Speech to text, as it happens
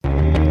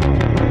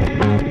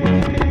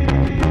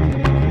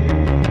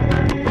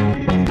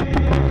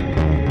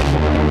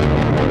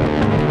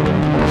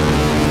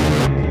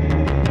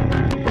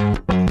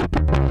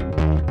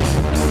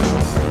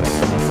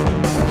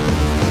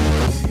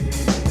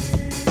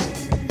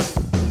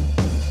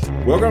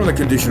Welcome to the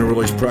Conditional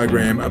Release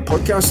Program, a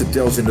podcast that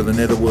delves into the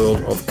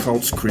netherworld of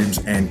cults, crims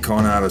and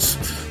con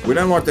artists. We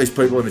don't like these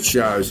people and it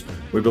shows.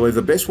 We believe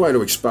the best way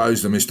to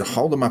expose them is to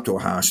hold them up to a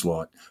harsh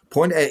light,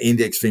 point our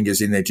index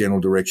fingers in their general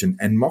direction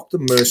and mock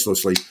them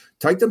mercilessly,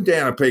 take them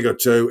down a peg or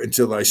two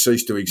until they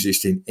cease to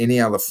exist in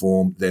any other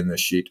form than the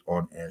shit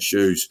on our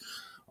shoes.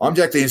 I'm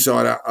Jack the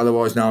Insider,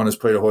 otherwise known as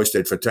Peter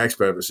Hoysted for tax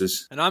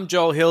purposes. And I'm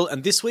Joel Hill,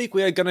 and this week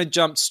we are going to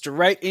jump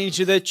straight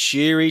into the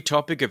cheery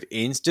topic of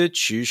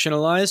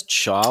institutionalized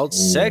child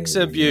sex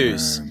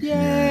abuse.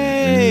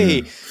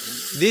 Yay!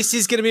 This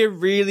is going to be a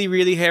really,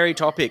 really hairy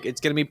topic.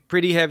 It's going to be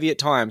pretty heavy at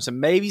times, so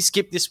maybe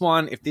skip this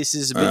one if this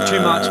is a bit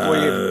too much for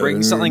you.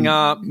 Bring something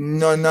up.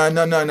 No,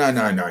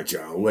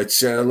 Joel.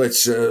 Let's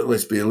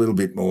be a little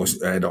bit more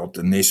adult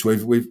than this.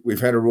 We've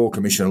had a Royal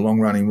Commission, a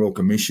long-running Royal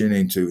Commission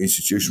into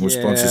institutional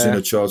responses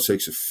into child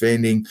sex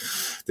offending.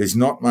 There's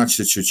not much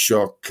that should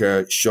shock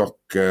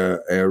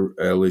our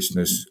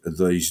listeners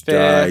these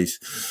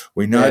days.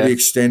 We know the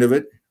extent of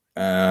it,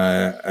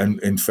 and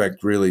in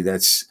fact, really,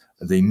 that's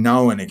the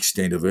known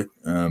extent of it.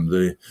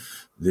 The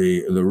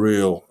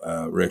real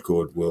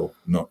record will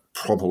not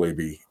properly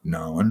be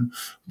known,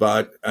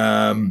 but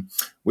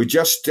we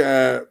just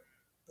have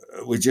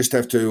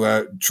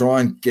to try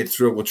and get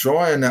through it. We'll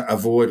try and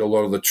avoid a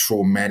lot of the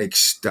traumatic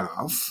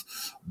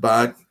stuff,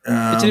 but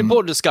it's an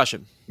important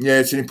discussion. Yeah,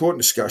 it's an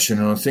important discussion,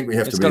 and I think we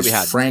have to be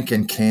as frank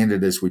and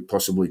candid as we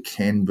possibly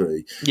can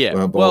be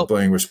by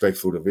being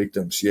respectful to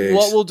victims. Yes.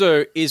 What we'll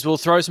do is we'll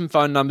throw some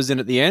phone numbers in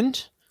at the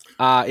end.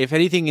 If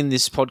anything in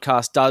this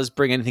podcast does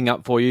bring anything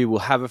up for you, we'll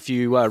have a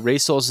few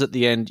resources at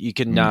the end you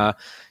can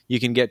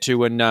get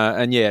to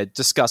and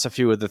discuss a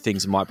few of the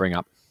things it might bring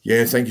up.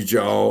 Yeah, thank you,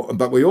 Joel.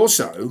 But we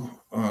also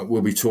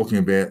will be talking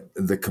about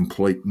the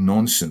complete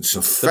nonsense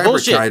of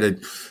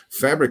fabricated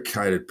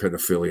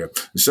pedophilia.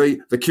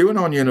 See, the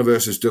QAnon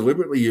universe has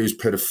deliberately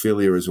used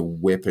pedophilia as a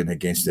weapon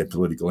against their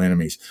political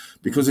enemies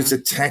because it's a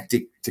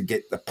tactic to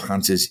get the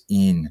punters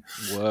in.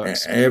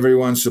 Works.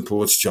 Everyone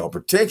supports child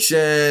protection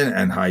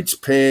and hates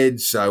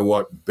peds, so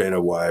what better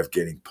way of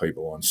getting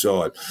people on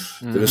side?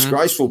 The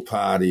disgraceful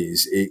part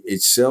is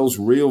it sells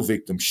real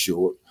victims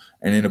short,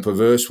 and in a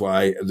perverse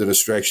way, the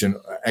distraction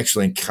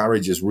actually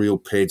encourages real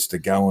peds to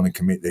go on and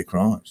commit their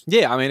crimes.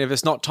 Yeah, I mean, if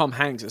it's not Tom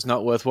Hanks, it's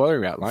not worth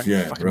worrying about.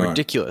 Fucking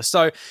ridiculous.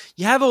 So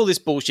you have all this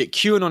bullshit,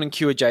 QAnon and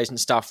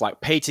Q-adjacent stuff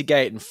like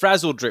Pizzagate and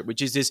Frazzle Drip,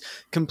 which is this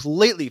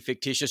completely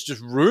fictitious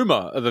just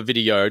rumor of a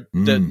video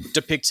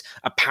that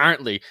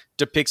apparently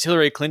depicts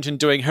Hillary Clinton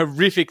doing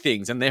horrific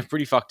things, and they're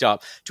pretty fucked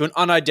up, to an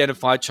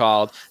unidentified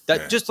child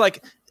that just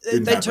like...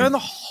 They turn the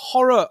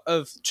horror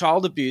of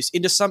child abuse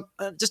into some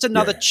just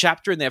another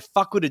chapter in their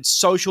fuckwitted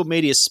social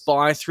media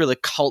spy thriller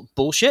cult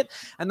bullshit,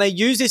 and they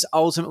use this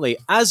ultimately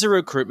as a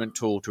recruitment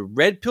tool to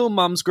red pill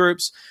mums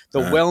groups, the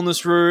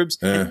wellness rubes,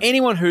 and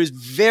anyone who's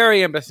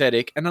very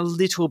empathetic and a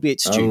little bit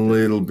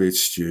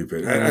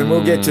stupid. And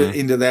we'll get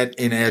into that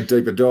in our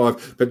deeper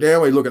dive. But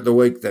now we look at the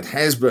week that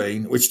has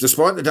been, which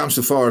despite the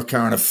dumpster fire of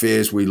current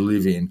affairs we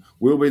live in,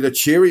 will be the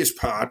cheeriest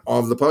part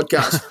of the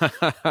podcast.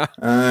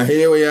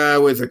 Here we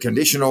are with a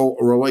Conditional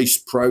Release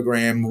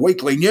Program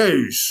weekly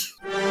news.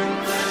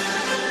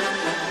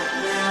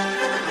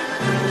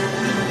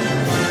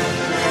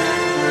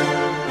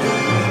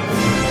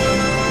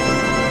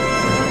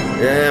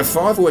 Yeah,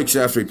 5 weeks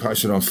after he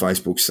posted on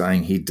Facebook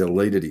saying he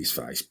deleted his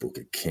Facebook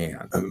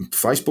account,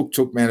 Facebook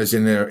took matters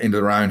into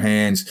their own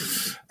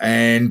hands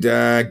and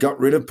got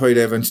rid of Pete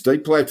Evans,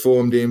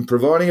 deplatformed him,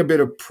 providing a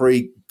bit of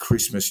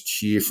pre-Christmas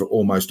cheer for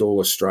almost all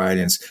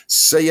Australians.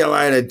 See you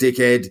later,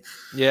 dickhead.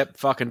 Yep,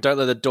 fucking don't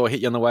let the door hit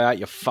you on the way out,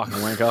 you fucking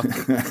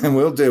wanker. And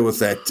we'll deal with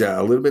that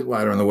a little bit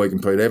later in the week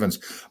in Pete Evans.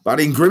 But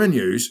in grimmer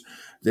news,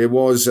 there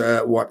was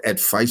what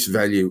at face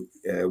value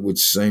would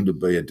seem to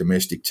be a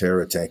domestic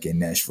terror attack in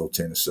Nashville,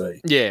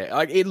 Tennessee.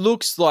 Yeah, it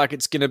looks like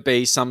it's going to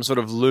be some sort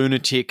of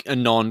lunatic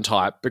anon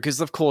type,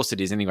 because of course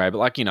it is anyway.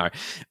 But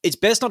it's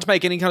best not to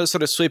make any kind of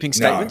sort of sweeping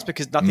statements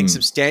because nothing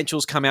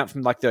substantial's come out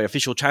from the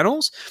official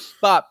channels.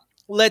 But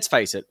let's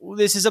face it,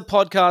 this is a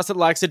podcast that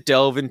likes to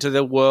delve into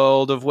the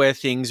world of where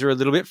things are a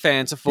little bit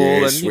fanciful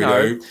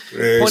and,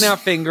 point our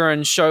finger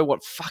and show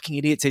what fucking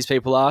idiots these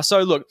people are.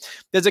 So, look,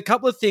 there's a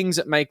couple of things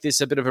that make this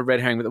a bit of a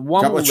red herring. But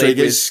one couple of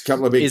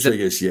big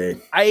triggers, yeah.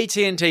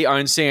 AT&T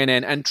owns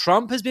CNN, and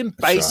Trump has been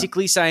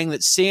basically saying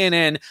that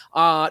CNN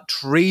are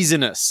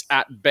treasonous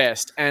at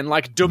best and,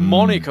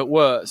 demonic at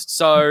worst.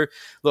 So,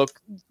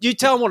 look, you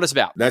tell them what it's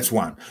about. That's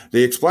one.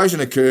 The explosion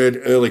occurred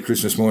early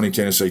Christmas morning,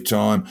 Tennessee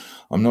time.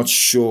 I'm not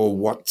sure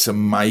what to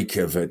make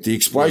of it. The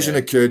explosion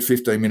occurred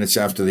 15 minutes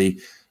after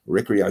the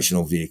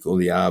recreational vehicle,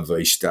 the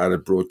RV,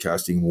 started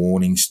broadcasting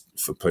warnings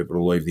for people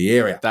to leave the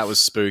area. That was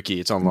spooky.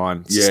 It's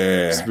online. It's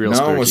real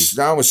spooky.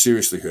 No one was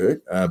seriously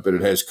hurt, but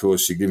it has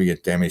caused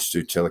significant damage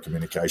to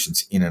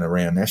telecommunications in and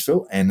around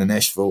Nashville and the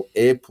Nashville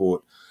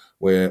airport,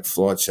 where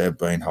flights have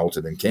been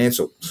halted and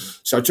cancelled.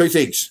 So 2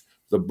 things.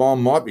 the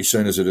bomb might be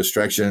seen as a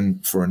distraction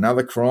for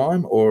another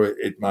crime, or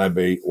it may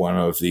be one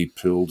of the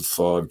pilled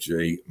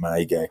 5G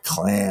mega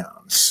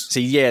clowns.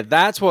 See, yeah,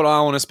 that's what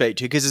I want to speak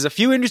to, because there's a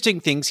few interesting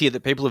things here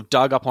that people have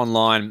dug up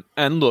online.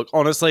 And look,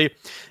 honestly,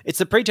 it's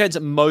the pretense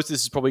that most of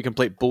this is probably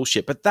complete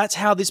bullshit, but that's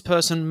how this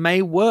person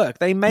may work.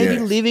 They may be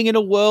living in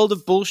a world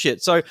of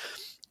bullshit. So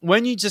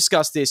when you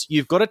discuss this,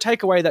 you've got to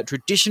take away that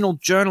traditional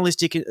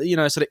journalistic,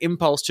 sort of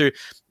impulse to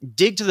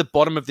dig to the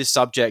bottom of this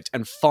subject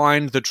and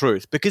find the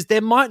truth, because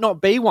there might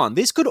not be one.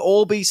 This could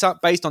all be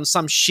based on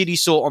some shitty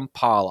saw on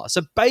Parler.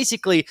 So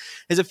basically,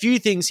 there's a few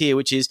things here,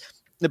 which is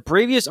the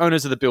previous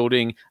owners of the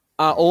building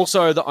are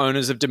also the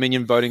owners of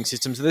Dominion Voting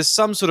Systems. So there's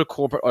some sort of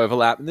corporate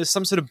overlap and there's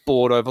some sort of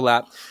board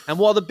overlap. And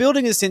while the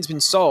building has since been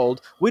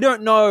sold, we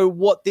don't know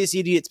what this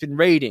idiot's been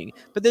reading.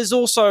 But there's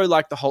also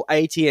like the whole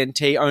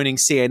AT&T owning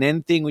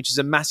CNN thing, which is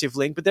a massive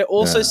link. But they're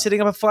also setting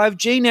up a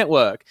 5G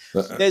network.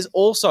 There's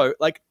also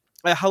like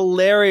a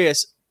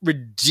hilarious,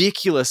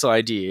 ridiculous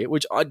idea,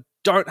 which I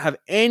don't have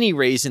any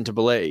reason to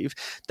believe,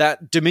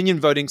 that Dominion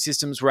Voting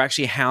Systems were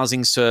actually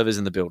housing servers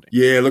in the building.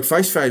 Yeah, look,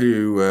 face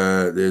value,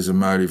 there's a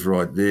motive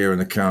right there in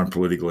the current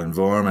political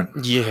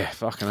environment. Yeah,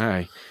 fucking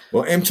A.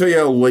 Well,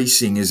 MTL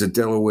Leasing is a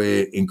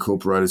Delaware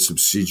incorporated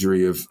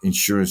subsidiary of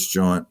insurance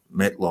giant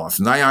MetLife,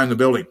 and they own the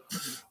building.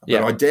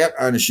 But I doubt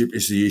ownership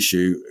is the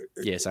issue.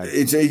 Yes,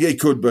 it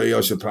could be,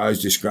 I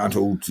suppose,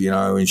 disgruntled,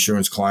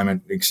 insurance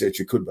claimant,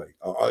 etc. Could be.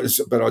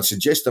 But I'd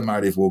suggest the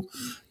motive will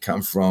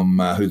come from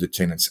who the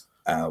tenants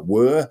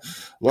were.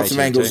 Lots AT&T. of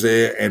angles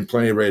there and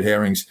plenty of red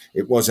herrings.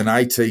 It was an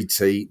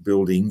ATT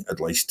building, at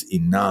least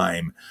in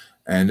name,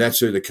 and that's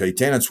who the key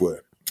tenants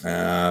were.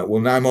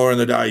 We'll know more in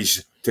the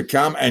days to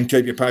come and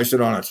keep you posted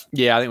on it.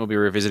 Yeah, I think we'll be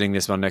revisiting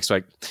this one next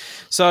week.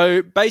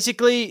 So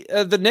basically,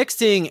 the next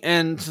thing,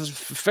 and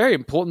very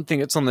important thing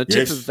that's on the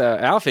tip of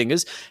our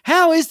fingers,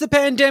 how is the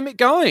pandemic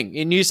going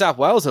in New South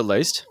Wales at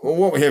least? Well,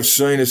 what we have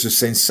seen is a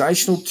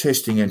sensational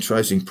testing and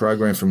tracing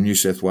program from New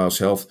South Wales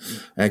Health.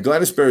 And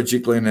Gladys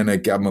Berejiklian and her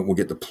government will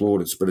get the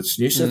plaudits, but it's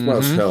New South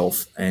Wales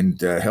Health and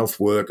health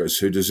workers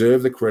who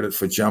deserve the credit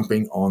for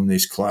jumping on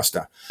this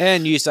cluster.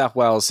 And New South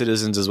Wales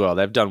citizens as well.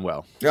 They've done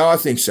well. Oh, I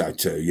think so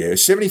too, yeah.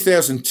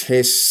 70,000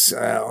 tests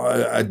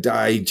a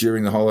day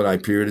during the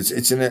holiday period.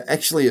 It's an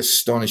actually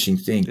astonishing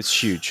thing.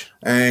 It's huge.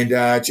 And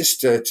just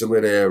to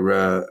let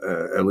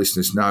our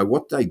listeners know,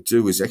 what they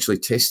do is actually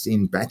test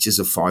in batches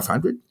of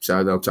 500.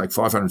 So they'll take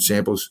 500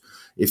 samples.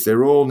 If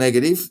they're all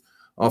negative,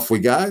 off we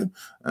go.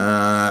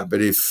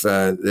 But if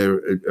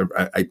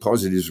a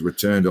positive is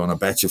returned on a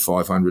batch of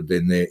 500,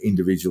 then they're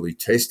individually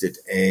tested.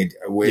 And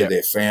where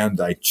they're found,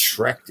 they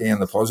track down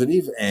the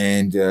positive,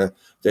 and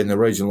then the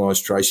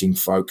regionalised tracing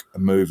folk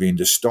move in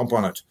to stomp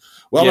on it.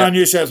 Well done,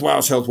 New South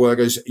Wales health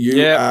workers.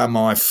 You are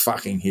my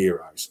fucking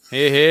heroes.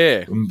 Hear,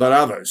 hear. But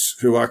others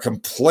who are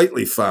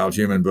completely failed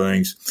human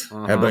beings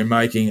have been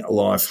making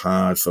life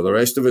hard for the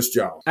rest of us,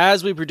 Joel.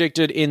 As we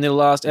predicted in the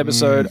last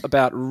episode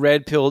about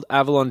red-pilled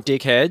Avalon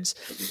dickheads,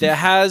 there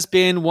has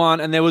been one,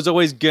 and there was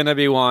always going to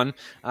be one.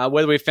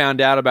 Whether we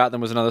found out about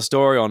them was another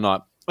story or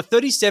not. A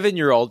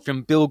 37-year-old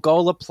from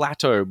Bilgola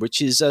Plateau,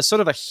 which is sort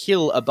of a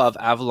hill above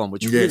Avalon,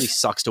 which really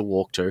sucks to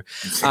walk to,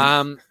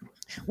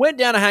 went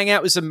down to hang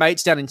out with some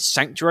mates down in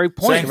Sanctuary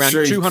Point, around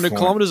 200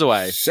 kilometres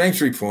away.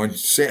 Sanctuary Point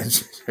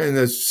in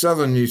the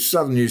southern New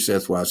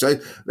South Wales. So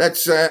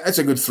that's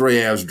a good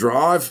 3 hours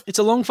drive. It's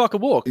a long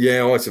fucking walk.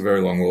 Yeah, it's a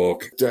very long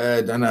walk.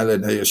 I don't know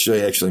that he or she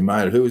actually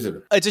made it. Who is it?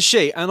 It's a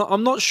she, and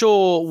I'm not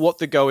sure what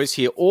the go is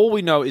here. All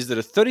we know is that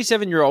a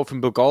 37-year-old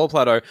from Bilgola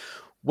Plateau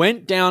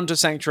went down to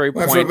Sanctuary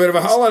Point. Went for a bit of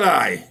a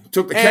holiday.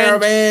 Took the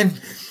caravan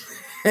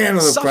out of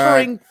the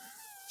suffering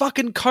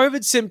fucking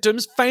COVID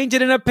symptoms,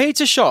 fainted in a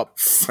pizza shop.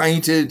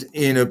 Fainted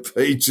in a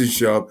pizza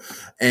shop,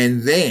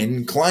 and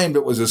then claimed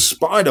it was a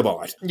spider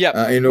bite. Yeah,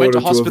 went to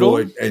hospital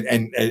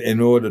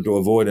in order to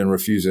avoid and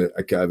refuse a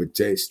COVID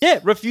test. Yeah,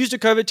 refused a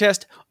COVID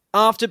test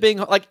after being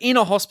like in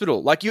a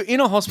hospital. Like you're in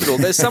a hospital,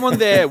 there's someone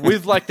there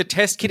with like the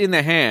test kit in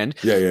their hand,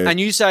 and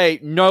you say,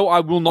 "No,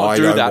 I will not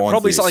do that."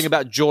 Probably something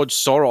about George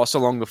Soros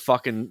along the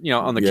fucking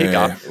on the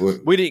kicker.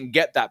 We didn't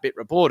get that bit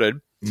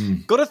reported.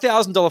 Got a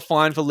 $1,000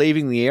 fine for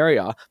leaving the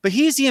area. But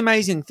here's the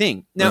amazing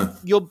thing. Now,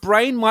 your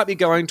brain might be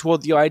going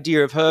toward the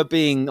idea of her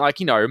being like,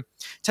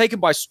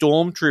 taken by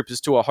stormtroopers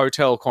to a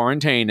hotel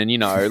quarantine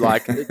and,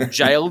 like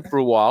jailed for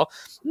a while.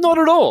 Not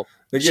at all.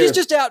 She's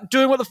just out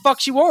doing what the fuck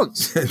she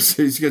wants.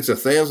 She gets a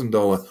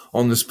 $1,000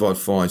 on the spot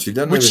fine. She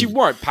doesn't, which she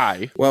won't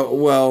pay. Well,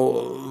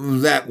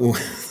 that will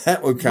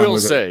come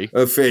with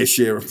a fair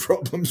share of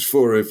problems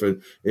for her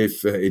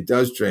if it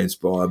does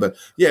transpire. But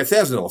yeah,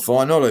 $1,000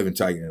 fine, not even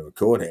taken to a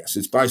courthouse.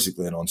 It's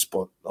basically an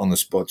on the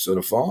spot sort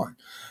of fine.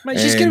 Mate,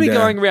 she's going to be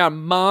going around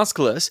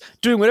maskless,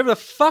 doing whatever the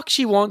fuck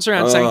she wants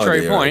around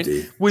Sanctuary Point.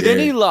 With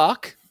any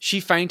luck, she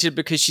fainted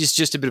because she's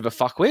just a bit of a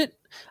fuckwit.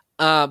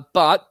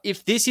 But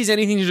if this is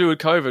anything to do with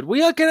COVID,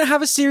 we are going to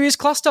have a serious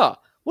cluster.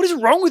 What is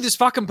wrong with this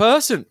fucking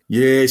person?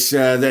 Yes,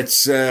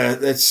 that's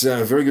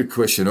a very good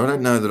question. I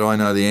don't know that I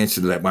know the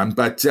answer to that one.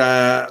 But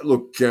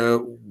look,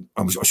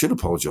 I should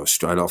apologise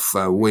straight off.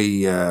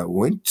 We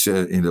went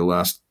into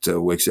last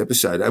week's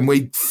episode and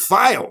we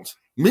failed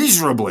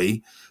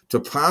miserably to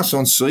pass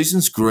on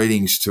season's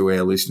greetings to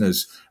our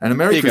listeners. And a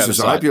Merry Christmas.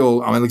 I hope you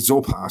all, it's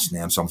all past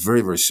now, so I'm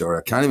very, very sorry.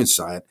 I can't even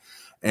say it.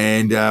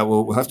 And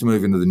we'll have to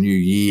move into the new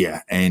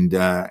year and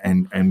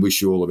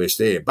wish you all the best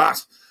there.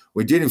 But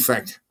we did, in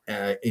fact,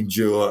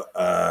 endure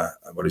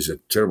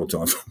terrible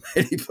time for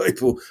many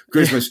people,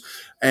 Christmas.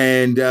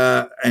 And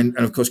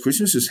of course,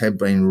 Christmases have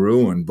been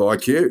ruined by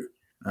Q.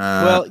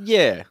 Well,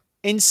 yeah.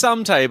 In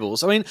some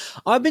tables. I mean,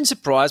 I've been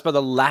surprised by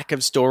the lack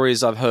of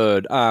stories I've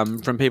heard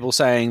from people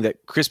saying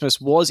that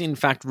Christmas was in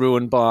fact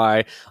ruined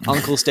by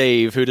Uncle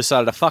Steve, who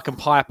decided to fucking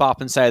pipe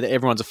up and say that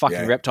everyone's a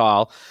fucking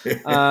reptile.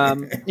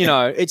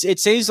 It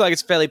seems like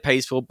it's fairly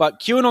peaceful, but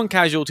QAnon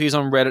Casualties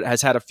on Reddit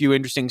has had a few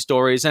interesting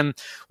stories, and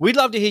we'd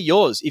love to hear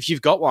yours if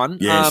you've got one.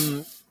 Yes.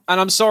 And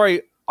I'm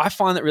sorry, I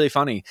find that really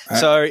funny.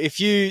 So if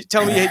you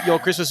tell me your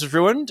Christmas was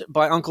ruined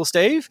by Uncle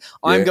Steve,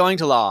 I'm going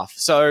to laugh.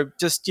 So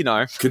just,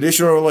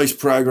 Conditional release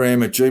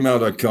program at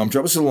gmail.com.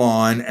 Drop us a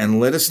line and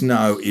let us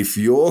know if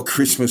your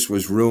Christmas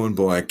was ruined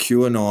by a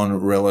QAnon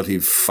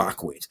relative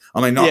fuckwit.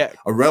 I mean, not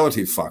a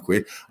relative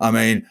fuckwit. I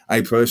mean,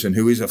 a person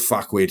who is a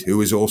fuckwit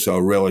who is also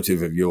a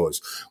relative of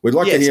yours. We'd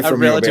like to hear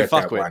from you about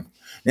that one.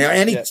 Now,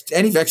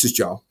 anti-vaxxers,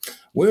 Joel,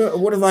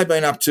 what have they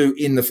been up to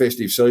in the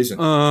festive season?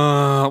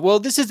 Well,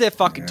 this is their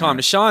fucking time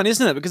to shine,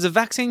 isn't it? Because the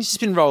vaccine's just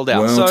been rolled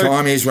out. Well,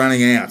 time is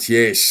running out,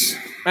 yes.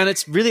 And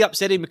it's really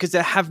upsetting because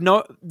there've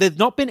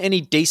not been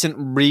any decent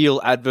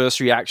real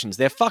adverse reactions.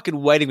 They're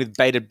fucking waiting with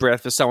bated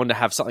breath for someone to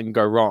have something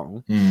go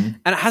wrong. Mm.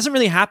 And it hasn't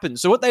really happened.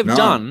 So what they've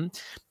done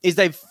is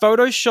they've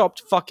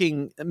photoshopped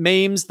fucking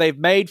memes. They've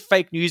made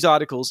fake news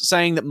articles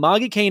saying that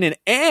Margie Keenan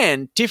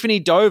and Tiffany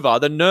Dover,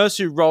 the nurse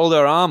who rolled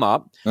her arm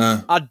up,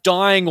 are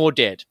dying or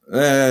dead.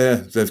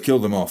 They've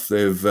killed them off.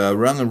 They've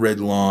run the red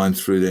line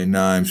through their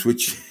names,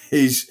 which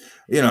is,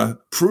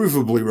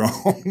 provably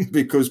wrong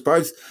because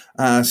both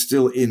are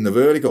still in the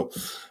vertical.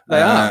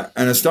 They are.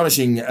 An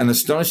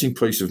astonishing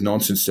piece of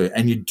nonsense too.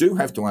 And you do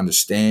have to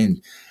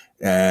understand,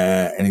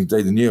 and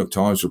indeed the New York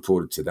Times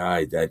reported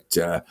today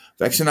that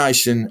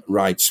vaccination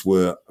rates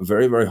were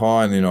very, very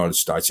high in the United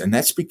States. And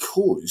that's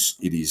because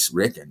it is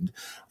reckoned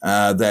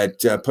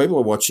that people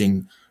are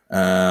watching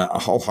a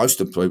whole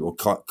host of people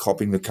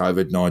copping the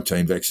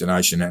COVID-19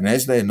 vaccination. And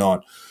as they're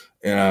not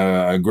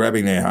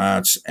grabbing their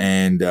hearts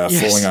and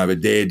falling over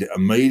dead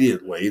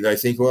immediately, they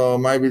think, well,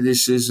 maybe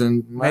this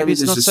isn't. Maybe it's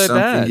this not is so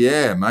something. bad.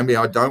 Yeah, maybe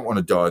I don't want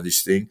to die of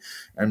this thing,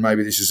 and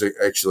maybe this is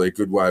actually a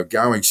good way of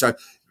going. So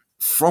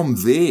from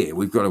there,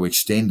 we've got to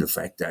extend the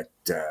fact that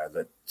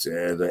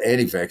the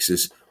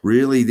anti-vaxxers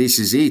really, this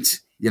is it.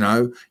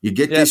 You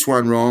get this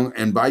one wrong,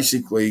 and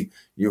basically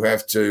you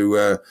have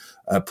to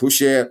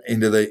push out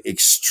into the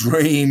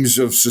extremes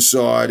of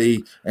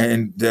society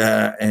and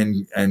go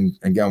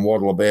and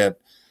waddle about.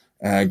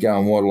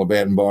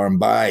 In Byron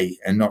Bay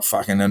and not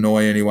fucking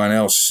annoy anyone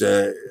else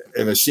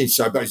ever since.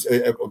 So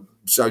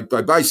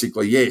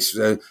basically, yes,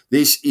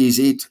 this is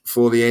it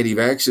for the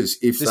anti-vaxxers.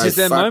 If this they is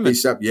their fuck moment.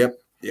 this up, yep,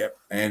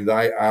 and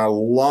they are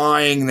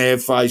lying their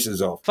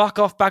faces off. Fuck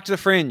off back to the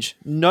fringe.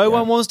 No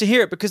one wants to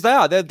hear it because they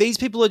are. These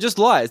people are just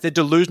liars. They're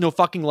delusional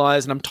fucking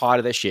liars, and I'm tired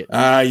of their shit.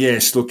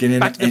 Yes, look,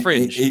 back to the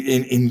fringe.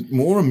 In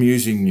more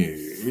amusing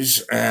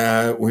news,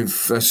 we've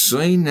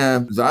seen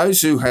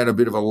those who had a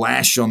bit of a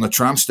lash on the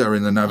Trumpster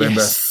in the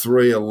November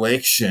 3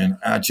 election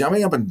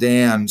jumping up and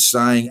down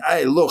saying,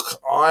 hey,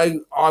 look, I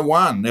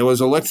won. There was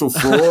electoral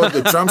fraud.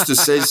 The Trumpster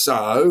says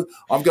so.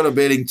 I've got a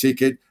betting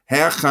ticket.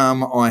 How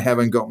come I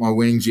haven't got my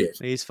wings yet?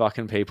 These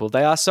fucking people,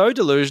 they are so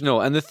delusional.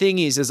 And the thing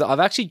is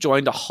I've actually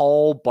joined a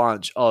whole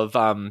bunch of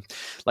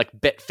like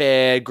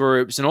Betfair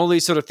groups and all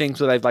these sort of things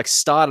where they've like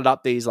started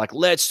up these like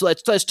let's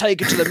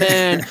take it to the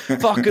man.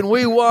 Fucking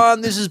we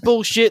won. This is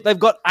bullshit. They've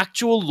got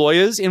actual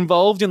lawyers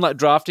involved in like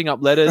drafting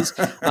up letters.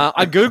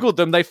 I googled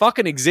them. They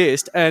fucking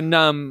exist,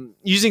 and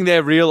using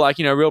their real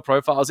real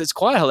profiles, it's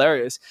quite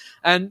hilarious.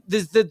 And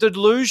the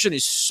delusion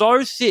is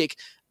so thick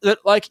that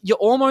like you're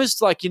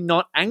almost like you're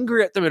not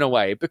angry at them in a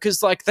way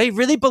because like they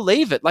really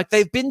believe it. Like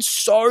they've been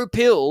so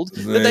pilled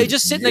that they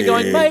just sit there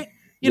going, mate,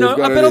 I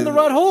bet on the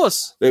right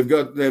horse. They've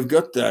got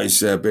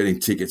those betting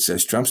tickets,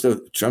 those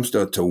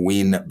Trumpster to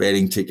win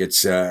betting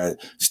tickets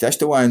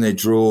stashed away in their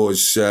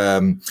drawers,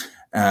 and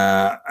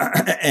they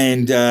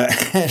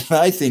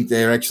think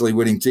they're actually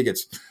winning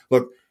tickets.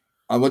 Look,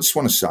 I just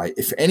want to say,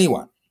 if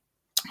anyone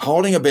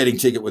holding a betting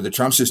ticket with the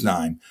Trumpster's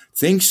name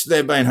thinks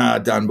they've been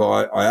hard done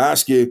by, I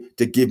ask you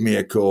to give me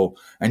a call.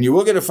 And you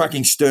will get a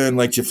fucking stern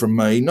lecture from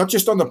me, not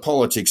just on the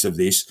politics of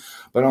this,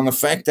 but on the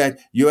fact that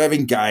you have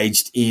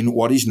engaged in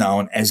what is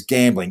known as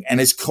gambling. And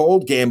it's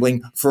called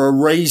gambling for a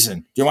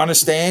reason. Do you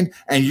understand?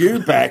 And you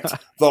backed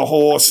the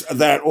horse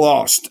that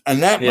lost.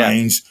 And that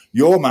means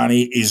your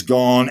money is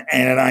gone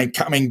and it ain't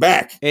coming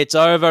back. It's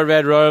over,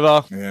 Red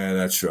Rover. Yeah,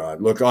 that's right.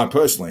 Look, I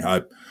personally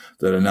hope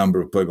that a number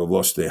of people have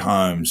lost their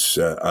homes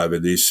over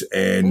this,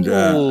 and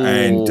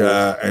they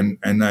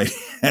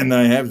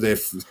have their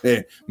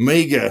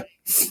meagre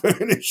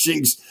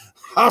furnishings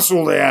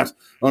hustled out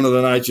onto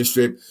the nature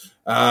strip.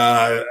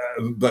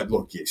 But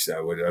look, yes, I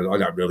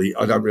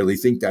don't really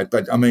think that.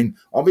 But I mean,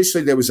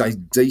 obviously there was a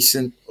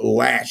decent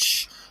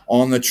lash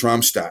on the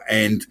Trumpster,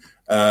 and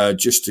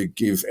just to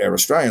give our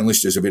Australian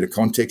listeners a bit of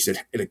context,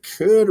 it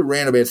occurred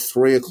around about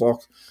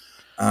 3:00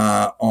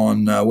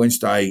 on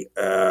Wednesday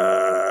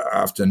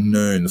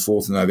afternoon, the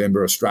 4th of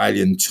November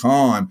Australian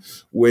time,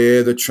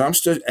 where the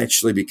Trumpster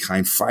actually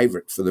became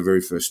favourite for the very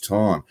first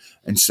time.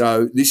 And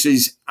so this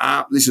is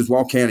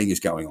while counting is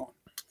going on.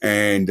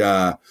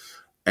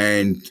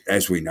 And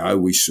as we know,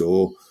 we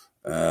saw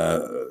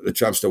the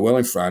Trumpster well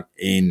in front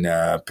in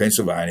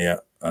Pennsylvania,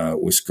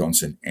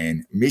 Wisconsin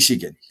and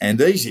Michigan. And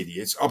these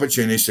idiots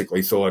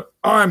opportunistically thought,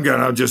 I'm going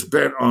to just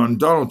bet on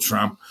Donald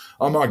Trump.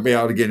 I might be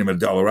able to get him at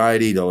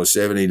 $1.80,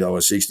 $1.70,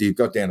 $1.60. It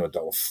got down to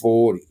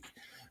 $1.40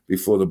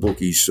 before the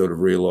bookies sort of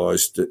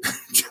realised that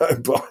Joe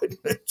Biden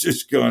had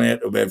just gone out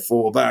to about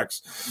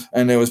 $4,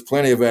 and there was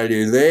plenty of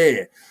value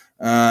there.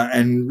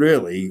 And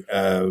really,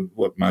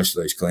 what most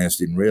of these clowns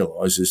didn't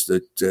realise is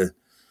that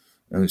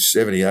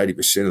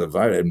 70-80% of the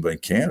vote hadn't been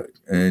counted,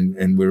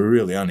 and we were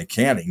really only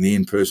counting the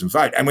in-person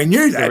vote. And we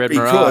knew that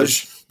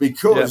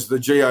because the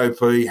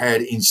GOP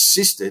had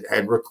insisted,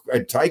 had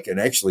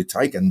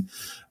taken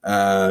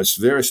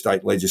various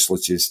state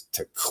legislatures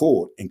to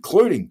court,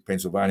 including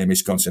Pennsylvania,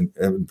 Wisconsin,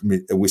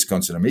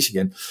 and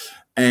Michigan,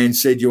 and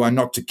said you are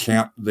not to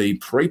count the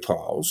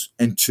pre-polls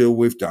until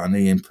we've done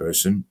the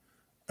in-person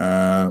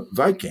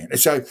vote count.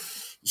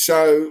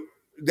 So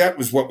that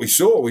was what we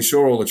saw. We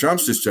saw all the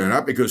Trumpsters turn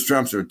up because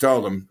Trumpster had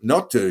told them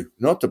not to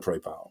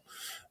pre-poll.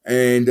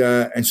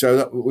 And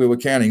so we were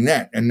counting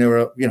that. And there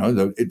were,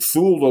 it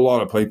fooled a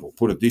lot of people,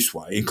 put it this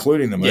way,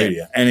 including the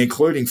media and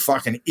including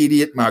fucking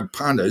idiot mug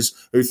punters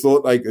who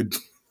thought they could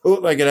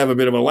have a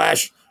bit of a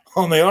lash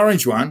on the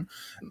orange one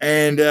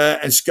and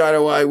skate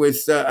away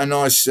with a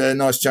nice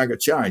chunk of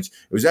change.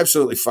 It was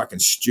absolutely fucking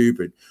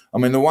stupid. I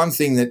mean, the one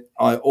thing that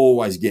I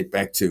always get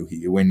back to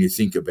here when you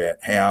think about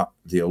how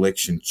the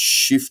election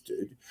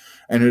shifted,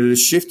 and it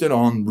has shifted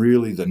on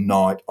really the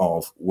night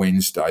of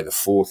Wednesday, the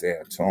 4th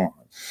hour time.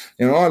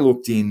 Now, I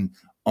looked in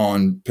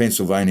on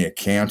Pennsylvania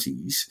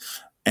counties,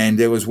 and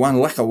there was one,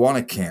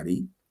 Lackawanna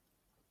County,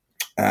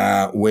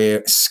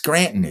 where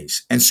Scranton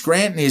is. And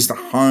Scranton is the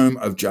home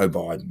of Joe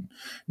Biden.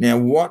 Now,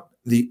 what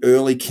the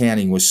early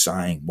counting was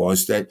saying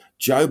was that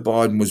Joe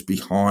Biden was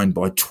behind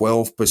by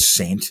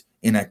 12%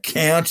 in a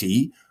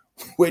county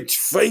which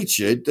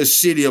featured the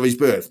city of his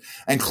birth.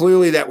 And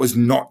clearly that was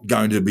not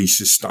going to be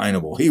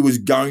sustainable. He was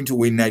going to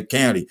win that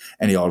county,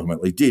 and he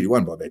ultimately did. He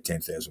won by about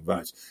 10,000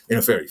 votes in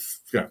a very,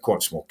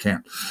 quite small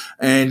count.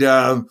 And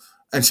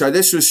so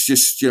this was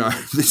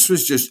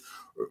just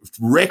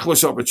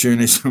reckless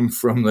opportunism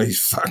from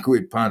these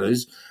fuckwit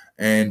punters,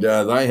 and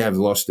they have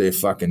lost their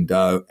fucking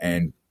dough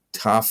and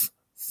tough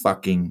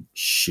fucking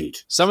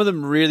shit. Some of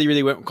them really,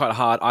 really went quite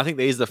hard. I think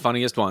these are the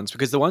funniest ones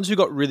because the ones who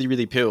got really,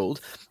 really pilled,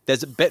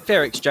 there's a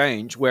Betfair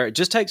exchange where it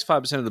just takes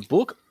 5% of the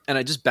book and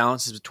it just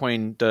balances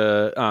between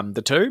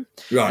the two.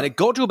 Right. And it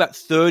got to about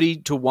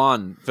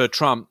 30-1 for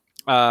Trump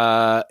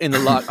in the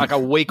like a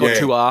week or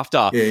two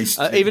after. Yeah,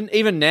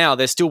 even now,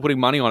 they're still putting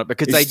money on it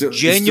because they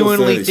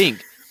genuinely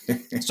think.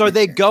 So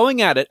they're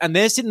going at it and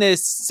they're sitting there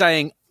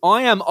saying,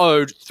 I am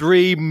owed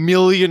 $3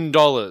 million.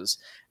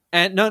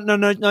 And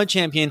no,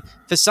 champion.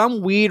 For some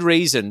weird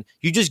reason,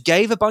 you just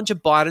gave a bunch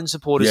of Biden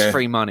supporters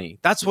free money.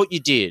 That's what you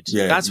did.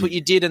 Yeah, that's what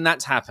you did, and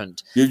that's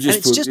happened. You've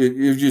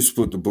just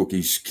put the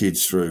bookies'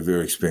 kids through a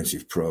very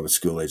expensive private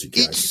school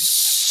education. It's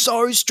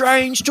so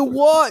strange to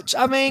watch.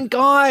 I mean,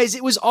 guys,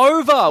 it was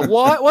over.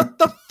 Why? What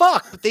the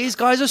fuck? But these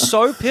guys are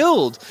so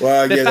pilled.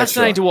 Well, they're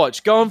fascinating to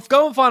watch. Go and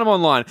find them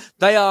online.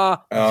 They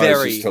are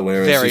very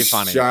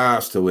funny.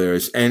 Just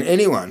hilarious. And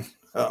anyone.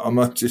 I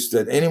might just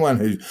that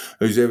anyone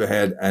who's ever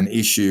had an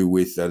issue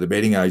with the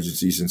betting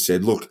agencies and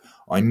said, look,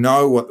 I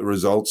know what the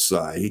results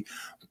say,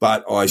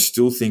 but I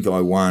still think I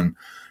won.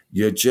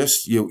 You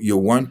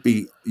won't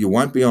be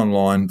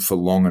online for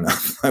long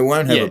enough. They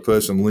won't have a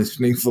person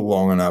listening for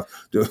long enough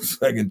to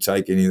they can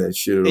take any of that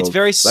shit at all. It's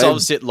very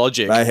soft-sit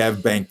logic. They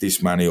have banked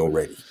this money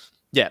already.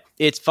 Yeah,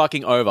 it's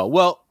fucking over.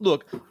 Well,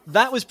 look,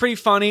 that was pretty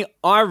funny.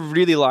 I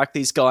really like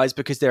these guys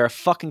because they're a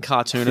fucking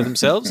cartoon of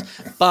themselves,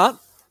 but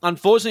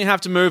unfortunately,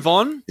 have to move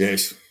on.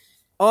 Yes.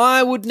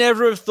 I would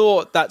never have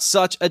thought that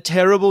such a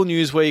terrible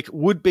news week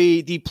would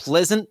be the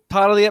pleasant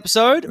part of the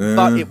episode,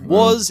 but it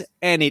was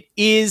and it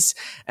is.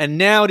 And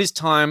now it is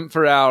time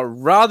for our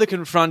rather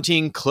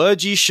confronting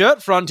clergy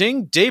shirt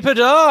fronting deeper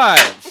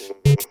dive.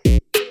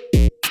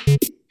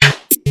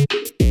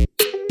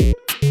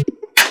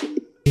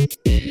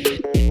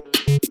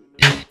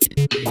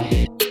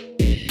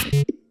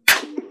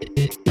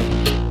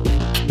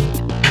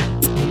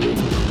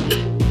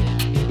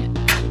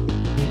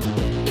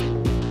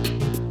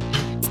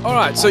 All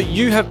right, so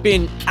you have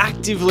been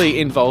actively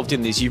involved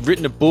in this. You've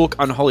written a book,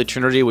 Unholy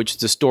Trinity, which is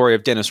the story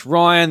of Dennis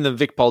Ryan, the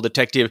Vic Pol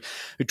detective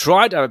who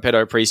tried to have a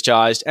pedo priest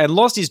charged and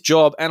lost his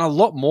job and a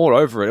lot more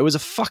over it. It was a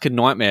fucking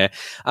nightmare.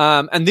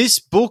 And this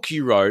book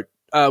you wrote,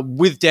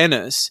 with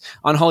Dennis,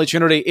 Unholy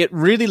Trinity, it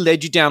really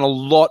led you down a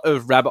lot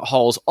of rabbit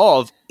holes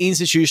of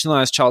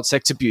institutionalized child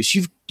sex abuse.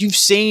 You've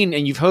seen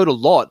and you've heard a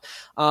lot.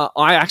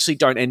 I actually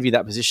don't envy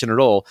that position at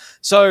all.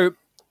 So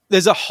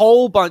there's a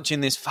whole bunch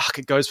in this. Fuck,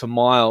 it goes for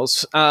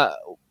miles.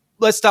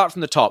 Let's start from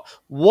the top.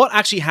 What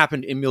actually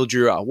happened in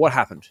Mildura? What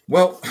happened?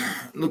 Well,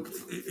 look,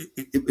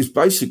 it was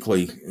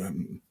basically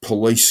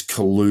police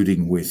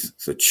colluding with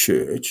the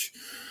church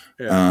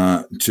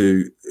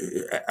to,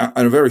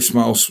 on a very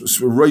small,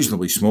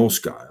 reasonably small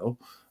scale,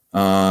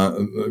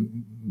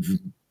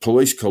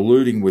 police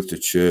colluding with the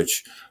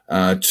church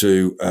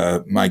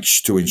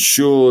to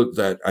ensure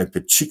that a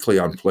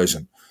particularly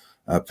unpleasant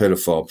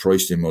pedophile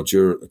priest in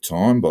Mildura at the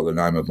time, by the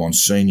name of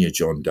Monsignor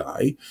John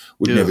Day,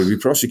 would never be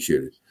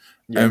prosecuted.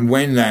 Yeah. And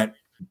when that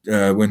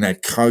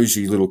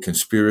cosy little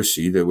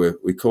conspiracy,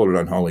 we called it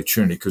Unholy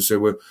Trinity because there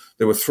were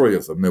three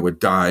of them. There was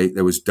Day,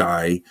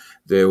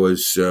 there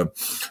was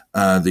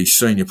the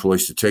senior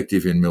police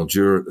detective in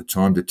Mildura at the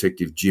time,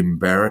 Detective Jim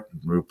Barrett,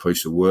 real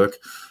piece of work,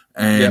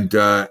 and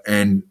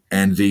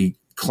the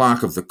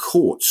clerk of the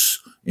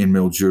courts in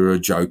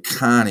Mildura, Joe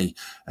Carney.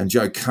 And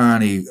Joe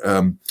Carney,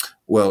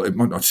 well, it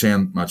might not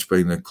sound much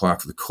being the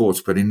clerk of the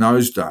courts, but in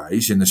those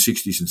days, in the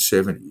 60s and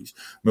 70s,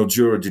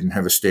 Mildura didn't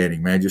have a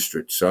standing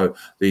magistrate. So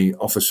the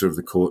officer of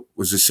the court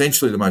was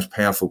essentially the most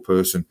powerful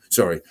person.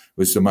 The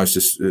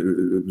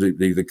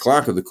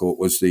clerk of the court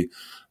was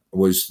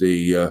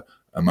the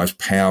most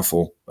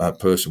powerful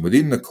person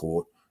within the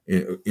court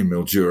in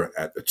Mildura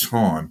at the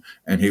time,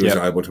 and he was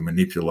able to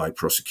manipulate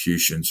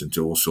prosecutions and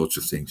do all sorts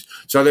of things.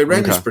 So they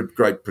ran this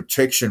great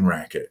protection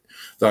racket,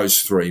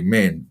 those three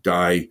men,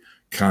 Day,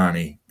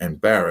 Carney and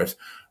Barrett,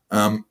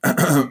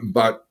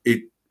 but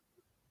the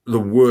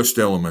worst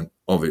element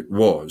of it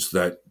was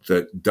that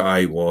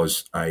Day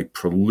was a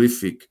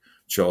prolific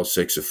child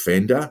sex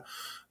offender.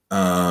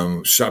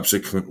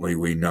 Subsequently,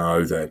 we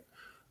know that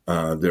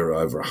there are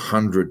over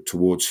 100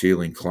 Towards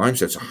Healing claims.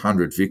 That's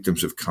 100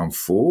 victims have come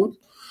forward.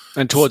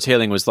 And Towards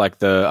Healing was like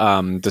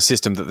the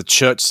system that the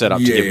church set up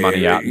to give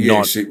money out.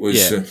 Yes, it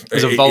was. It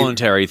was a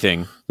voluntary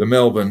thing. The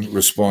Melbourne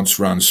response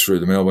runs through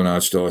the Melbourne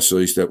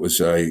Archdiocese. That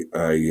was a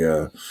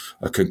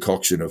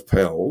concoction of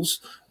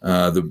pals.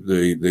 The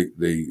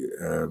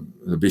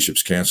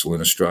Bishops' Council in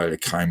Australia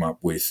came up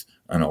with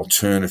an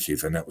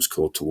alternative, and that was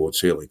called Towards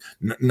Healing.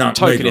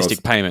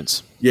 Tokenistic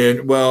payments. Yeah,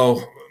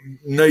 well,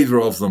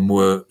 neither of them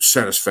were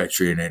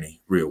satisfactory in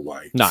any real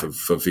way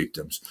for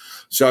victims.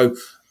 So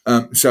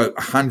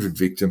 100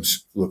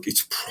 victims. Look,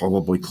 it's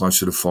probably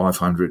closer to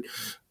 500.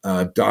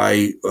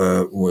 Day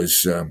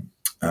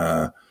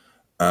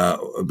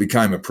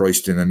became a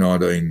priest in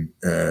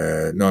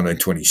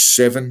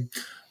 1927.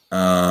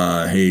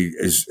 He,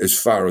 as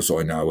far as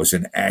I know, was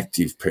an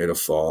active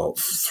pedophile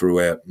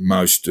throughout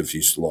most of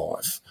his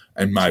life,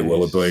 and may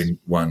well have been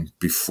one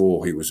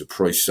before he was a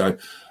priest. So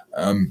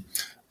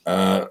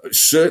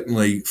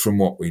certainly, from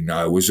what we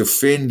know, was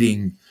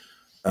offending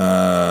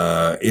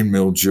in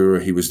Mildura.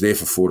 He was there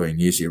for 14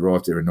 years. He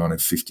arrived there in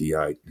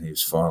 1958, and he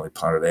was finally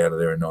punted out of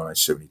there in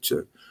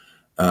 1972.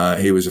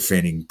 He was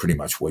offending pretty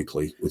much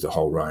weekly with a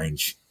whole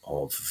range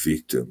of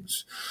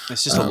victims.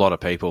 It's just a lot of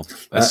people.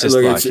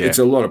 It's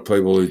a lot of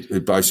people who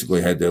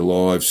basically had their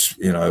lives,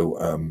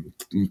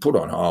 put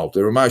on hold,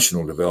 their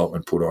emotional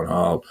development put on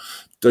hold,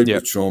 deeply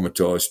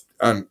traumatised,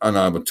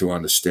 unable to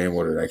understand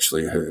what had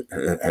actually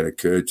had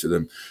occurred to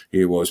them.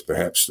 He was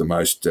perhaps the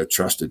most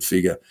trusted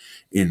figure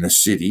in the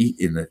city,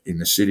 in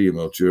the city of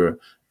Mildura,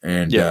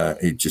 and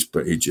he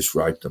just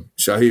raped them.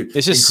 So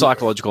it's just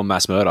psychological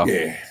mass murder.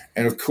 Yeah,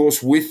 and of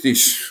course with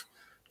this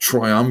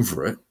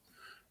triumvirate,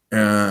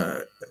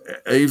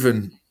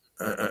 even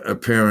a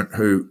parent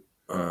who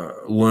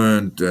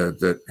learned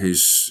that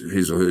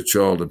his or her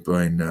child had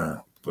been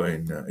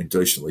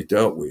indecently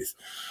dealt with,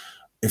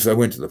 if they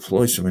went to the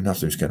police, I mean,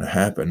 nothing's going to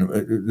happen.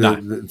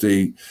 And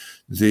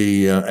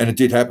it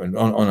did happen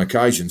on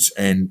occasions,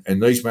 and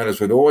these matters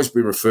would always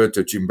be referred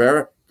to Jim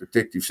Barrett,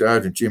 Detective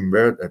Sergeant Jim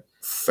Barrett, that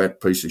fat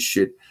piece of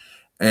shit,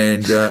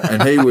 and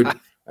he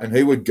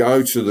would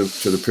go to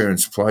the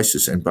parents'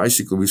 places, and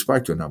basically we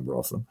spoke to a number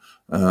of them,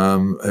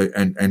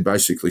 and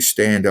basically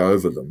stand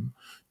over them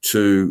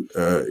to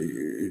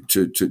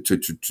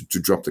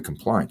drop the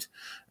complaint.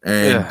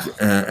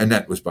 And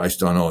that was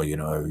based on, all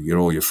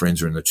your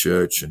friends are in the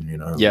church, and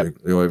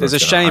there's a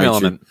shame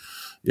element.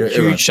 Yeah,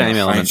 huge shame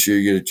element. Do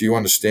you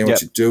understand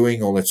what you're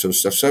doing? All that sort of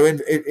stuff. So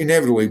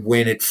inevitably,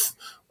 when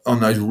on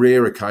those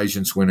rare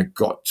occasions when it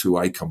got to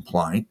a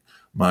complaint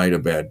made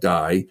about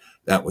Day,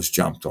 that was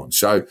jumped on.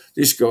 So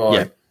this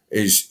guy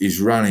is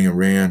running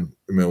around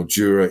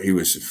Mildura. He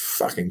was a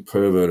fucking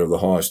pervert of the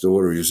highest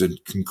order. He was an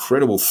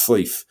incredible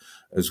thief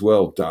as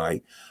well,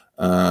 Day.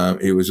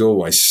 He was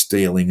always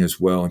stealing as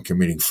well and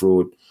committing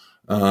fraud.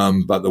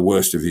 But the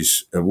worst of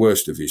his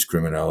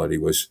criminality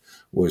was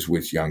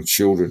with young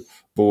children,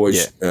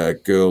 boys,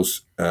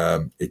 girls.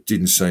 It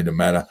didn't seem to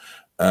matter.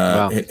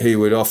 He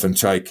would often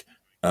take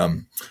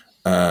on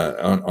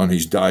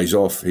his days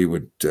off. He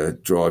would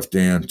drive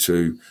down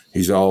to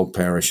his old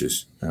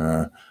parishes,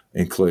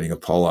 including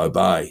Apollo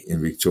Bay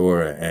in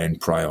Victoria, and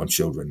prey on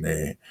children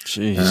there.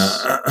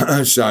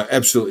 Jeez. So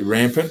absolutely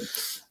rampant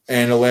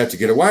and allowed to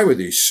get away with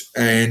this.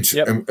 And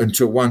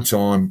until one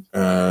time,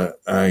 a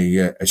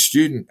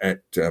student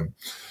at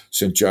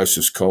St.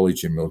 Joseph's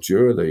College in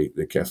Mildura,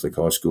 the Catholic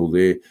high school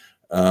there,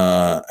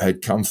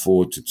 had come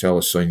forward to tell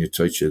a senior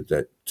teacher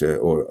that,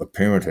 or a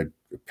parent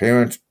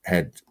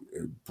had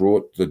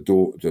brought the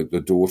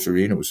daughter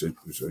in. It was a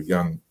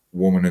young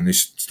woman in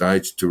this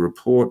stage to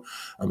report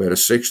about a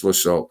sexual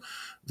assault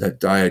that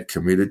they had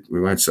committed.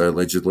 We won't say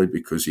allegedly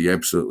because he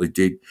absolutely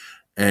did,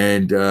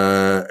 and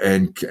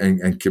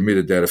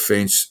committed that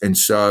offence. And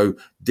so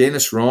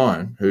Dennis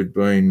Ryan, who'd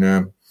been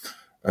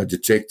a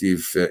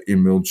detective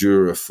in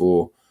Mildura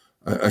for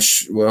a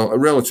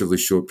relatively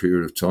short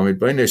period of time, he'd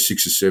been there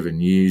 6 or 7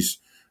 years.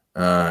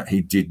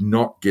 He did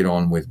not get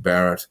on with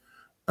Barrett.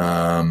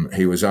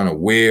 He was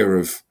unaware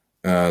of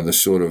the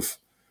sort of,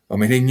 I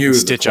mean, he knew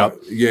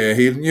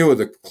he knew of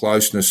the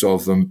closeness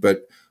of them.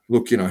 But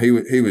look, he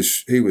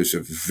was a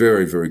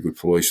very, very good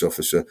police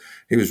officer.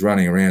 He was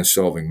running around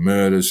solving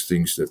murders,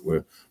 things that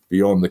were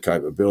beyond the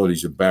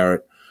capabilities of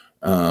Barrett.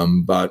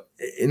 But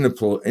in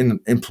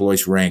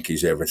police, rank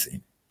is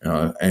everything,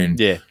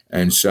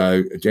 and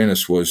so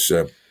Dennis was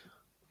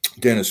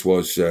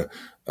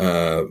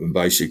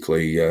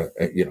basically,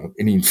 an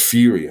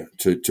inferior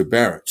to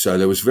Barrett. So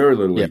there was very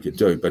little he could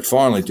do. But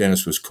finally,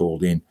 Dennis was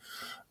called in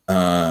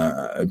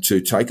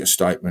to take a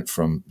statement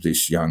from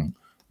this young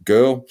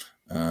girl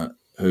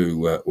who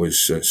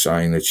was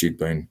saying that she'd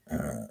been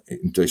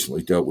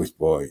indecently dealt with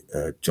by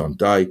John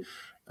Day.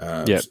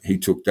 He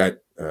took that.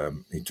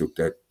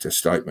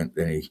 Statement.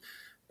 Then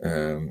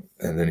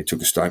he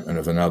took a statement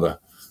of another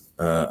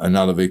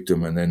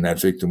victim, and then that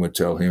victim would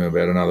tell him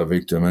about another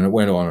victim, and it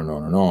went on and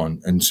on and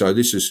on. And so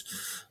this is,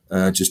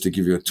 just to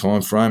give you a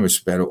time frame, it's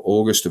about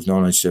August of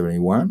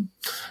 1971.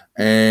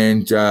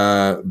 And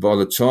by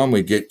the time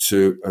we get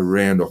to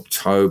around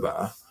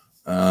October,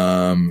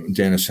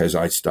 Dennis has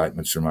 8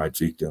 statements from 8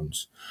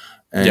 victims.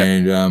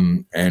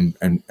 And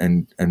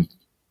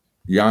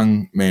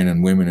young men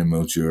and women in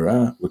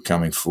Mildura were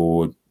coming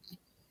forward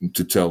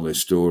to tell their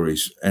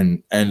stories,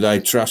 and they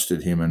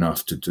trusted him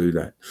enough to do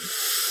that.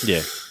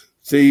 Yeah.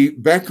 The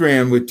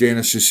background with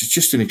Dennis is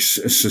just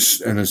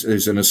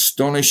an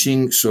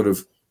astonishing sort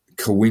of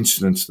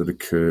coincidence that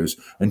occurs.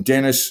 And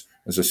Dennis,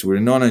 as I said, we're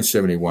in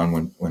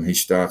 1971 when he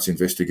starts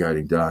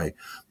investigating Day.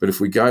 But if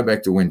we go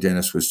back to when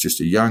Dennis was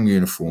just a young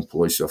uniformed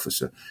police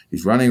officer,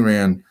 he's running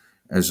around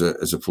as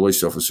a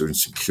police officer in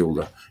St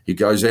Kilda. He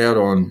goes out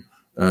on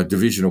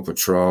divisional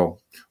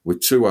patrol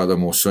with 2 other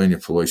more senior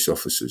police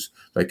officers.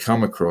 They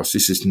come across,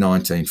 this is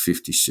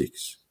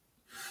 1956,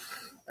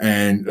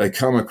 and they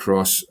come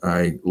across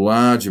a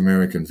large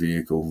American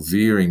vehicle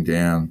veering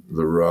down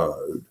the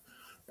road,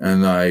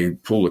 and they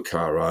pull the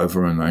car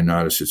over and they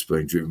notice it's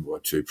being driven by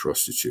 2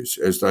 prostitutes.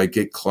 As they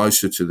get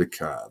closer to the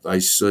car, they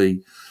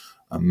see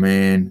a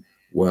man,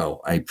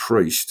 a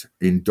priest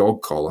in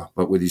dog collar,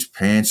 but with his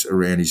pants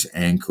around his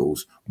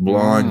ankles,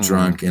 blind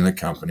drunk in the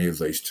company of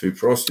these 2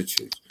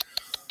 prostitutes.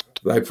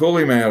 They pull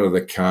him out of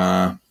the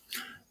car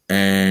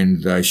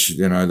and they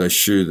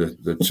shoo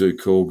the 2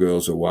 call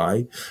girls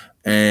away,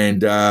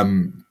 and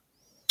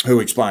who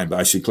explain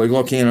basically,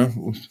 look,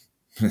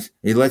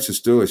 he lets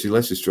us do this. He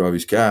lets us drive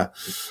his car,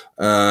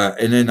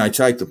 and then they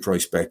take the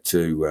priest back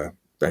to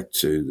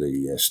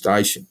the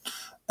station.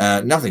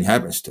 Nothing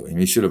happens to him.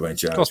 He should have been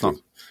charged.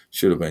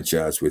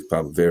 With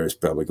various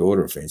public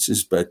order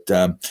offences, but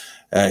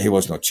he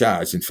was not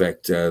charged. In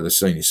fact, the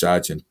senior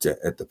sergeant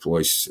at the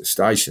police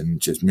station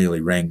just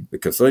merely rang the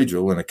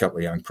cathedral, and a couple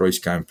of young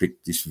priests came and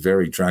picked this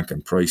very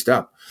drunken priest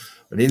up.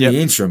 But in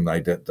the interim, they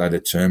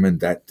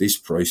determined that this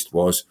priest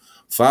was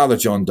Father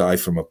John Day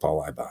from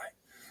Apollo Bay.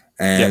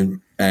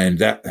 And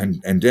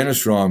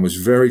Dennis Ryan was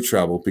very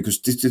troubled, because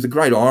the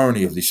great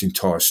irony of this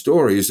entire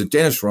story is that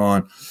Dennis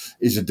Ryan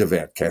is a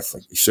devout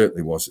Catholic. He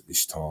certainly was at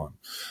this time.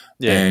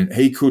 Yeah. And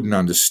he couldn't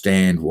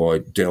understand why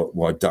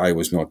Day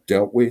was not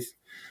dealt with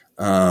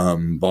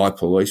by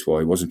police, why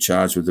he wasn't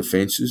charged with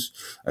offences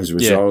as a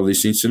result of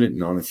this incident in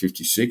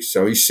 1956.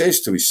 So he says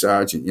to his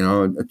sergeant,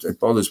 it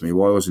bothers me,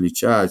 why wasn't he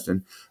charged?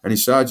 And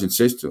his sergeant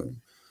says to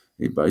him,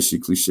 he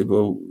basically said,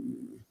 well,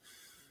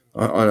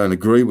 I don't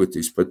agree with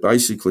this, but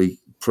basically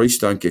priests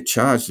don't get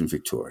charged in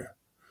Victoria.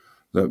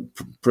 The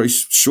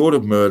priests, short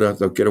of murder,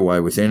 they'll get away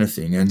with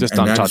anything. And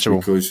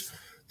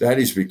that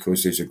is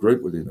because there's a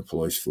group within the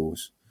police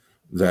force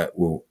that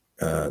will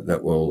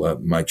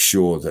make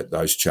sure that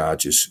those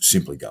charges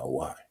simply go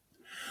away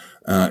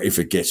if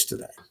it gets to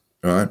that,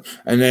 right?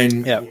 And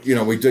then,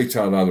 we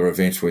detailed other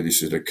events where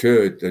this had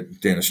occurred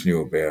that Dennis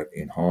knew about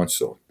in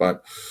hindsight.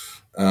 But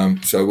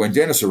so when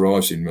Dennis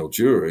arrives in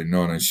Mildura in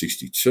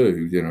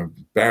 1962,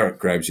 Barrett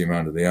grabs him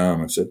under the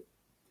arm and said,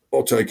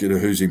 I'll take you to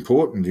see who's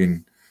important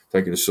in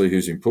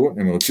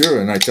Mildura.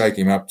 And they take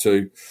him up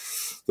to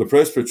the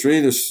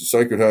presbytery, the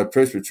Sacred Heart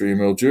Presbytery in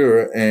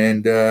Mildura,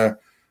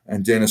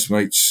 and Dennis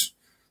meets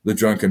the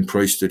drunken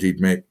priest that he'd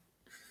met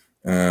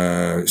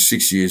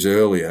 6 years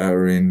earlier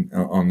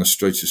on the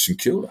streets of St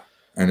Kilda,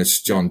 and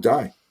it's John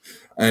Day.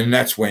 And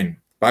that's when,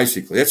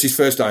 basically, that's his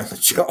first day on the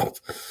job.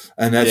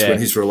 And that's when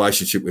his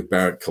relationship with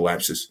Barrett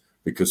collapses,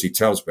 because he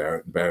tells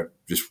Barrett, and Barrett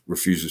just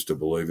refuses to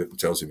believe it and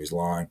tells him he's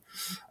lying.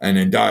 And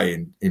then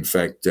Day, in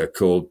fact,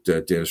 called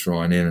Dennis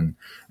Ryan in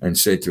and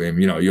said to him,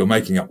 you're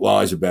making up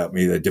lies about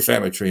me, they're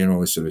defamatory and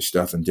all this sort of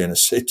stuff. And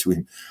Dennis said to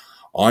him,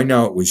 I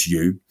know it was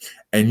you,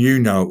 and you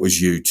know it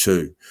was you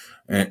too.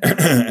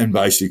 And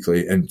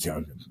basically,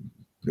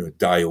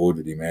 Day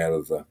ordered him out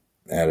of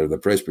the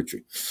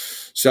presbytery.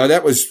 So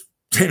that was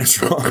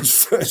Dennis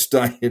Ryan's first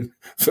day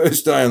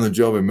on the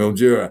job in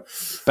Mildura.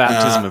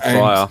 Baptism of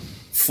fire.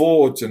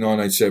 Forward to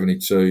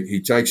 1972,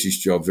 he takes his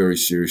job very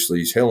seriously.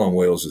 He's hell on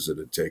wheels as a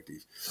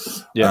detective.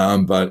 Yeah.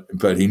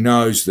 But he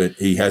knows that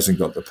he hasn't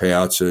got the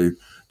power to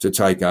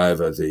take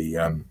over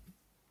the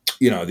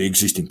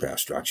existing power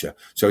structure.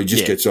 So he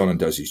just gets on and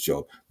does his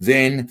job.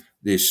 Then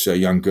this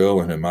young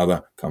girl and her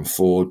mother come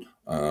forward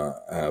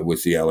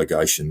with the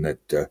allegation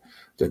that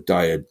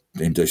Day had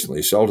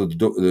indecently assaulted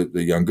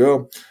the young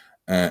girl,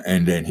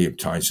 and then he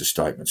obtains a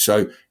statement.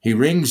 So he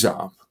rings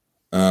up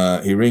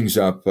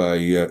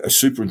a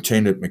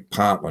Superintendent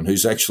McPartland,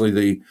 who's actually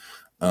the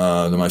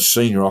most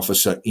senior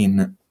officer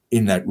in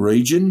that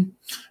region.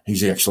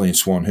 He's actually in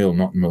Swan Hill,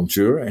 not in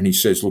Mildura, and he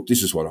says, "Look,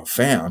 this is what I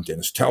found."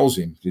 Dennis tells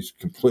him this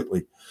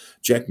completely.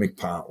 Jack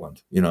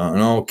McPartland, an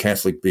old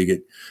Catholic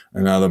bigot,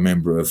 another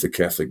member of the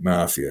Catholic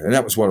mafia, and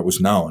that was what it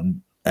was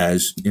known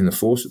as in the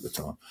force at the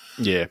time.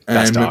 Yeah,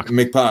 that's dark.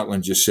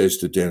 McPartland just says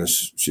to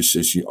Dennis,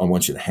 I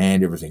want you to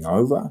hand everything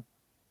over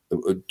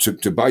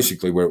to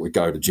basically where it would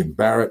go to Jim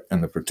Barrett,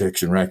 and the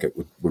protection racket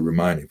would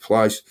remain in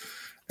place.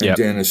 And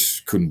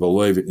Dennis couldn't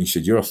believe it, and he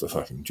said, "You're off the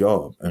fucking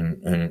job."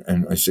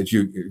 And I said,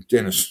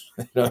 Dennis,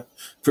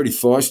 pretty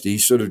feisty. He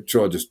sort of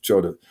tried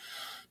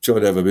to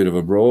have a bit of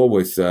a brawl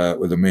with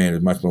a man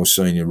of much more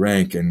senior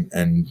rank,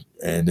 and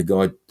the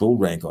guy pulled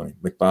rank on him.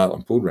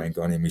 McPartland pulled rank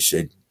on him. He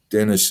said,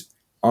 "Dennis,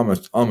 I'm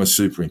a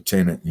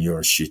superintendent, and you're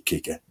a shit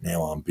kicker.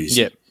 Now I'm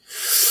busy." Yep.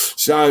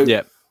 So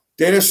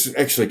Dennis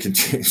actually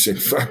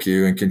said, "Fuck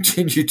you," and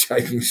continued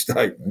taking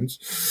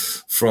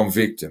statements from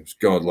victims.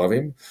 God love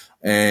him.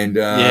 And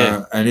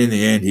in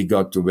the end, he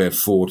got to about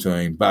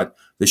 14. But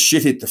the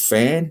shit hit the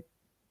fan,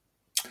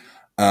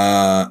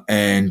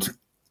 and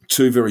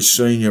two very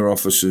senior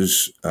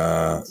officers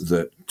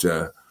that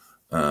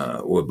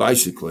were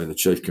basically the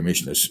Chief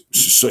Commissioner's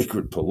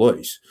secret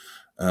police,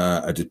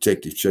 a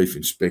Detective Chief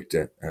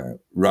Inspector,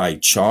 Ray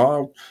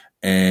Child,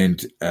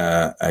 and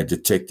a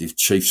Detective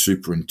Chief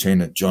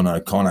Superintendent, John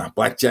O'Connor,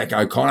 Blackjack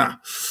O'Connor.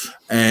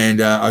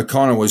 And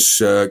O'Connor was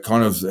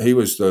he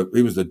was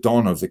the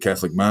don of the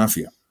Catholic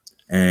Mafia.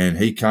 And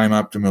he came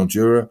up to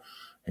Mildura.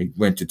 He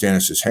went to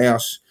Dennis's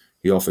house.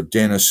 He offered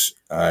Dennis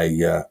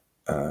an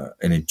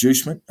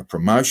inducement, a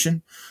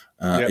promotion.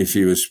 If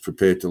he was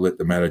prepared to let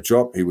the matter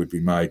drop, he would be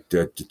made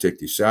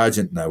Detective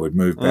Sergeant, and they would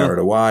move Barrett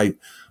away.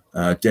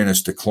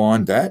 Dennis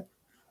declined that,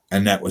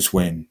 and that was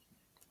when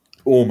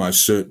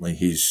almost certainly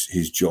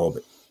his job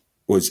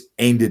was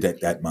ended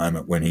at that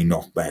moment, when he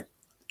knocked back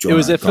John It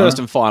was their O'Connor. first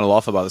and final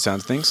offer by the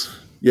sounds of things.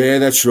 Yeah,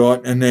 that's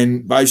right. And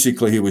then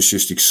basically he was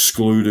just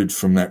excluded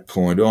from that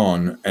point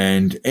on,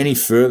 and any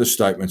further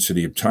statements that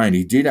he obtained,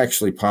 he did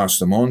actually pass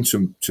them on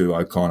to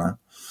O'Connor.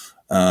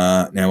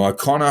 Now,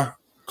 O'Connor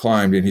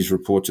claimed in his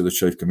report to the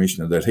Chief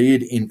Commissioner that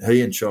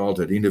he and Child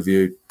had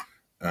interviewed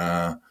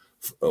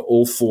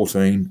all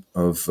 14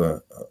 of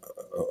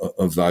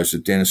those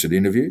that Dennis had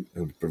interviewed,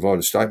 and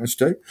provided statements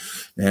to.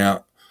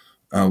 Now,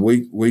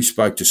 we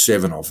spoke to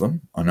 7 of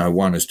them. I know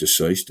one is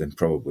deceased, and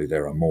probably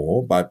there are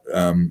more, but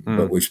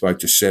we spoke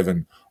to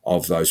 7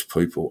 of those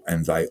people,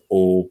 and they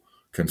all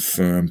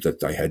confirmed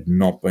that they had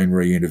not been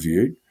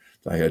re-interviewed.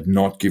 They had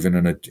not given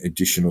an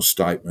additional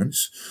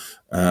statements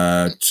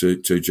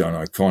to John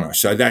O'Connor.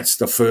 So that's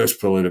the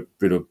first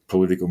bit of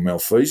political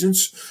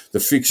malfeasance. The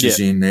fix is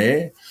in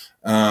there.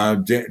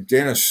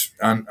 Dennis,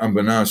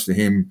 unbeknownst to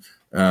him,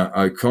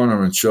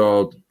 O'Connor and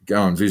Child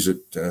go and visit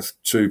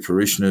two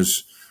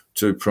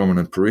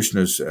prominent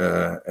parishioners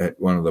at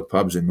one of the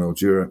pubs in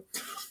Mildura,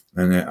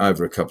 and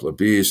over a couple of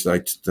beers, they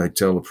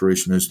tell the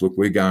parishioners, "Look,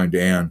 we're going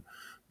down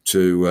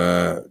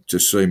to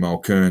see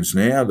Mulcairns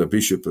now, the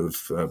Bishop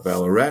of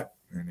Ballarat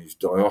and his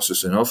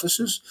diocesan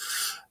officers,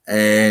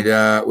 and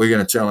we're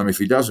going to tell him if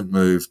he doesn't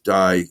move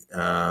Day,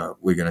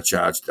 we're going to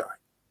charge Day."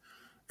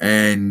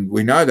 And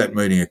we know that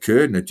meeting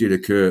occurred, and it did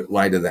occur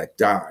later that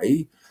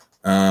day.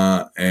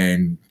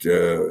 And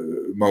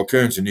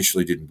Mulcairns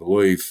initially didn't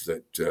believe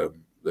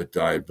that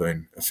Day had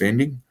been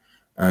offending,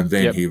 and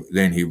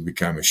then he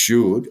became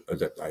assured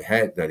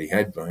that he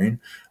had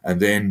been, and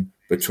then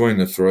between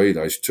the three,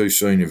 those two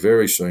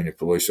very senior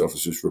police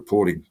officers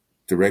reporting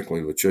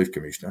directly to the Chief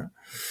Commissioner,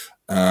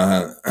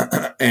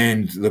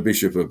 and the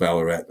Bishop of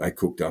Ballarat, they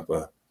cooked up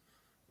a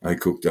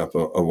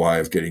way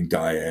of getting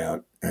Day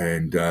out,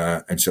 and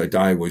so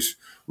Day was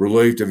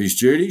relieved of his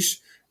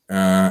duties,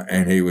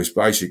 and he was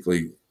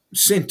basically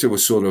sent to a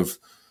sort of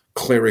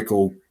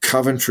clerical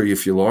Coventry,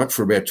 if you like,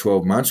 for about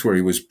 12 months, where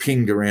he was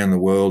pinged around the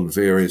world,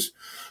 various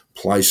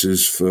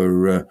places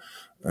for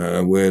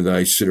where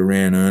they sit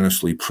around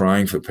earnestly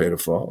praying for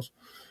pedophiles.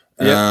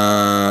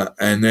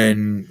 And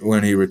then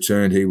when he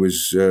returned, he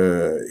was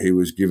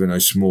given a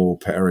small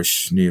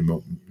parish near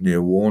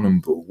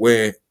Warrnambool,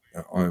 where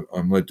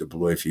I'm led to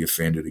believe he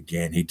offended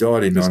again. He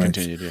died in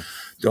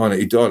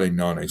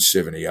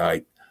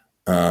 1978.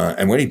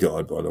 And when he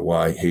died, by the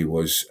way, he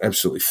was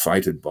absolutely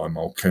feted by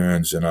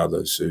Mulcairns and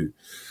others who,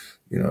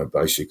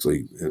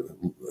 basically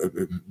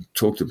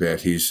talked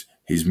about his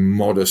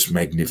modest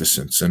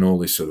magnificence and all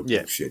this sort of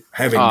bullshit,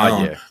 having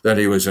known that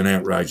he was an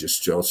outrageous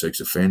child sex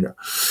offender.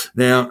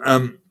 Now,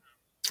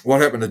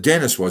 what happened to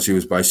Dennis was he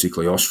was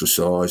basically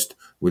ostracised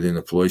within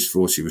the police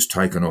force. He was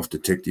taken off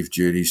detective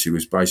duties. He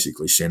was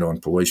basically sent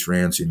on police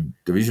rounds in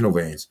divisional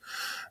vans,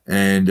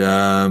 and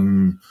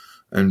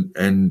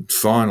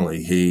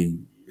finally he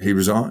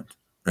resigned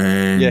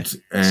and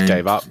just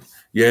gave up.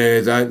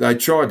 Yeah, they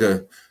tried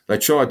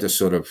to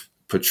sort of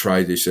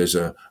portray this as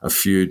a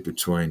feud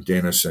between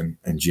Dennis and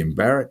Jim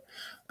Barrett.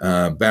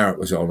 Barrett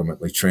was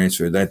ultimately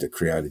transferred. They had to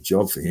create a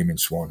job for him in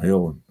Swan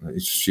Hill, and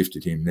it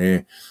shifted him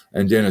there.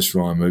 And Dennis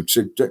Ryan moved.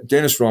 So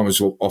Dennis Ryan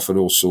was offered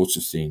all sorts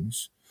of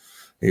things.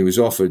 He was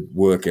offered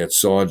work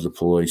outside the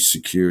police,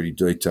 security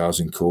details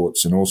in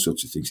courts and all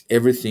sorts of things.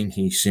 Everything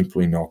he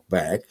simply knocked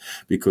back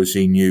because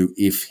he knew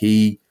if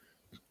he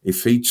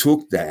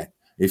took that,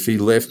 if he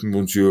left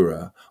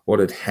Mildura, what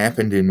had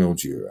happened in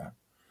Mildura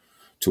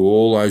to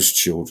all those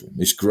children,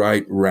 this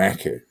great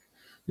racket,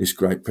 this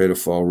great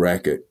pedophile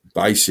racket,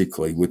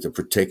 basically with the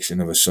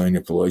protection of a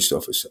senior police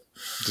officer.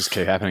 Just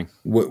keep happening.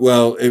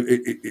 Well,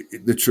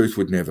 the truth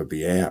would never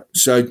be out.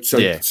 So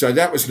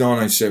that was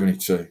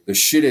 1972. The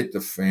shit hit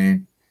the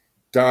fan.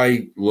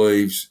 Day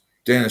leaves.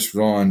 Dennis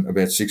Ryan,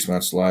 about 6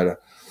 months later,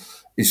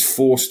 is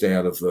forced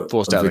out of the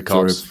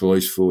Victoria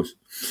Police Force.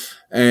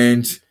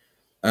 And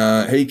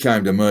he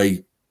came to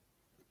me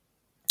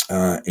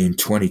in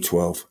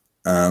 2012.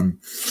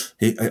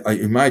 He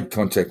made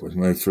contact with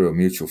me through a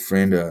mutual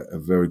friend, a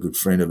very good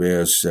friend of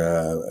ours,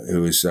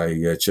 who is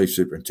a chief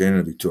superintendent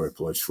of Victoria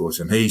Police Force,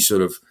 and he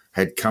sort of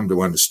had come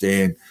to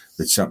understand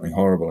that something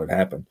horrible had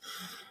happened,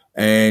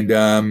 and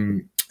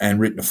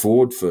written a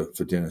foreword for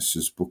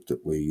Dennis's book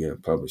that we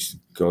published,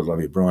 God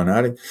Love You, Brian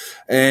Harding,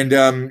 and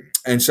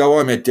so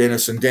I met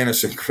Dennis, and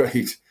Dennis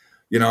agreed.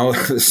 I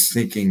was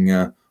thinking,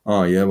 I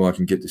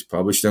can get this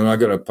published, and I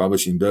got a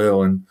publishing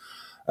deal, and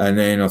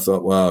then I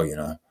thought, well,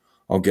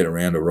 I'll get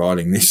around to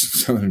writing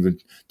this.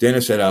 But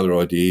Dennis had other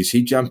ideas.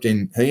 He jumped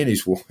in, he and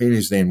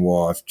his then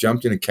wife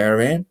jumped in a car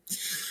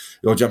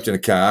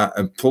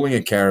and pulling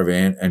a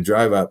caravan and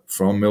drove up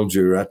from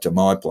Mildura to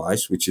my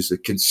place, which is a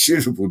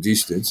considerable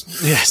distance.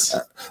 Yes.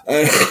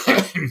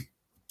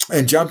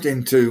 And jumped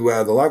into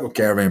the local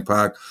caravan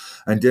park,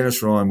 and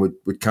Dennis Ryan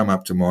would come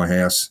up to my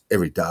house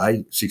every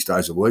day, 6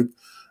 days a week,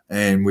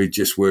 and we'd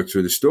just work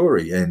through the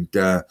story. And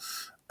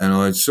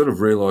I sort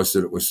of realised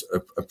that it was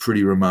a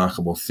pretty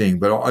remarkable thing.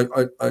 But I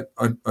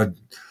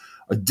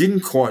didn't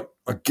quite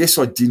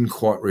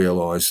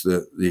realise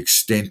the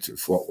extent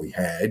of what we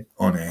had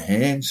on our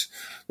hands.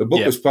 The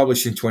book was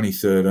published in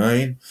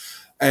 2013.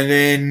 And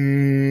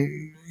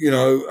then,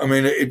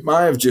 it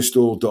may have just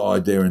all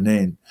died there and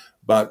then,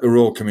 but the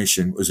Royal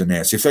Commission was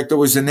announced. In fact, it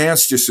was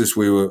announced just as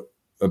we were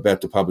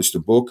about to publish the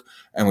book,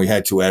 and we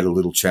had to add a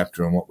little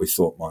chapter on what we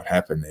thought might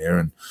happen there.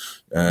 And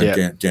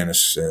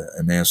Dennis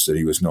announced that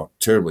he was not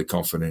terribly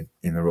confident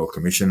in the Royal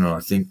Commission, and I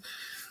think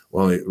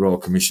while the Royal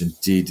Commission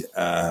did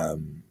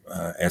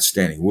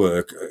outstanding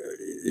work,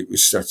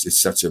 it's such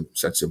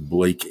a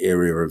bleak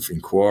area of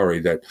inquiry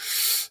that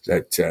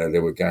they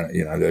were going,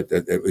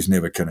 that it was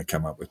never going to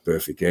come up with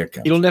perfect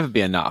outcomes. It'll never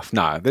be enough.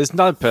 No, there's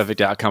no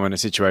perfect outcome in a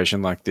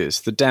situation like this.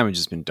 The damage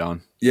has been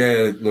done.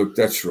 Yeah, look,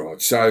 that's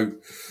right. So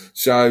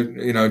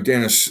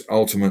Dennis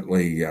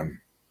ultimately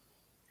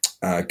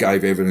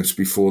gave evidence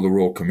before the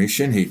Royal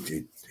Commission.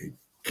 He'd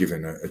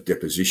given a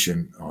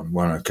deposition on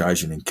one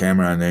occasion in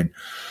camera, and then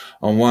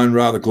on one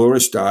rather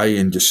glorious day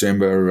in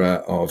December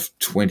of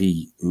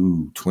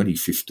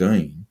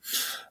 2015,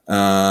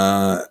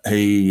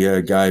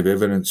 he gave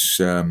evidence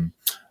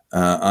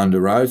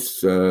under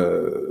oath.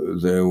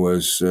 There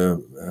was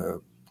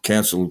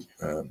counsel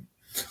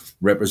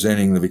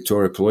representing the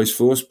Victoria Police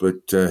Force,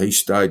 but he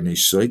stayed in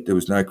his seat. There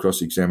was no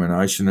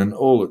cross-examination, and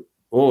all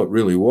it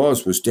really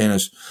was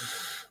Dennis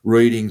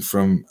reading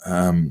from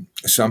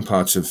some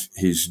parts of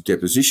his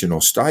deposition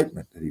or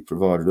statement that he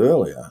provided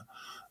earlier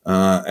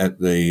at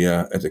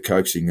the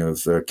coaxing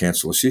of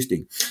counsel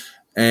assisting,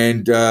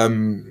 and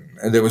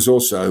there was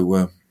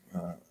also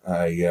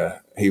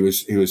he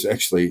was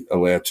actually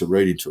allowed to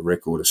read into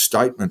record a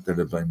statement that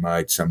had been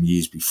made some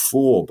years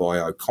before by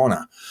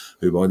O'Connor,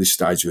 who by this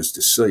stage was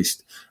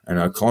deceased, and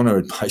O'Connor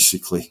had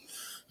basically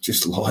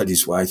just lied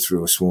his way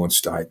through a sworn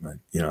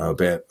statement,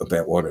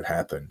 about what had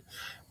happened.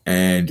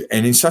 And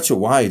in such a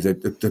way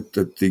that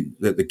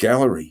the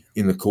gallery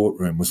in the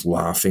courtroom was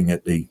laughing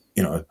at the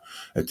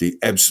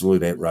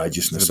absolute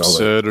outrageousnss of it.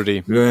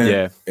 Absurdity.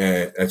 Yeah,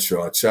 that's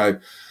right. So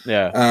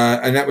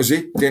and that was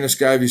it. Dennis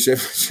gave his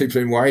evidence. He'd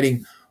been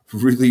waiting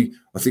really,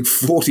 I think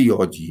 40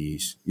 odd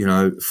years.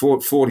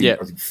 40, I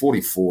think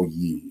 44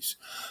 years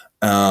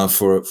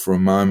for a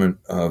moment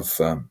of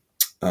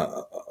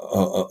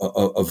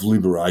of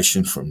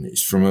liberation from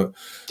this, from a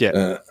get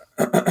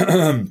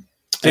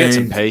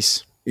some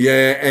peace.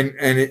 Yeah,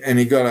 and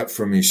he got up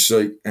from his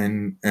seat,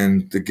 and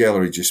the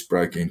gallery just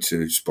broke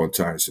into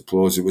spontaneous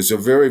applause. It was a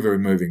very, very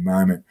moving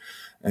moment,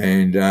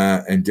 and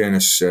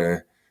Dennis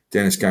came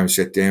and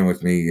sat down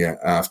with me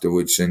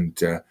afterwards, and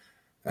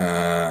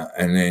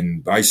then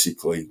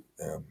basically.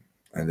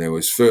 And there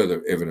was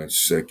further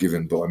evidence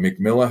given by Mick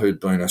Miller, who'd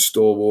been a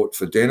stalwart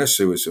for Dennis,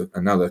 who was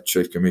another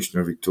Chief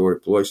Commissioner of Victoria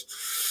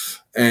Police.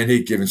 And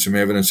he'd given some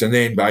evidence. And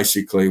then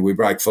basically we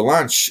break for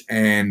lunch,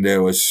 and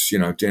there was,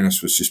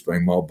 Dennis was just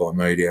being mobbed by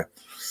media.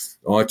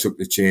 I took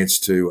the chance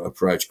to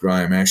approach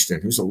Graham Ashton,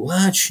 who's a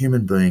large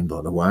human being,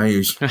 by the way.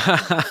 He's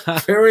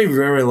very,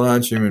 very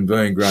large human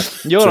being, Graham.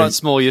 You're not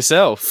small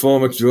yourself.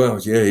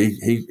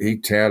 He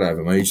towered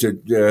over me. He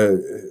said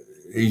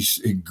he's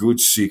a good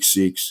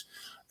 6'6",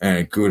 and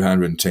a good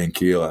 110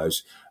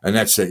 kilos. And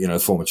that's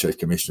the former Chief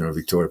Commissioner of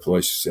Victoria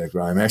Police,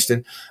 Graham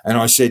Ashton. And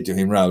I said to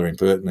him rather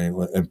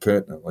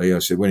impertinently, I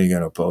said, when are you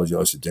going to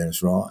apologise to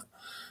Dennis Ryan?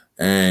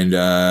 And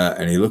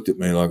he looked at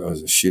me like I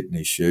was a shit in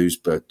his shoes,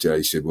 but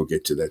he said, we'll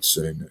get to that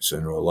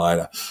sooner or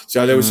later.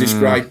 So there was this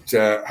great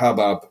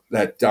hubbub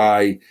that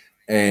day.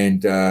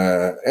 And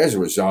as a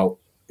result,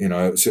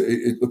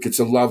 it's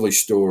a lovely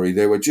story.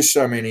 There were just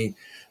so many.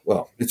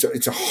 Well,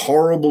 it's a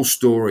horrible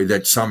story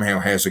that somehow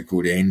has a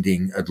good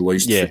ending, at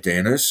least for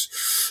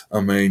Dennis. I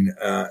mean,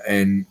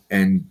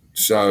 and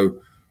so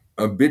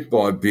bit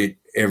by bit,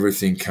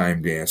 everything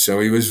came down. So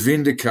he was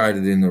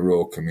vindicated in the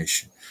Royal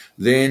Commission.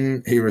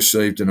 Then he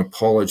received an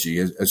apology,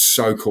 a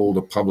so-called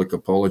a public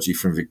apology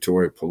from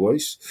Victoria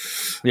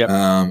Police. Yep.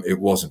 It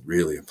wasn't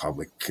really a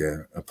public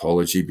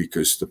apology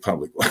because the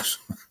public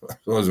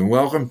wasn't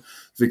welcome.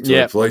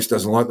 Victoria Police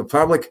doesn't like the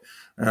public.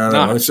 No.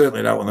 I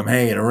certainly don't want them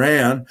hanging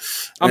around.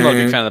 I'm not a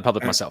big fan of the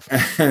public myself.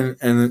 And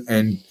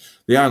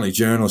the only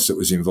journalist that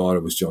was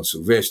invited was John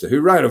Sylvester,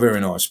 who wrote a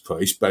very nice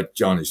piece, but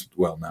John is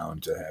well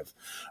known to have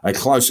a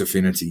close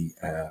affinity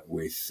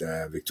with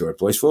Victoria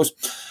Police Force.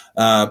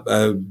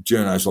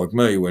 Journos like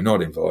me were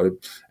not invited.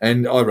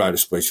 And I wrote a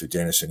speech for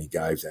Dennis, and he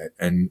gave that.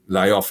 And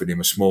they offered him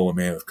a small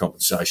amount of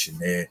compensation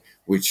there,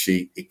 which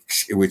he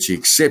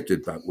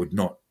accepted but would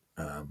not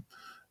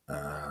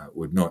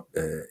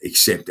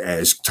accept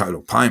as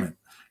total payment.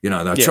 They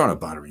were trying to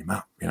butter him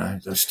up. They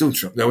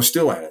were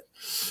still at it.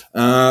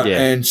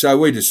 And so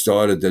we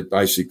decided that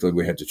basically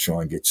we had to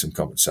try and get some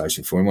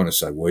compensation for him. When I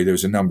say we, there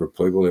was a number of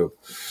people.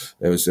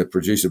 There was the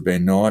producer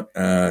Ben Knight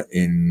at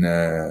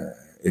the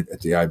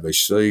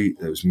ABC.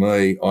 There was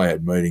me. I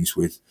had meetings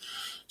with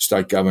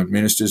state government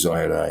ministers.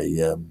 I had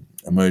a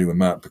meeting with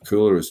Martin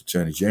Pakula as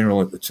Attorney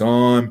General at the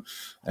time.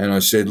 And I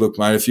said, look,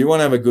 mate, if you want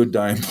to have a good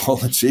day in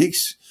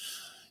politics,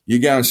 you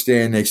go and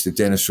stand next to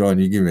Dennis Ryan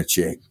and you give him a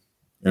check.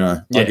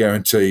 I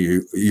guarantee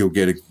you'll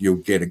get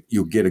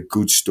a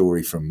good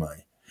story from me.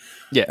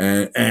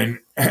 Yeah. And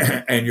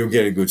you'll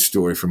get a good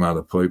story from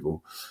other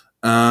people.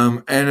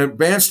 And it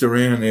bounced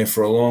around there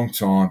for a long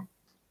time.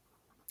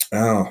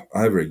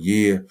 Over a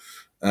year.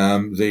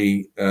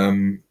 The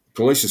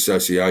Police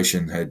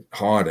Association had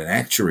hired an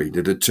actuary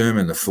to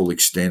determine the full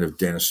extent of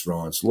Dennis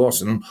Ryan's loss.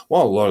 And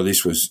while a lot of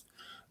this was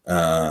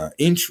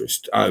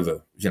interest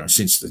over,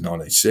 since the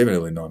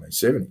early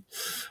 1970s.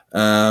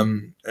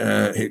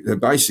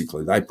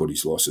 Basically, they put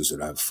his losses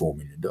at over $4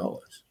 million.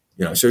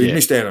 So he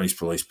missed out on his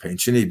police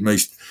pension. He'd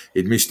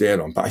missed out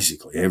on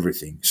basically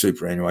everything,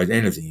 superannuation,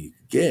 anything he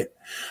could get.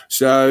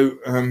 So,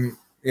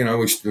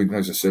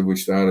 as I said, we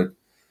started,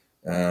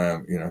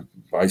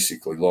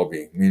 basically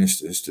lobbying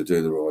ministers to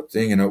do the right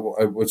thing, and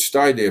it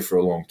stayed there for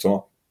a long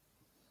time.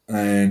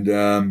 And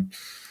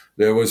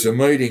there was a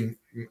meeting.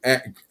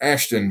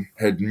 Ashton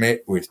had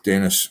met with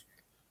Dennis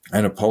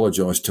and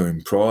apologised to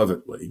him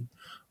privately.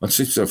 I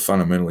think so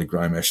fundamentally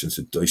Graham Ashton's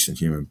a decent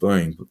human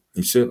being, but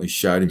he certainly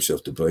showed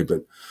himself to be,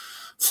 but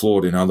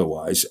flawed in other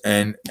ways.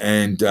 And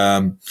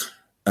so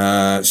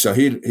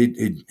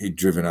he'd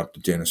driven up to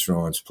Dennis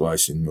Ryan's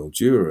place in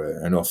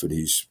Mildura and offered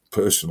his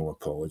personal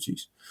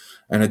apologies,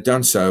 and had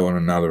done so on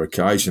another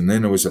occasion.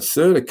 Then there was a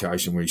third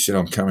occasion where he said,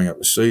 I'm coming up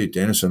to see you,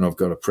 Dennis, and I've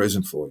got a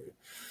present for you.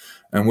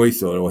 And we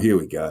thought, well, here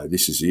we go.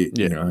 This is it.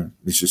 Yeah.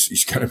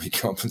 He's going to be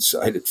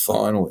compensated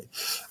finally.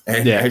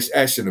 And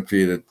Ashton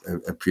appeared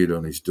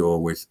on his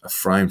door with a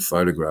framed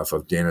photograph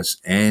of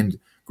Dennis and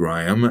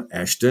Graham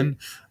Ashton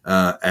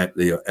at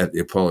the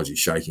apology,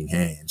 shaking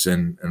hands,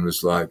 and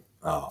was like,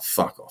 oh,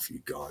 fuck off, you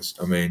guys.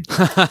 I mean,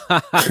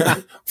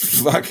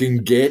 fucking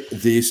get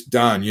this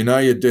done.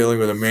 You're dealing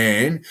with a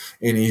man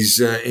in his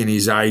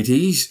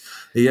 80s.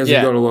 He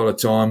hasn't got a lot of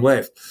time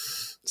left.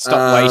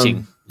 Stop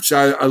waiting.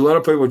 So a lot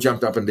of people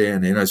jumped up and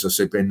down then. As I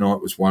said, Ben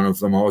Knight was one of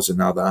them. I was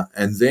another.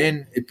 And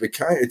then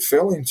it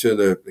fell into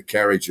the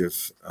carriage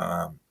of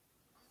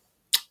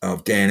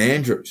Dan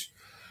Andrews.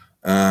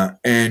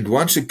 And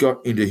once it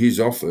got into his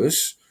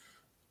office,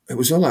 it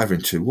was all over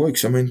in 2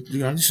 weeks. I mean,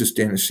 this is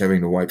Dennis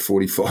having to wait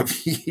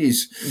 45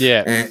 years.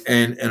 Yeah.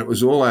 And it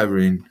was all over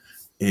in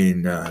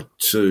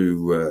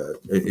 2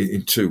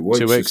 weeks. 2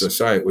 weeks. As I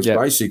say, it was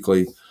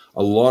basically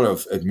a lot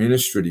of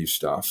administrative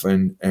stuff.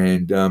 And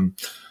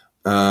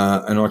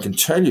And I can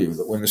tell you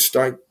that when the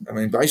state,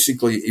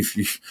 basically,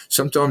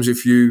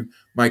 if you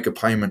make a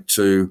payment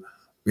to,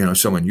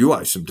 someone you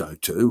owe some dough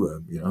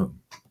to,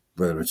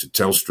 whether it's a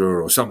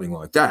Telstra or something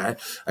like that,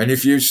 and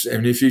if you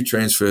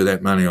transfer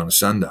that money on a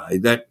Sunday,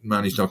 that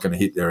money's not going to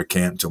hit their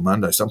account until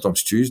Monday,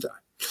 sometimes Tuesday.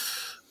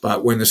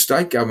 But when the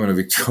state government of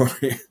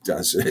Victoria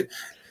does it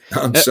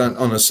on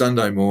a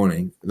Sunday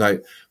morning, they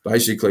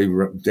basically,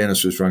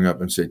 Dennis was rung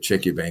up and said,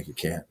 check your bank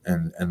account,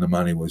 and the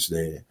money was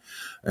there.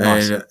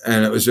 And nice.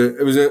 And it was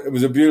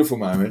a beautiful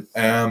moment.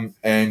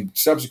 And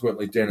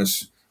subsequently,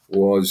 Dennis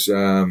was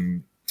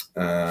given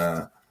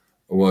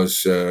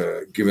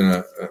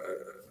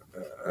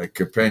a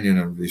companion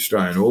of the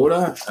Australian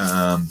Order,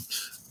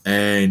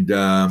 and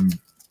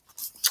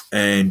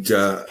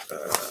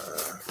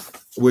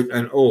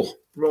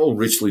all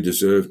richly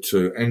deserved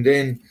too. And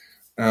then,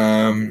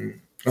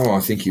 I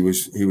think he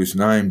was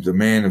named the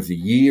Man of the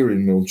Year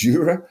in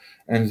Mildura,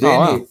 and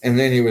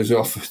then he was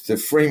offered the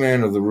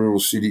Freeman of the Rural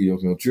City of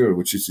Mildura,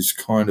 which is this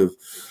kind of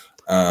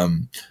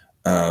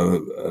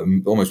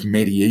almost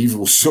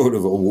medieval sort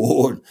of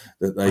award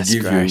that they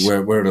give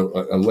you, where it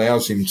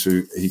allows him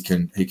he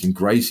can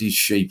graze his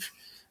sheep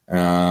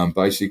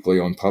basically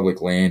on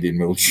public land in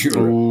Mildura.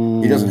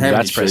 Ooh, he doesn't have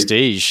that's any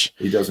prestige. Sheep.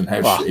 He doesn't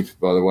have sheep,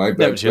 by the way,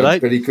 but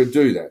he could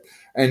do that.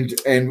 And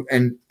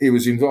he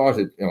was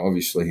invited.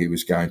 Obviously, he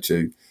was going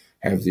to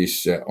have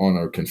this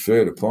honour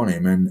conferred upon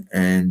him,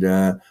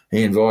 and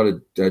he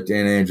invited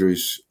Dan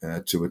Andrews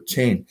to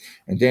attend.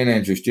 And Dan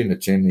Andrews didn't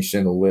attend. He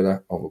sent a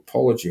letter of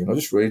apology, and I'll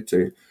just read it to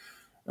you.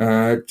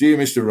 Dear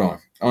Mr. Ryan,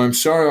 I'm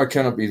sorry I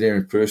cannot be there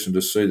in person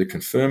to see the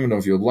conferment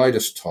of your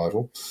latest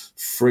title,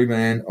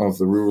 Freeman of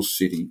the Rural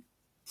City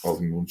of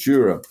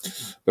Mildura,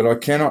 but I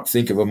cannot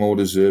think of a more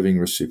deserving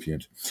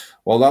recipient.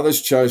 While others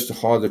chose to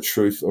hide the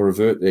truth or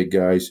avert their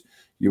gaze,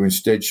 you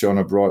instead shone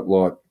a bright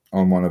light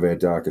on one of our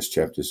darkest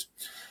chapters.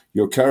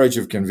 Your courage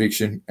of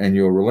conviction and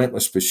your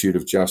relentless pursuit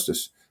of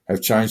justice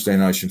have changed our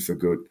nation for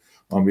good.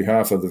 On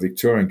behalf of the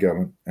Victorian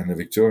government and the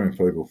Victorian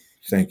people,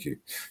 thank you.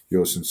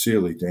 Yours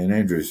sincerely, Dan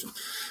Andrews.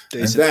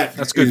 Decent. And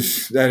that's good.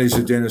 That is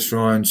a Dennis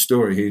Ryan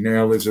story. He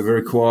now lives a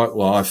very quiet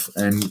life,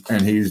 and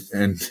he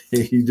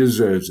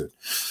deserves it.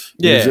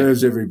 He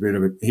deserves every bit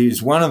of it.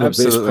 He's one of the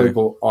best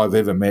people I've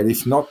ever met,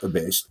 if not the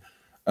best.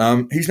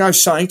 He's no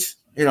saint.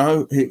 He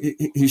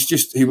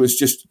was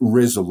just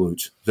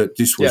resolute that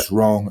this was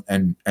wrong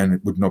and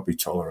it would not be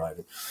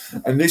tolerated.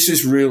 And this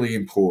is really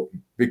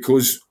important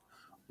because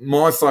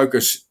my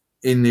focus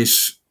in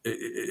this,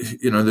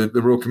 the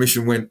Royal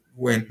Commission went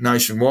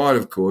nationwide,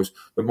 of course,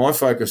 but my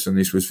focus on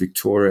this was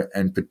Victoria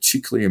and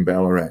particularly in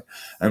Ballarat.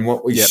 And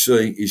what we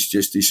see is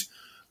just this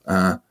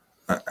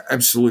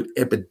absolute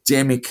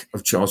epidemic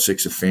of child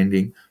sex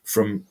offending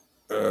from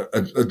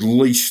at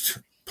least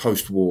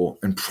post-war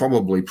and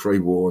probably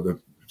pre-war.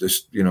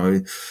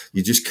 You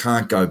just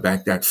can't go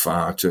back that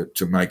far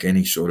to make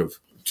any sort of,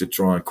 to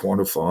try and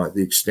quantify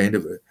the extent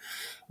of it.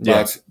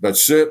 But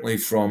certainly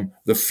from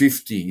the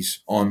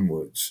 50s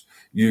onwards,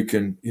 you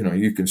can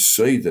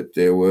see that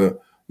there were,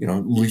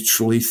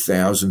 literally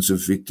thousands of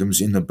victims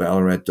in the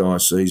Ballarat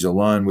diocese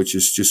alone, which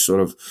is just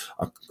sort of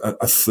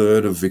a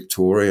third of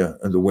Victoria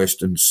and the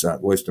western part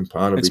of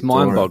Victoria. It's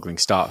mind-boggling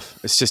stuff.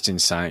 It's just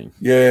insane.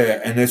 Yeah,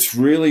 and it's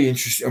really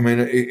interesting. I mean,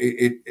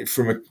 it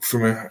from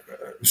a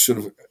sort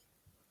of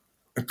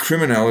a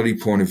criminality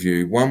point of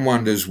view, one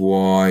wonders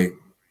why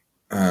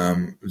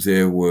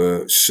there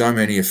were so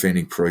many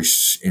offending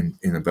priests in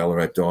the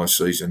Ballarat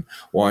diocese, and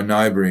why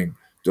neighbouring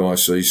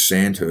diocese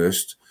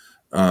Sandhurst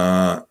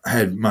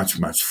had much,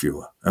 much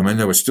fewer. I mean,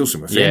 there were still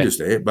some offenders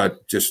there,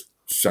 but just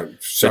so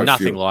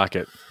nothing few. Like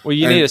it. Well,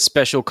 you need a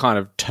special kind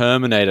of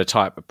Terminator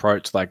type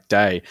approach like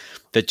Day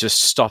that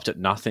just stopped at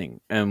nothing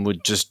and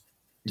would just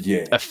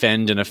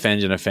offend and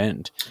offend and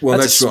offend. Well,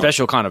 that's a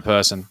special kind of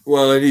person.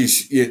 Well, it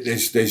is. Yeah,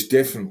 there's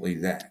definitely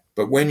that.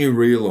 But when you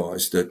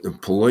realise that the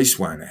police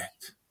won't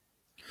act,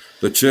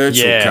 the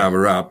church will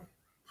cover up.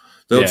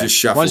 They'll just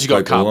shuffle once you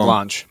got carte along.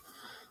 blanche.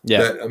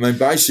 Yeah,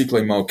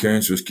 basically, Mole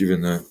Kearns was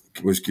given the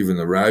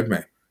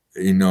roadmap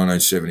in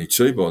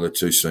 1972 by the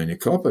two senior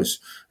coppers.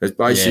 It's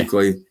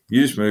basically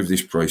you just move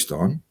this priest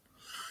on,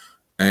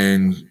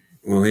 and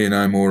we'll hear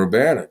no more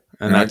about it.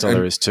 And that's all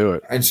there is to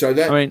it. And so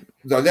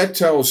that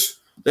tells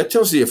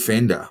the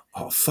offender,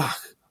 oh fuck,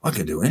 I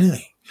can do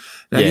anything.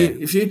 Now,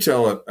 if you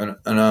tell an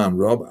armed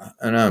robber,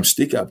 an armed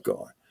stick-up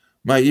guy,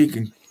 mate, you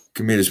can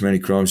commit as many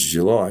crimes as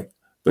you like,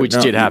 but which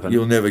did happen.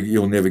 You'll never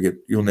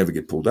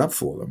get pulled up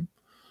for them.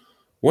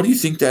 What do you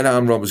think that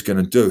armed robber's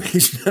going to do?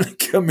 He's going to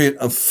commit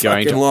a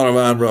fucking lot of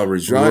armed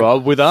robberies, right?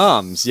 Rob with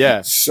arms,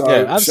 So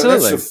absolutely. So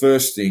that's the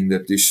first thing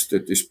that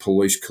this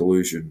police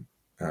collusion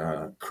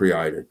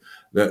created.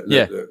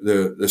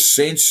 The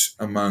sense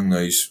among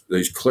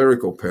these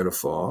clerical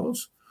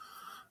pedophiles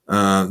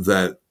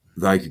that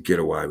they could get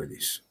away with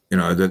this.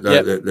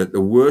 That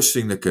the worst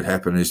thing that could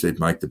happen is they'd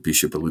make the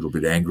bishop a little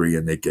bit angry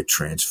and they'd get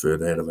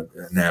transferred out of a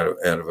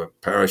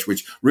parish,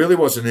 which really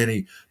wasn't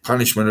any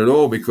punishment at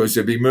all, because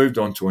they'd be moved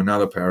on to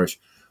another parish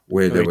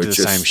where there were just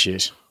the same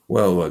shit.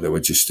 Well, they were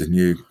just a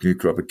new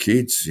crop of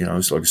kids.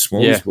 It's like a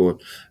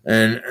smorgasbord,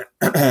 and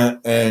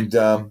at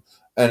the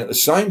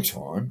same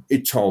time,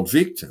 it told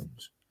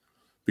victims,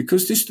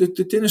 because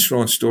the Dennis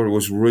Ryan story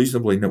was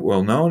reasonably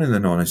well known in the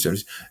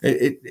 1970s.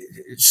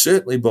 It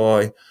certainly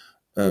by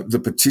the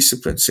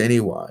participants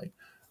anyway,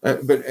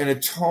 and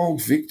it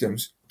told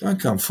victims, don't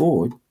come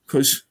forward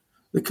because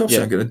the cops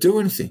aren't going to do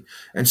anything.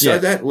 And so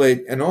that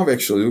led, and I've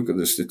actually looked at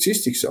the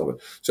statistics of it.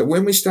 So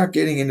when we start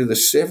getting into the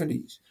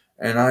 70s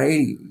and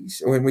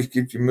 80s, when we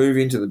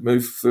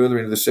move further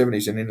into the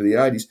 70s and into the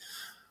 80s,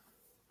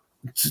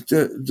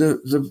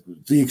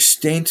 the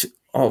extent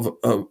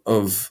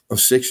of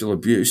sexual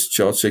abuse,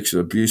 child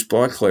sexual abuse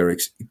by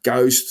clerics,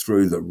 goes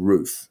through the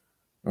roof.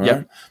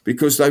 Right?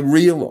 Because they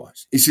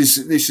realise this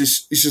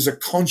is a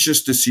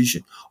conscious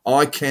decision.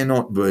 I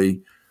cannot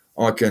be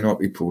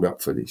pulled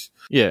up for this.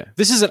 Yeah,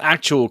 this is an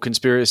actual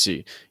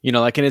conspiracy, and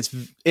it's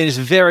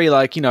very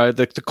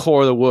the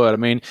core of the word. I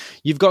mean,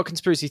 you've got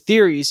conspiracy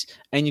theories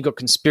and you've got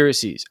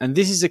conspiracies, and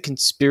this is a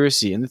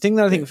conspiracy. And the thing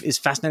that I think is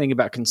fascinating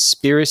about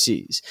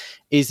conspiracies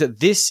is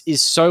that this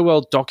is so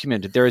well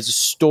documented. There is a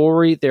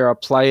story, there are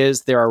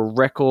players, there are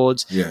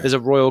records, there's a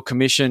royal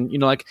commission.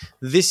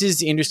 This is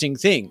the interesting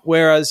thing.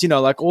 Whereas,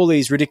 all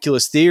these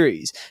ridiculous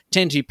theories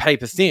tend to be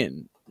paper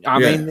thin. I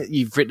mean,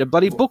 you've written a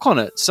bloody book on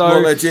it. So,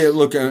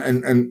 look,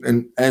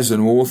 and as an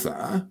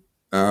author,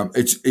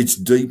 it's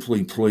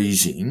deeply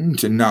pleasing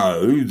to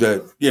know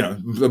that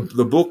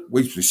the book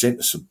we sent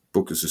the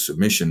book as a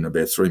submission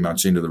about 3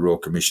 months into the Royal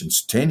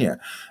Commission's tenure,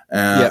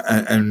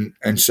 and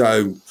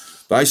so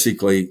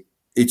basically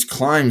its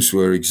claims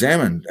were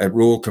examined at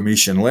Royal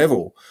Commission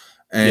level.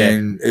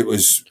 And it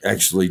was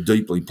actually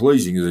deeply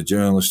pleasing as a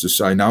journalist to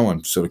say no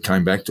one sort of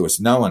came back to us.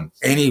 No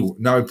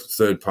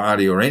third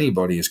party or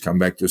anybody has come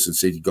back to us and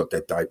said, you got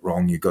that date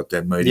wrong, you got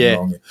that meeting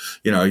wrong.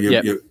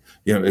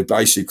 It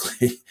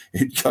basically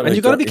it got. And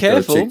you've got to be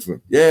careful.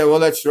 Yeah, well,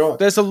 that's right.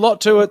 There's a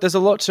lot to it. There's a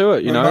lot to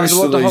it. There's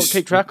a lot to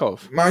keep track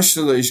of. Most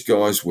of these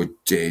guys were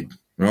dead,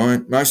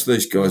 right? Most of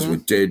these guys were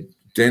dead.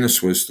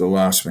 Dennis was the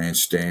last man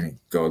standing.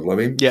 God love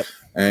him. Yep.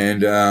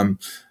 And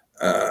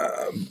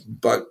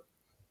but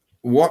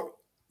what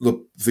the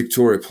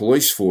Victoria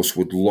Police Force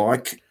would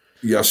like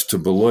us to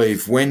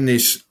believe when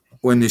this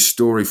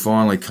story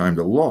finally came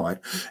to light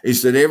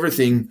is that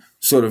everything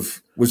sort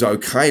of was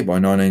okay by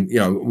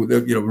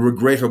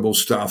regrettable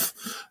stuff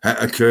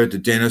occurred to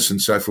Dennis and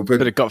so forth,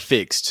 but it got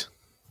fixed.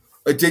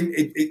 It didn't.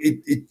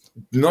 It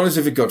not as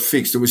if it got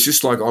fixed. It was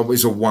just like it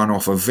was a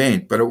one-off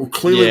event, but it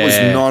clearly was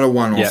not a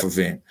one-off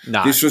event.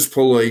 No. This was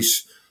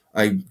police,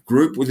 a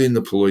group within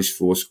the police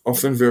force,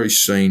 often very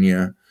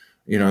senior.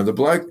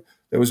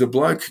 There was a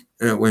bloke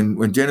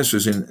when Dennis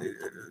was a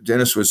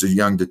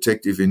young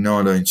detective in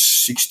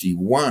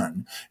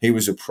 1961. He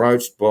was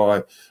approached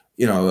by,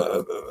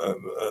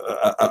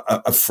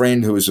 a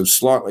friend who was of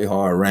slightly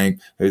higher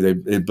rank, who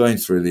they'd been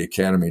through the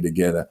academy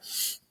together,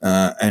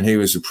 and he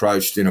was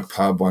approached in a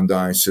pub one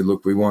day and said,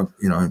 "Look, we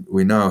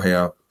know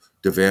how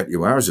devout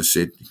you are." As I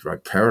said, the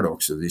great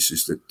paradox of this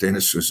is that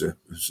Dennis was a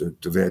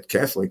devout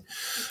Catholic.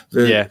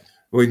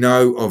 We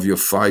know of your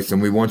faith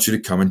and we want you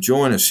to come and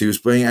join us. He was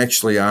being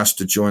actually asked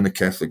to join the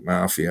Catholic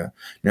Mafia.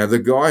 Now, the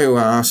guy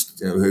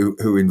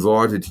who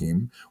invited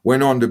him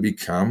went on to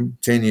become,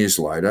 10 years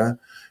later,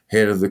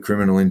 head of the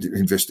Criminal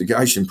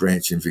Investigation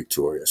Branch in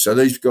Victoria. So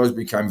these guys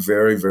became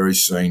very, very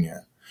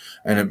senior.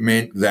 And it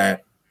meant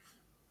that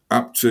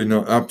up to the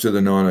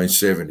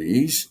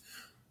 1970s,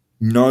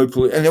 no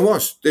police, and there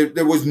was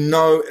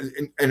no,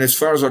 and as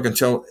far as I can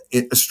tell,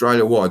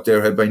 Australia-wide,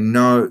 there had been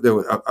up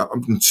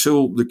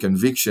until the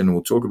conviction,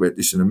 we'll talk about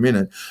this in a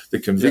minute, the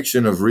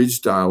conviction of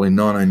Ridsdale in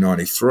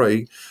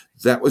 1993,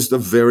 that was the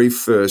very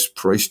first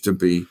priest to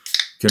be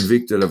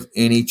convicted of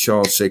any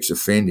child sex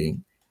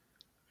offending.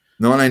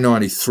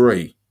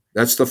 1993,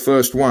 that's the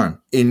first one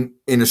in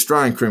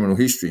Australian criminal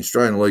history,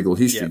 Australian legal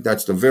history.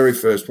 That's the very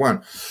first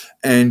one.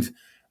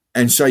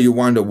 And so you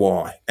wonder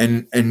why,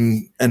 and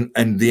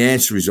the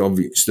answer is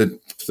obvious that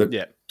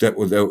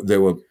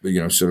there were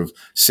sort of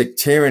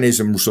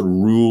sectarianism sort of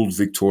ruled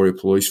Victoria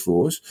Police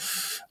Force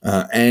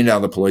and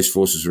other police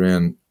forces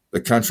around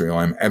the country.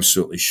 I am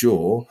absolutely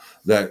sure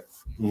that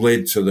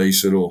led to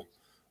these sort of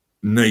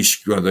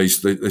niche,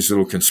 these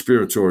little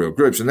conspiratorial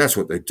groups, and that's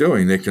what they're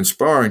doing. They're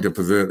conspiring to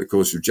pervert the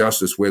course of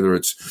justice, whether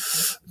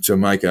it's to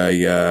make a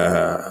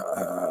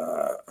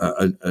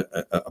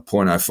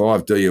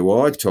 .05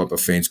 DUI type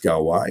offence go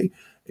away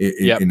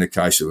in the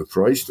case of a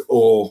priest,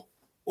 or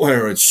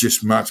where it's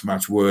just much,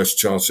 much worse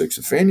child sex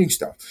offending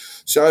stuff.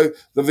 So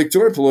the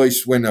Victoria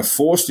Police, when they're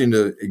forced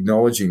into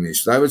acknowledging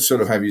this, they would sort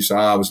of have you say,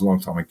 it was a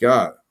long time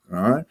ago,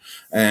 right?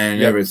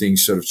 And everything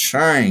sort of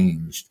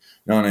changed.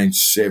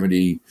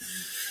 1972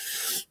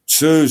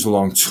 is a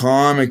long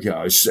time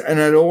ago, and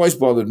it always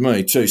bothered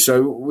me too.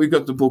 So we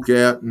got the book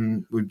out,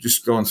 and we've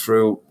just gone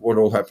through what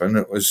all happened.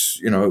 It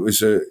was,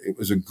 it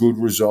was a good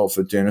result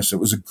for Dennis. It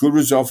was a good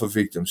result for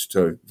victims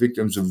too.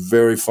 Victims are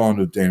very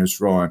fond of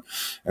Dennis Ryan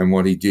and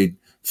what he did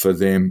for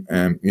them.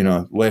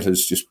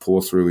 Letters just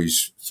pour through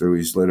his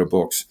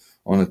letterbox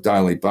on a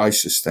daily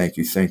basis. Thank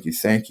you, thank you,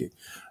 thank you.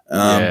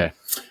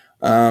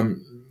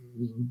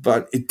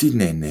 But it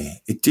didn't end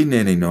there. It didn't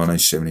end in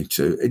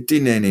 1972. It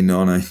didn't end in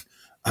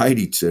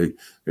 1982.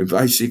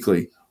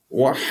 Basically,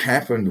 what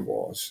happened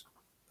was,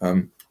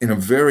 in a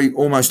very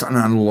almost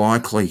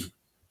unlikely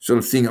sort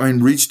of thing, I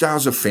mean,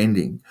 Ridsdale's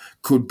offending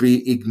could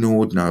be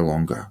ignored no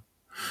longer.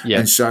 Yeah.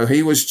 And so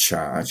he was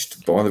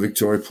charged by the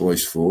Victoria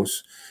Police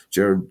Force.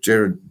 Gerald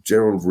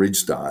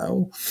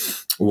Ridsdale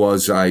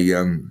was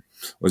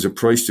a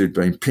priest who'd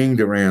been pinged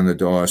around the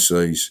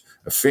diocese,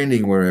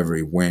 offending wherever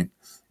he went.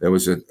 There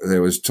was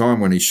a time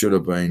when he should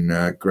have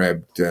been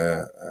grabbed,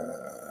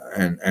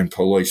 and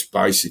police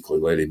basically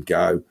let him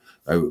go.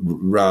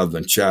 Rather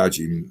than charge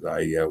him,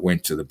 they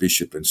went to the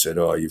bishop and said,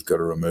 "Oh, you've got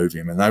to remove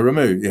him." And they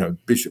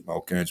removed, Bishop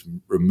Mulcairns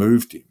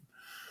removed him,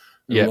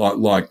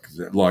 like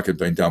had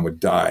been done with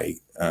Day.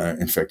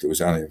 In fact, it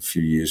was only a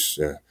few years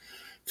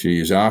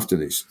after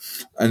this,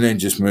 and then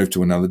just moved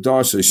to another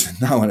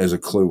diocese. No one has a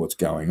clue what's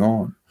going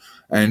on,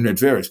 and at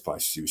various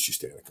places he was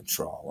just out of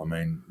control. I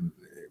mean,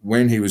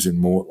 when he was in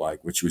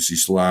Mortlake, which was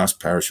his last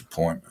parish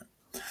appointment,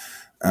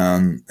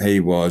 he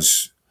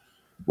was.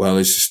 Well,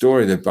 there's a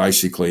story that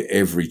basically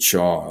every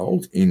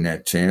child in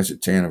that town, it's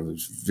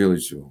a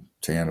village or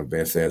town of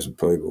about 1,000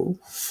 people,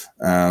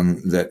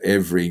 that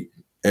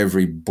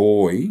every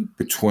boy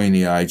between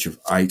the age of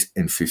 8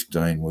 and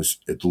 15 was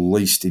at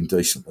least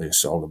indecently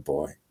assaulted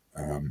by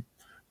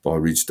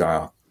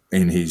Ridsdale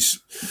in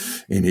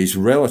his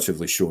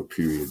relatively short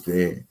period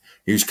there.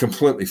 He was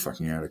completely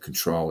fucking out of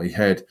control. He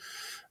had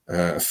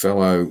a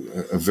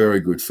very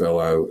good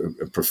fellow,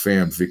 a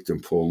profound victim,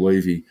 Paul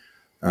Levy,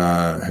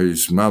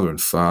 whose mother and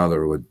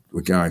father were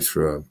going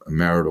through a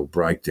marital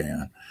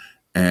breakdown,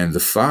 and the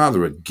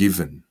father had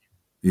given,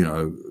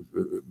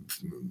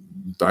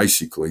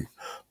 basically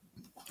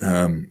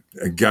a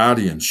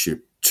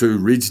guardianship to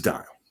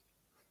Ridsdale,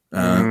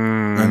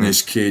 and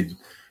this kid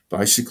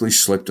basically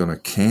slept on a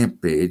camp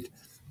bed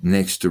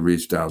next to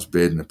Ridsdale's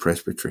bed in the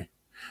presbytery,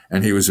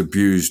 and he was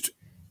abused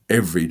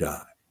every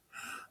day,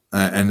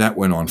 and that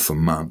went on for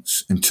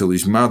months until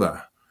his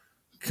mother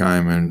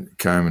came and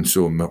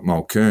saw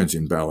Mulcairns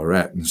in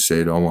Ballarat and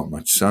said, "I want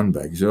my son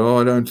back." He said, "Oh,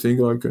 I don't think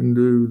I can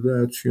do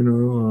that,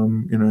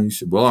 He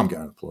said, "Well, I'm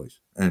going to the police."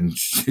 And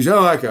she said,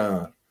 "Oh,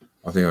 okay,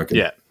 I think I can.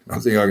 Yeah. I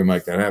think I can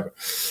make that happen."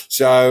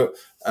 So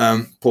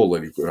Paul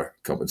Levy got a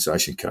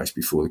compensation case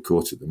before the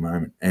courts at the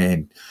moment.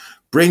 And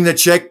bring the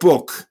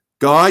checkbook,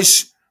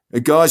 guys. The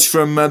guys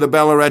from the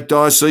Ballarat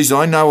diocese,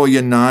 I know all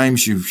your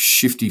names, you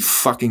shifty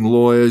fucking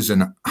lawyers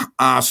and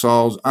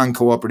arseholes,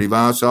 uncooperative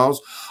arseholes.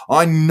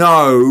 I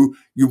know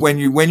when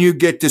you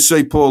get to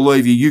see Paul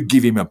Levy, you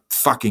give him a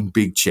fucking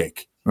big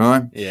check,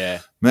 right? Yeah.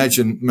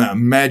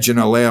 Imagine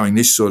allowing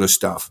this sort of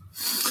stuff.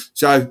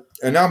 So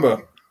a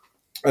number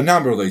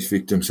of these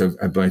victims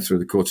have been through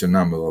the courts. A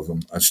number of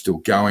them are still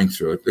going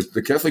through it.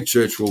 The Catholic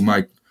Church will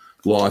make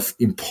life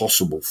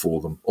impossible for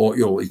them, or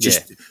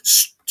just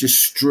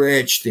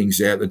stretch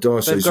things out. The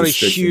diocese they've got a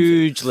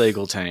huge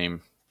legal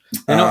team.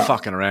 They're not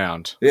fucking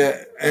around.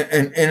 Yeah,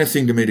 and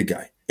anything to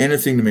mitigate.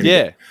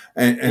 Yeah,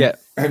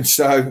 and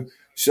so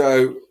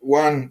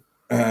one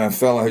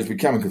fellow who's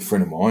become a good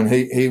friend of mine.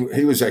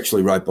 He was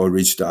actually raped by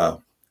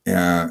Ridsdale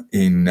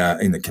in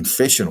the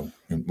confessional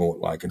in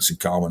Mortlake and St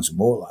Coleman's in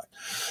Mortlake,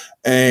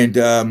 and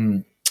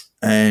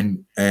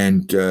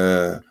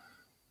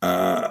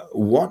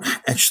what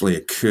actually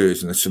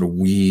occurs in a sort of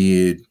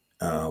weird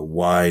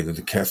way that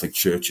the Catholic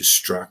Church is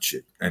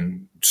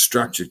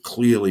structured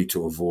clearly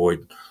to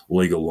avoid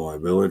legal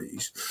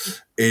liabilities,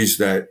 is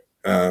that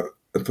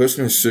the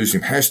person who sues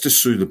him has to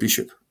sue the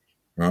bishop,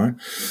 right?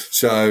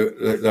 So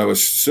they were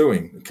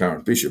suing the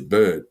current bishop,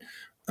 Bird,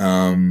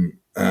 and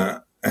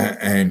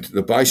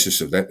the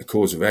basis of that, the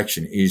cause of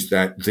action, is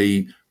that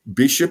the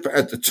bishop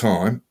at the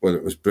time, whether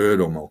it was Bird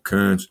or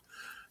Mulcairns,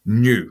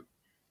 knew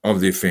of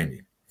the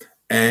offending.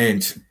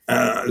 And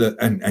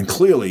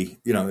clearly,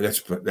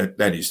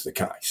 that is the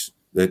case.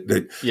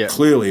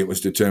 Clearly it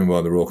was determined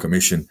by the Royal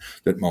Commission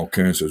that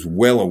Mulcairns was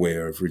well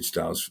aware of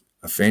Ridsdale's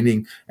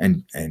offending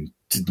and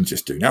didn't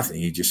just do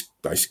nothing. He just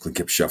basically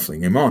kept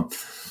shuffling him on.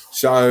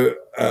 So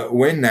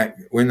when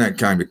that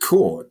came to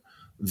court,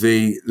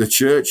 the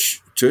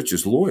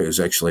church's lawyers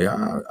actually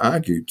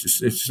argued to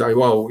say,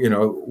 well,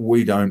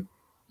 we don't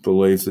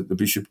believe that the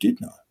bishop did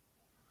know.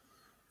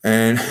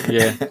 And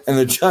and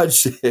the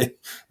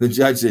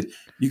judge said,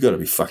 "You got to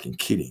be fucking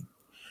kidding!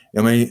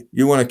 I mean,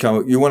 you want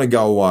to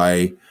go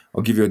away?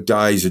 I'll give you a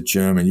day's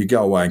adjournment. You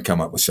go away and come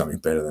up with something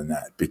better than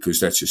that, because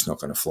that's just not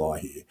going to fly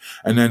here."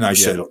 And then they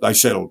settled. They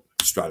settled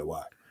straight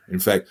away. In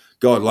fact,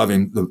 God love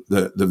him,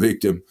 the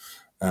victim,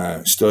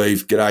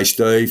 Steve. G'day,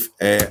 Steve.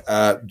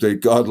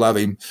 God love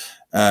him.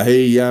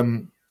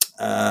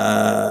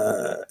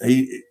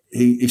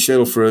 He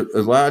settled for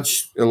a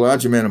large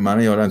amount of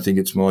money. I don't think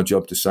it's my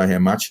job to say how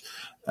much.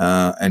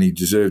 And he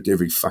deserved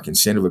every fucking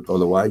cent of it, by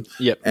the way.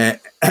 Yep. And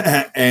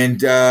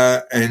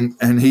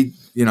he,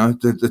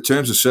 the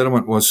terms of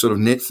settlement was sort of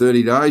net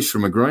 30 days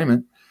from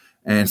agreement,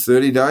 and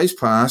 30 days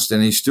passed,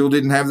 and he still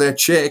didn't have that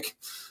check.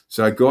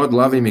 So God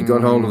love him, he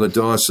got hold of the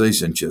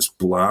diocese and just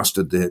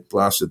blasted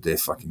their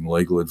fucking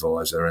legal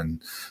advisor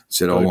and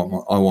said, I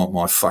want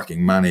my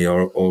fucking money,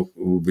 or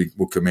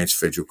we'll commence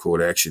federal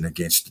court action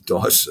against the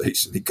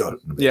diocese. And he got it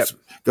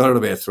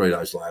about 3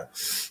 days later.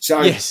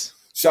 So yes.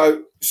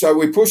 So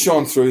we push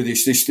on through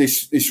this.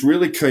 This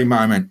really key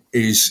moment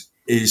is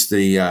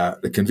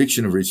the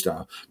conviction of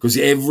Ridsdale, because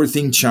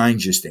everything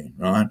changes then,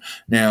 right?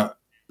 Now,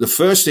 the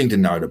first thing to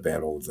note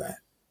about all of that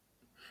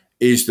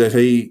is that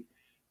he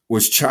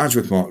was charged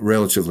with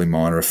relatively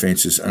minor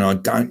offences, and I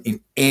don't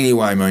in any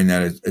way mean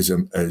that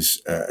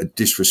as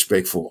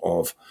disrespectful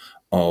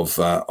of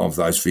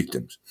those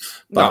victims.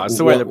 No, it's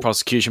the way the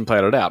prosecution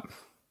played it out.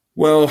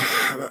 Well,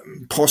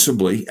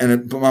 possibly, and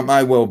it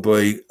may well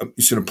be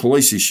a sort of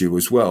police issue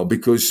as well,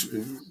 because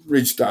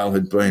Ridsdale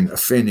had been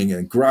offending at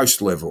a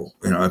gross level.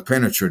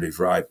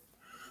 Penetrative rape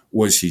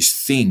was his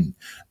thing,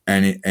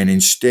 and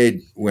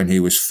instead, when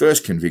he was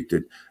first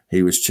convicted,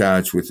 he was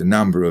charged with a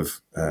number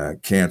of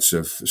counts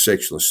of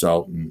sexual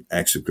assault and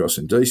acts of gross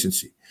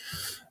indecency.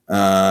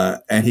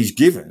 And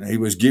he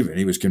was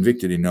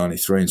convicted in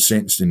 93 and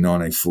sentenced in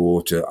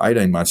 94 to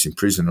 18 months in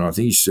prison. And I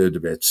think he served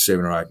about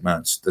 7 or 8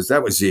 months.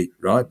 That was it,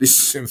 right? This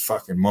is a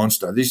fucking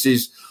monster. This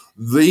is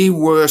the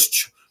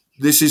worst.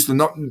 This is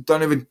don't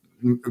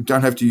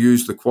have to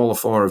use the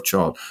qualifier of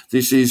child.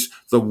 This is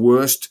the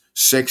worst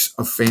sex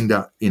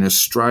offender in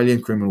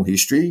Australian criminal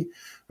history,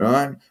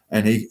 right?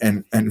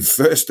 And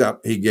first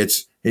up, he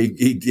does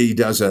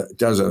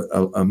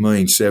a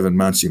mean 7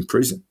 months in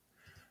prison.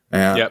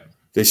 Yep.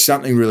 There's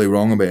something really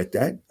wrong about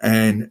that,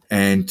 and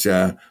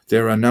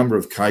there are a number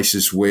of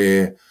cases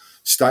where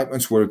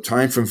statements were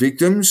obtained from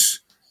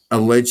victims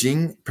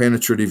alleging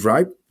penetrative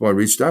rape by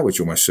Ridsdale, which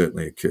almost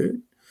certainly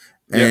occurred,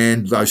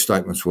 and those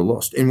statements were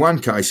lost. In one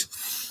case,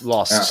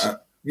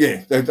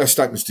 those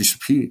statements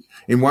disappeared.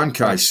 In one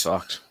case,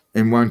 the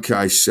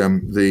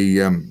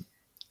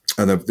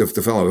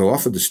fellow who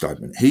offered the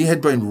statement, he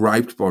had been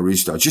raped by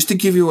Ridsdale. Just to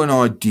give you an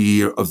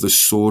idea of the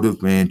sort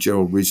of man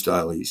Gerald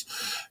Ridsdale is,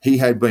 he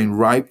had been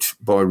raped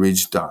by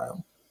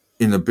Ridsdale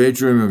in the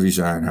bedroom of his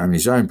own home,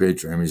 his own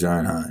bedroom, his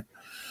own home,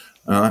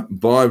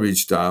 by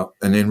Ridsdale,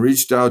 and then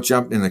Ridsdale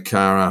jumped in the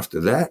car after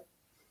that,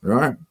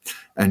 right,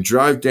 and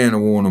drove down to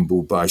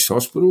Warrnambool Base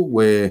Hospital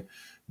where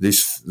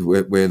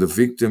the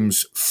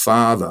victim's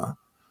father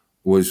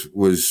was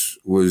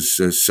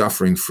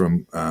suffering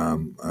from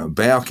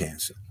bowel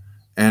cancer,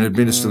 and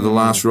administer the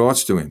last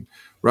rites to him.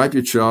 Rape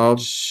your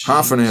child,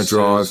 half an hour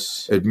drive,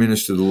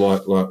 administer the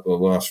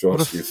last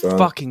rites to your father.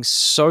 Fucking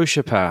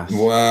sociopath.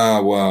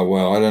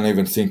 Wow. I don't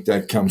even think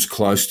that comes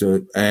close to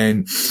it.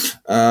 And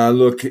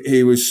look,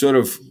 he was sort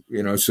of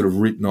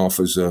written off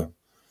as a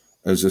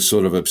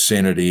sort of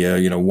obscenity,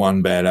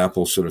 one bad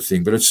apple sort of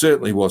thing. But it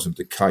certainly wasn't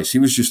the case. He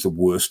was just the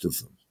worst of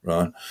them,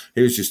 right?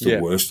 He was just the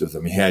worst of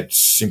them. He had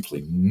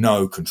simply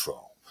no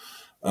control.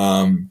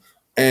 And,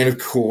 of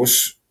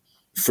course,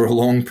 for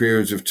long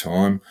periods of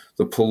time,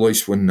 the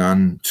police were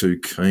none too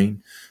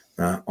keen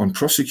on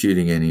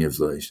prosecuting any of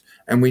these.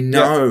 And we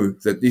know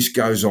that this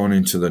goes on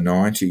into the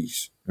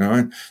 90s,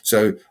 right?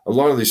 So a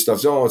lot of this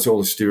stuff, it's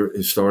all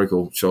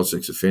historical child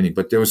sex offending,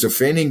 but there was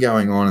offending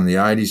going on in the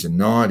 80s and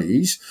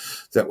 90s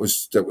that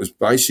was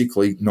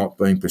basically not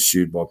being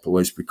pursued by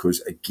police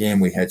because, again,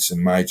 we had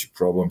some major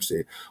problems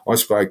there. I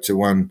spoke to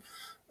one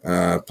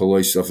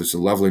police officer,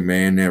 a lovely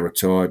man, now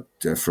retired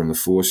from the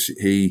force.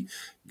 He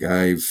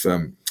gave...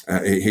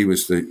 he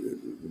was the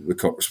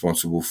cop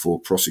responsible for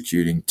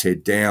prosecuting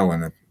Ted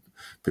Dowell, a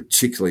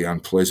particularly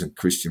unpleasant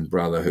Christian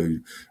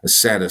brother a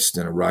sadist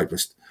and a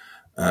rapist,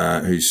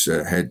 who's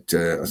had,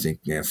 I think,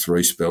 now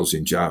 3 spells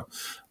in jail.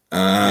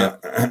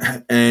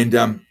 And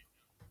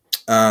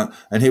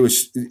he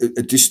was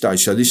at this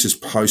stage, so this is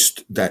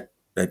post that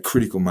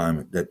critical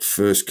moment, that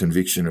first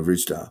conviction of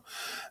Ridsdale.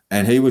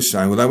 And he was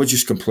saying, well, they were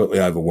just completely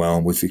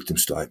overwhelmed with victim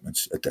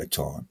statements at that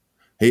time.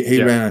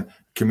 He ran a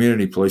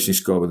community policing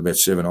squad with about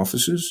 7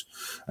 officers,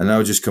 and they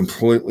were just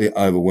completely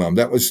overwhelmed.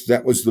 That was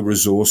the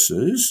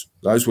resources.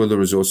 Those were the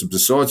resources.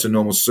 Besides the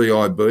normal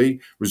CIB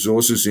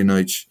resources in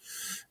each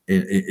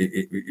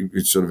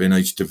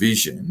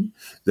division,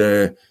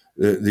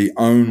 the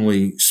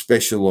only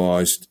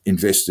specialised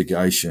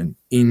investigation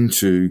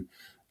into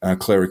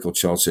clerical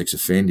child sex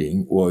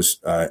offending was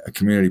a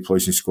community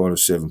policing squad of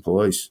 7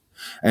 police.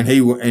 And he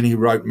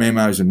wrote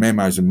memos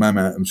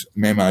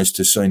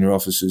to senior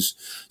officers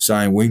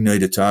saying, we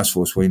need a task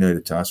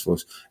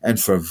force. And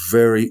for a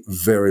very,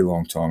 very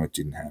long time it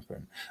didn't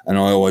happen. And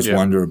I always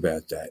wonder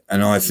about that.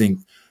 And I think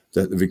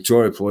that the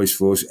Victoria Police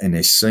Force and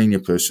their senior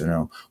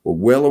personnel were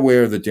well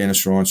aware of the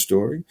Dennis Ryan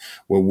story,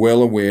 were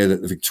well aware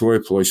that the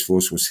Victoria Police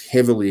Force was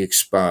heavily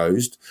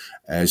exposed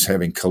as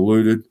having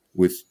colluded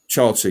with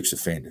child sex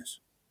offenders.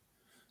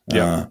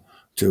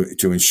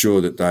 To ensure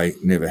that they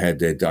never had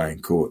their day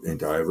in court, their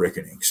day of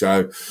reckoning.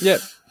 So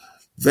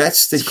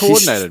that's the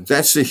coordinated.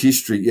 That's the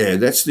history. Yeah,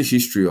 that's the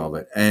history of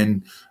it.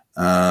 And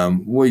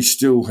we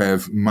still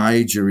have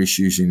major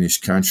issues in this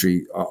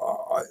country.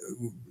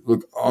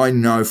 look, I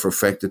know for a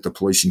fact that the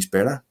policing's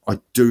better. I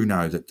do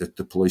know that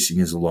the policing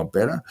is a lot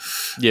better.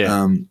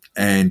 Yeah.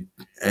 And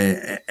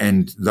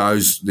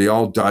the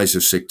old days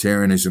of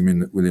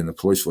sectarianism within the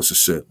police force are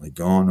certainly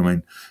gone. I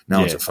mean, no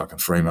one's a fucking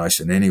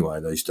Freemason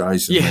anyway these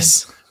days.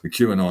 Yes. The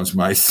QAnons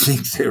may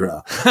think there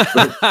are.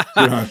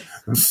 But,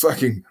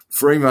 fucking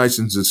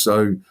Freemasons are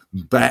so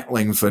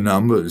battling for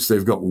numbers.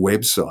 They've got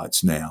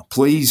websites now.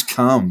 Please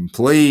come,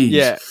 please.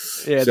 Yeah,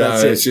 so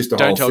that's it. It's just a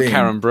Don't whole tell thing.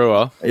 Karen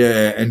Brewer.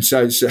 Yeah, and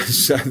so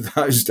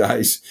those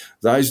days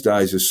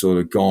are sort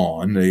of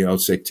gone. The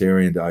old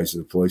sectarian days of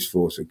the police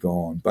force are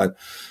gone. But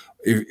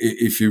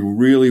if you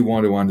really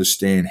want to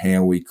understand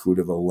how we could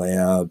have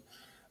allowed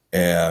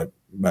our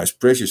most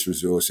precious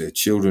resource, our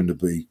children, to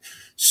be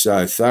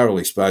so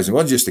thoroughly exposed. It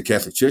wasn't just the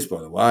Catholic Church, by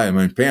the way. I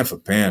mean, pound for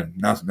pound,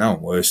 no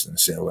one worse than the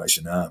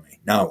Salvation Army.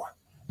 No one.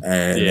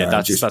 And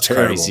that's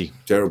crazy.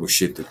 Terrible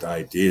shit that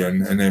they did.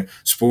 And their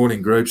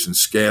sporting groups and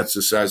scouts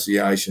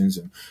associations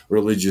and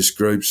religious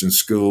groups and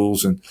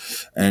schools and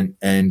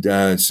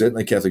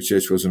certainly Catholic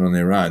Church wasn't on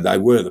their own. They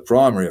were the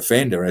primary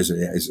offender as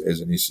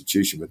an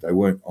institution, but they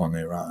weren't on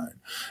their own.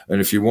 And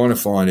if you want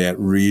to find out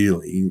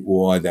really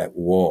why that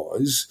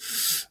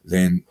was,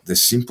 then the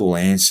simple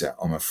answer,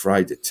 I'm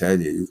afraid to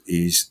tell you,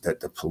 is that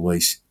the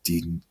police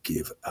didn't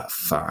give a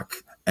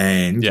fuck.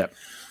 And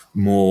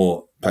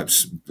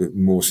perhaps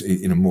more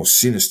in a more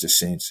sinister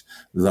sense,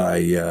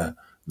 they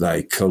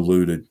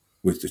colluded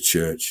with the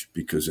church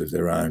because of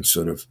their own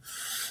sort of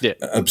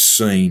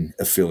obscene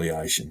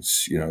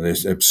affiliations.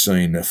 There's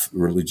obscene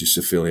religious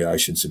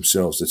affiliations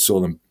themselves that saw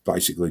them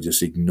basically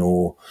just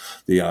ignore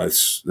the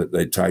oaths that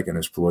they'd taken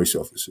as police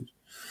officers.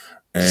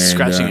 And,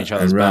 scratching each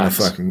other's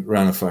backs.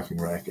 Run a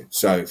fucking racket.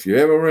 So if you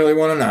ever really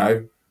want to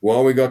know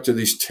why we got to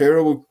this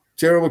terrible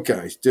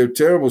case,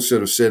 terrible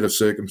sort of set of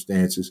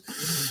circumstances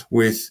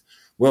with,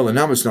 well, the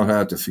number's not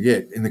hard to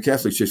forget. In the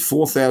Catholic Church,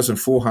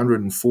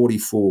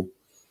 4,444.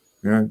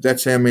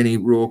 That's how many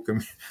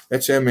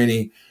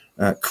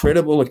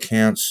credible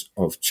accounts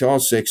of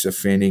child sex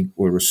offending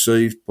were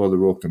received by the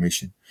Royal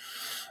Commission.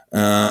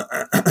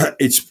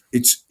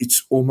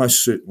 It's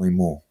almost certainly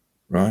more,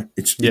 right?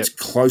 It's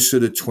closer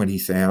to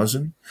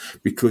 20,000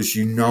 because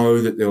you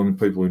know that there were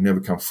people who never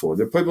come forward.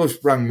 The people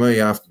who've rung me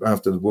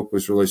after the book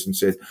was released and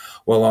said,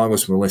 "Well, I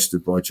was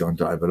molested by John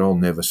Day, but I'll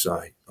never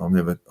say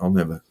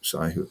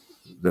who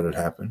that it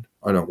happened.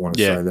 I don't want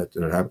to say that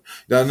it happened.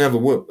 They never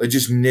will. They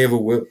just never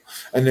will."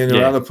 And then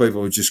there are other people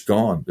who are just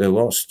gone. They're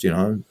lost.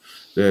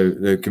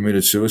 They've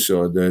committed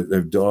suicide.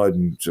 They've died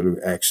in sort of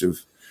acts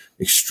of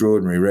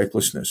extraordinary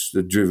recklessness.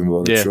 They're driven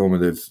by the trauma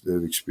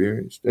they've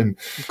experienced, and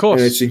of course,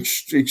 and it's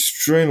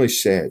extremely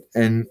sad.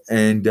 And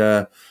when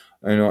I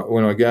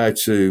go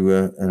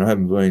to, and I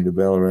haven't been to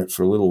Ballarat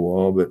for a little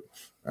while, but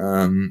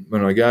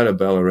when I go to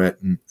Ballarat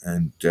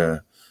and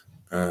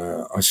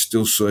I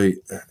still see,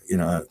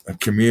 a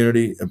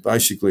community,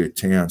 basically a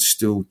town,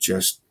 still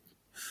just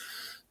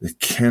they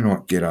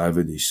cannot get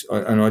over this,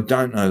 and I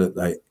don't know that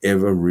they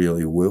ever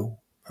really will.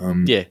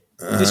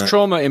 This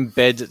trauma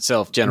embeds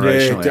itself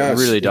generationally. Yeah, it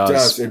really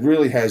does. It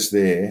really has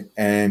there,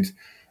 and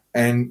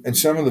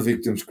some of the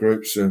victims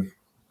groups are,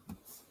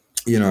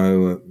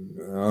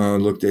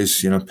 look,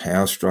 there's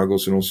power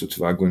struggles and all sorts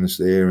of ugliness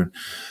there,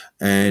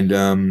 and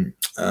that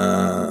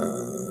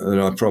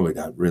I probably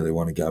don't really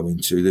want to go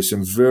into. There's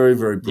some very,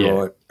 very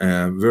bright,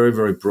 very,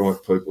 very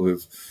bright people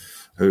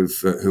who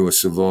are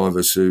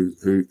survivors who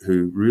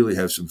really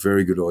have some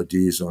very good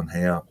ideas on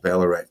how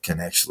Ballarat can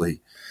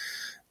actually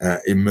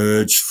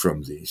emerge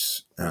from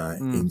this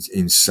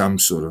in some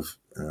sort of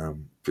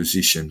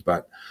position.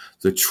 But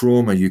the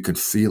trauma, you can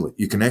feel it.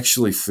 You can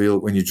actually feel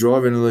it when you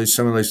drive into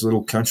some of these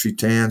little country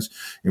towns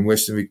in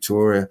Western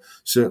Victoria,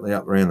 certainly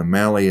up around the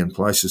Mallee and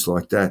places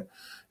like that.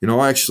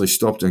 I actually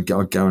stopped and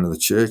go into the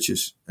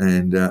churches,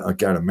 and I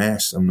go to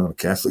mass. I'm not a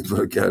Catholic, but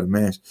I go to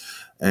mass,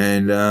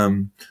 and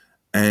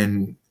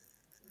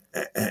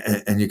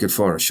you could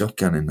fire a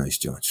shotgun in these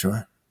joints,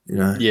 right?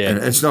 And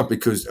it's not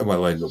because,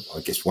 well, look, I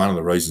guess one of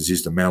the reasons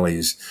is the Mallee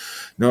is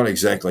not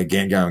exactly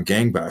going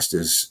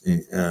gangbusters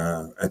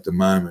at the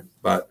moment,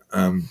 but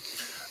and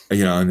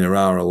there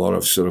are a lot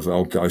of sort of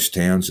old ghost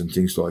towns and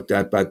things like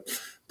that, but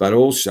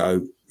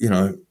also,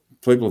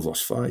 people have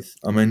lost faith.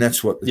 I mean,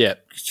 that's what the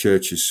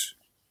church has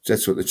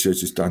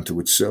done to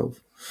itself.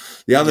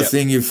 The other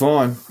thing you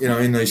find,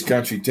 in these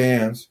country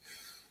towns,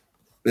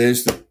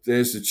 there's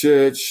the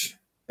church,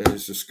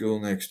 there's the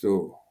school next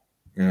door.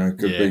 It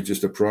could be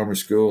just a primary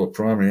school, or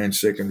primary and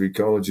secondary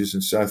colleges,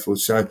 and so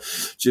forth. So,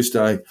 just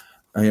a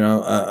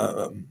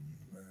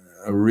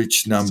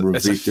rich number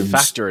of victims. A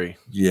factory.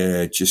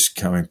 Yeah, just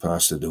coming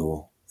past the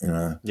door.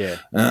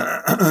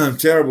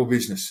 Terrible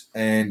business.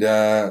 And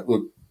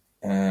look,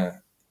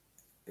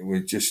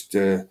 we just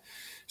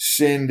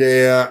send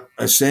our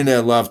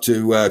love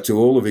to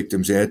all the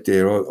victims out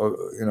there.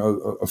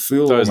 I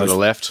feel those that are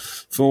left.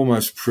 Feel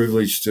almost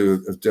privileged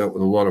to have dealt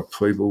with a lot of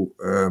people,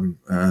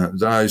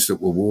 those that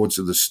were wards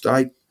of the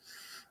state,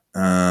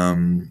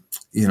 through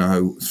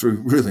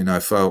really no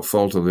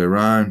fault of their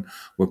own,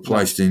 were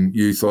placed in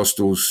youth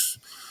hostels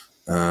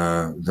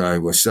They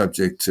were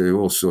subject to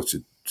all sorts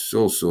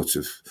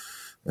of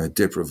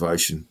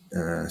deprivation,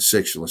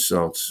 sexual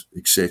assaults,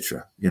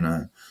 etc.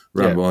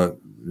 Run by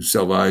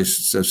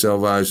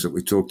Salvos that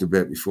we talked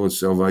about before, the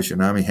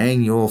Salvation Army.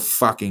 Hang your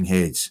fucking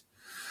heads.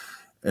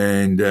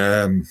 And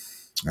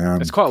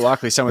it's quite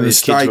likely some of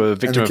these kids were a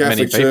victim of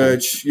many people.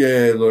 Church,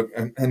 yeah, look,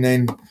 and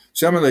then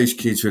some of these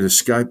kids would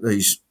escape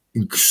these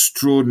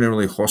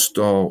extraordinarily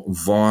hostile,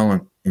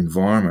 violent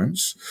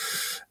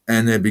environments,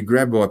 and they'd be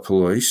grabbed by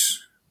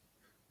police,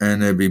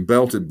 and they'd be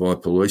belted by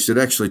police. They'd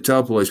actually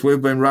tell police,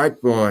 we've been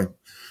raped by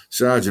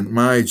Sergeant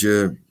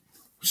Major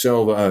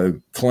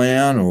Salvo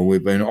Clown, or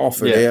we've been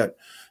offered out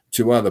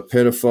to other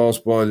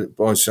pedophiles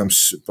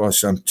by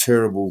some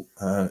terrible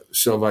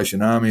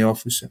Salvation Army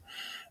officer,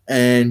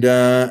 and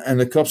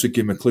the cops would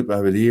give them a clip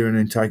over the ear and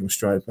then take them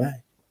straight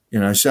back.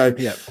 So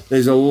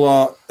there's a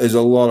lot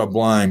of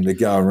blame to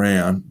go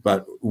around,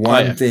 but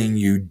one thing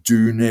you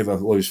do never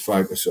lose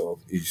focus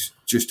of is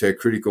just how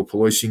critical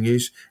policing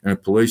is, and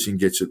if policing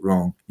gets it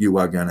wrong, you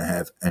are going to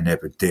have an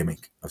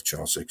epidemic of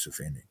child sex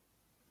offending.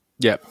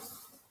 Yep.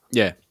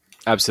 Yeah,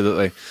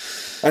 absolutely.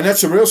 And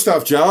that's the real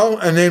stuff, Joel.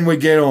 And then we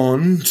get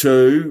on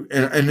to,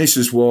 and this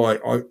is why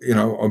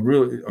I'm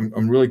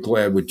really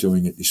glad we're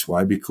doing it this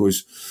way,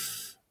 because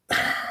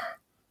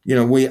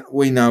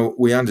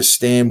we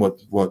understand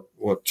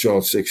what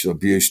child sexual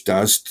abuse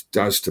does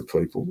to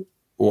people,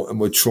 and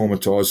we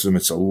traumatise them.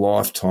 It's a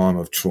lifetime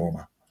of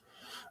trauma,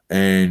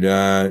 and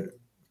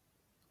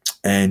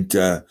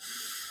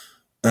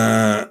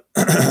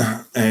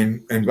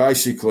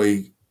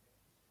basically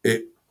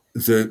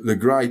the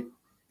great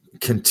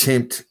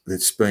contempt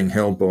that's being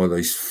held by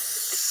these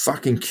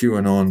fucking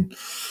QAnon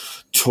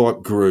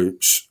type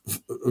groups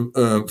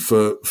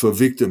for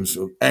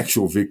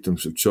actual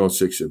victims of child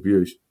sexual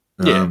abuse.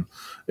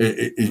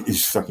 It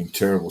is fucking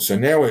terrible. So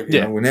now we're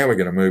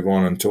going to move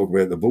on and talk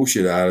about the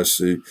bullshit artists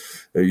who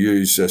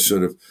use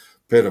sort of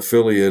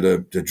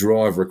pedophilia to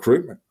drive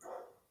recruitment.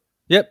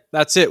 Yep,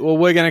 that's it. Well,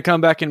 we're going to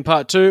come back in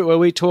part 2 where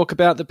we talk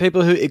about the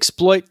people who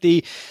exploit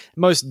the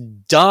most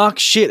dark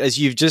shit, as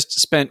you've just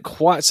spent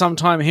quite some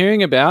time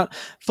hearing about,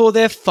 for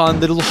their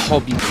fun little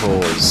hobby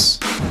cause.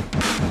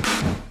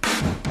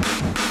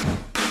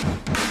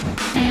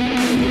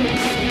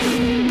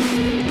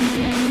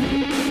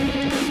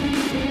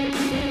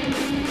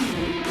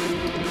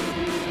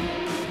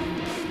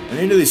 And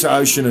into this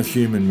ocean of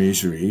human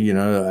misery,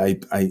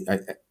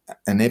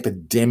 an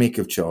epidemic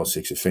of child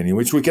sex offending,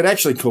 which we could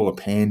actually call a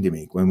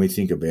pandemic when we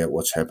think about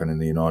what's happened in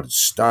the United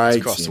States,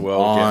 across the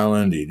world,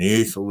 Ireland, in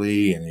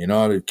Italy, in the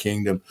United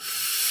Kingdom.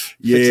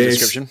 Yes,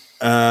 description.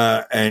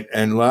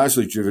 And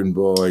largely driven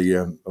by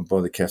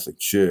the Catholic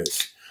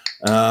Church,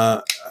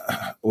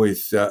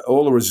 with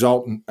all the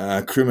resultant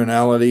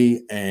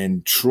criminality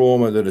and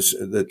trauma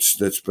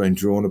that's been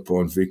drawn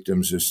upon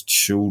victims as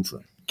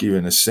children,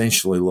 given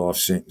essentially life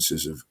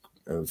sentences of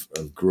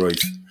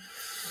grief.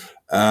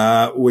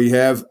 We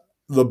have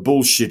the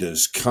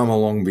bullshitters come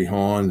along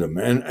behind them,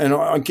 and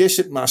I guess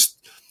it must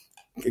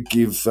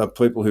give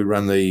people who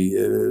run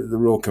the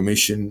Royal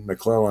Commission,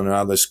 McClellan and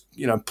others,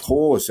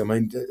 pause. I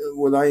mean,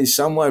 were they in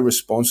some way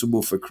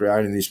responsible for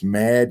creating this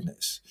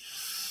madness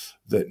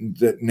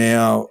that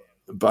now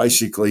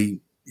basically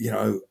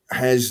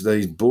has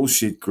these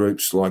bullshit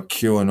groups like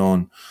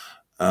QAnon,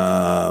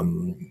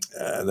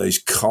 these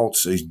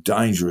cults, these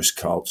dangerous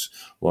cults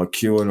like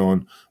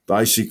QAnon,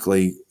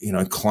 basically,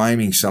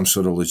 claiming some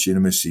sort of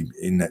legitimacy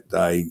in that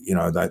they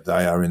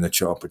are in the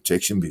child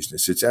protection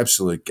business. It's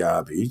absolute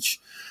garbage.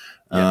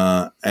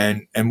 Yeah.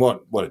 And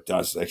what it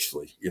does is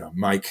actually,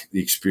 make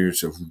the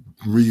experience of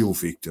real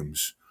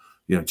victims,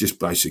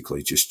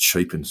 just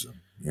cheapens them.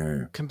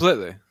 Yeah.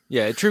 Completely.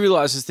 Yeah, it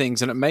trivializes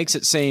things and it makes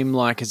it seem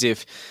like as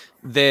if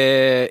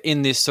they're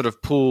in this sort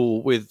of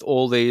pool with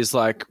all these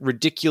like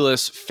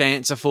ridiculous,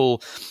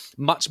 fanciful,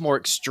 much more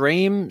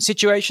extreme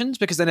situations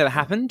because they never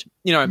happened.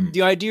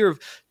 The idea of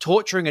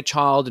torturing a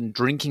child and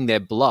drinking their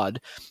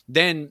blood,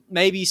 then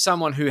maybe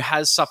someone who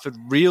has suffered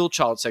real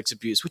child sex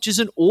abuse, which is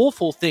an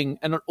awful thing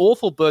and an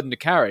awful burden to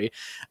carry,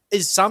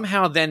 is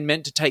somehow then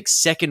meant to take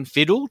second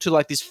fiddle to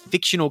like this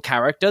fictional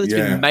character that's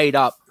been made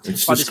up by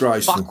this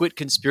fuckwit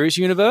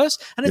conspiracy universe.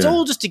 And it's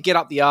all just to get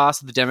up the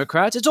arse of the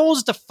Democrats. It's all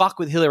just to fuck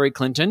with Hillary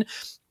Clinton.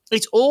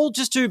 It's all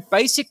just to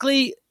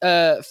basically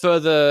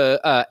further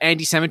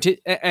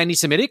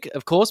anti-Semitic,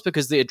 of course,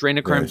 because the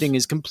adrenochrome thing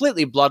is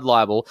completely blood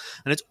libel,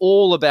 and it's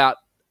all about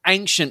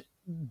ancient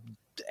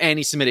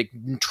anti-Semitic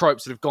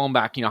tropes that have gone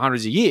back,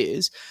 hundreds of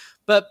years.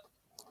 But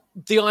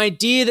the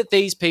idea that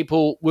these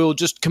people will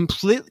just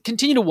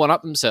continue to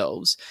one-up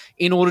themselves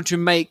in order to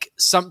make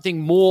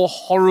something more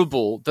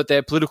horrible that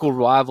their political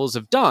rivals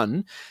have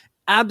done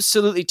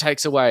absolutely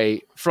takes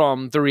away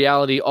from the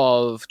reality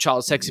of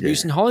child sex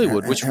abuse in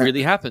Hollywood, which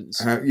really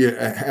happens.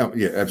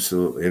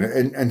 Absolutely,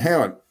 and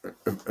how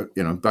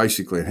it,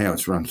 basically how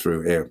it's run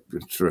through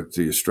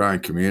the Australian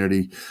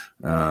community.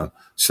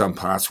 Some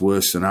parts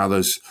worse than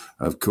others,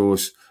 of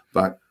course,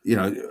 but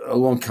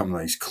along come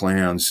these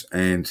clowns,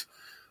 and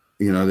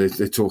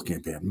they're talking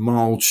about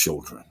mole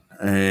children,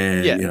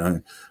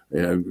 and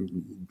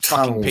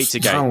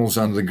tunnels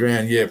under the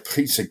ground. Yeah,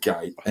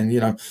 Pizzagate,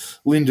 and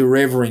Linda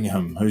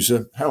Everingham, who's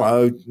a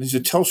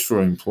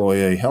Telstra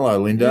employee.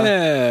 Hello, Linda.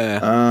 Yeah.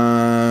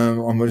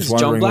 I'm just wondering.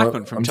 John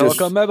Blackman from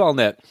Telecom Mobile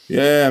Net.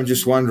 Yeah, I'm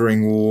just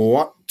wondering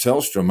what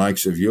Telstra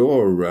makes of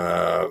your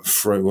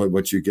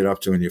what you get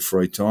up to in your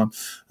free time.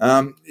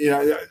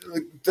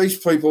 These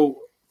people.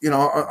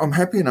 I'm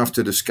happy enough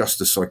to discuss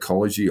the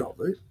psychology of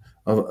it.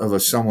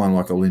 Of someone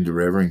like a Linda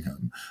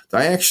Everingham,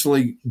 they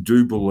actually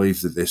do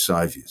believe that they're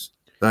saviours.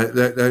 They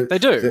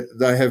do.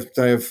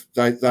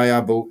 They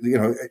are.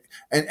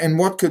 And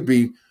what could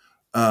be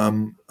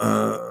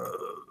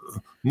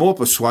more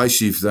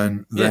persuasive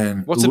than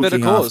what's a better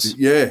cause?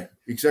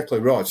 Exactly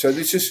right. So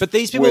this is. But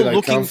these people are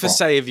looking for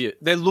saviour.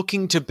 They're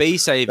looking to be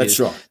saviours.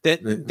 That's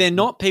right. They're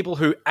not people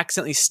who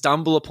accidentally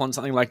stumble upon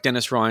something like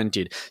Dennis Ryan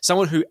did.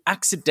 Someone who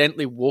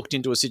accidentally walked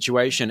into a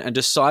situation and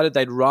decided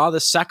they'd rather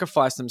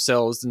sacrifice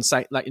themselves than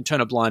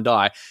turn a blind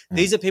eye.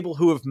 These are people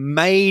who have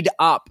made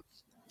up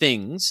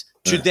things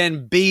to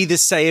then be the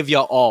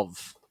saviour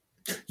of.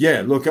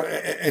 Yeah. Look,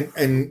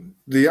 and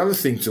the other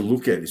thing to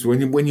look at is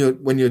when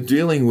you're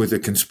dealing with a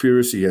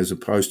conspiracy as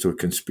opposed to a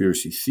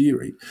conspiracy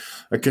theory,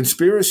 a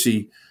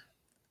conspiracy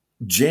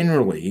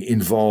generally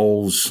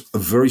involves a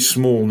very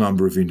small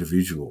number of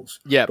individuals.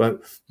 Yeah.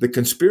 But the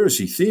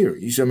conspiracy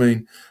theories,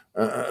 QAnon,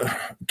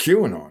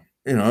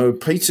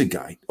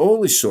 Pizzagate,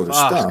 all this sort of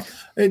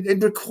stuff,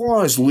 it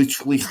requires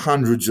literally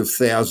hundreds of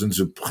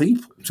thousands of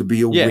people to be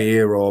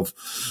aware of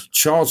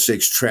child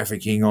sex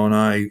trafficking on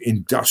a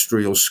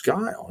industrial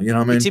scale.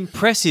 It's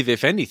impressive,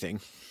 if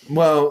anything.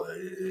 Well,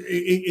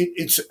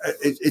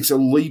 it's a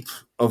leap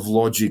of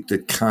logic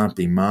that can't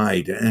be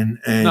made, and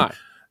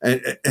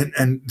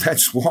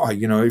that's why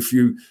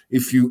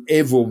if you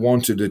ever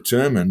want to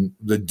determine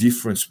the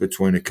difference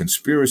between a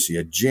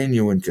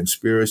genuine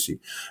conspiracy,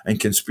 and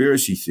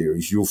conspiracy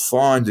theories, you'll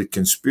find that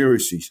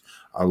conspiracies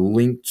are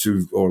linked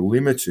to or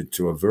limited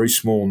to a very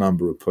small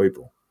number of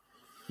people.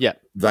 Yeah,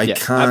 they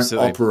can't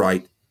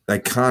operate. They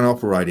can't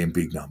operate in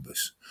big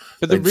numbers.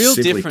 But the real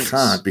difference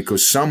can't,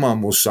 because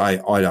someone will say,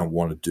 I don't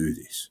want to do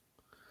this.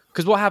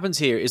 Because what happens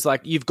here is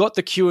you've got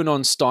the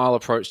QAnon style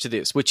approach to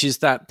this, which is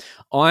that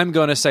I'm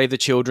going to save the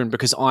children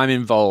because I'm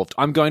involved.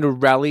 I'm going to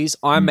rallies.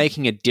 I'm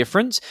making a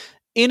difference.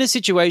 In a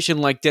situation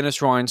like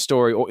Dennis Ryan's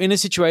story, or in a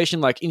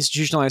situation like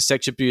institutionalized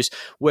sex abuse,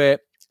 where,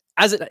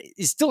 as it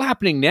is still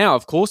happening now,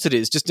 of course it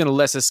is, just in a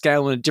lesser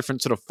scale and a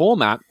different sort of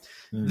format,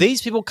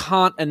 these people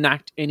can't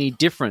enact any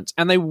difference,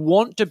 and they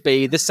want to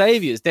be the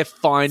saviors. They're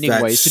finding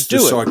ways to do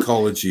it. That's the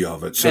psychology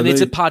of it. It's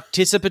a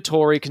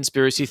participatory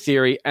conspiracy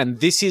theory, and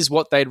this is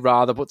what they'd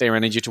rather put their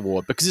energy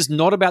toward, because it's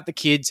not about the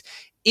kids.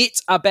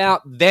 It's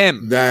about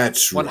them.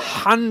 That's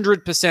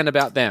 100%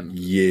 about them.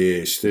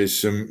 Yes, there's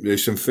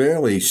some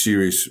fairly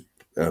serious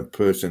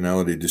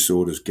personality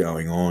disorders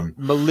going on.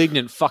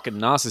 Malignant fucking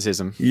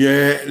narcissism.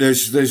 Yeah,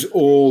 there's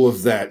all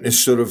of that.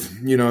 There's sort of,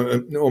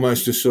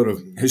 almost a sort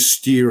of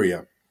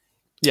hysteria.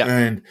 Yeah,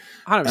 and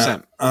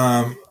 100%.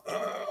 I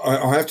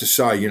have to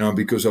say,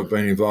 because I've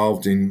been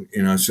involved in,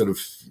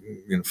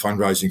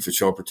 fundraising for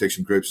child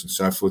protection groups and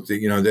so forth,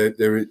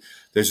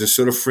 there's a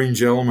sort of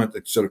fringe element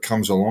that sort of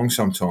comes along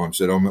sometimes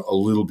that I'm a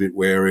little bit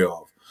wary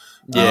of.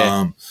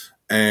 Yeah.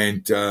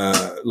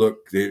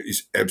 Look, there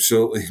is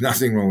absolutely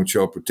nothing wrong with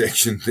child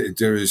protection.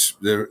 It is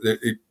one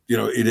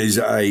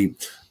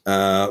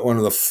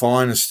of the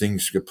finest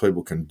things that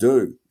people can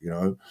do,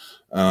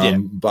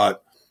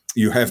 but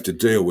you have to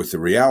deal with the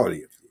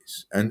reality of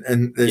this,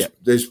 and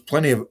there's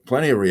plenty of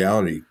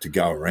reality to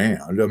go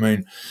around. I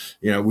mean,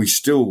 we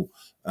still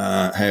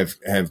have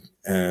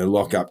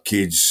lock up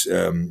kids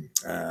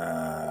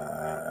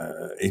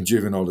in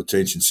juvenile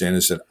detention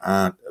centres that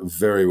aren't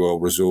very well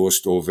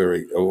resourced or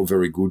very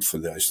good for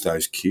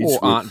those kids,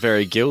 or aren't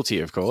very guilty,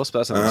 of course. But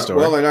that's another story.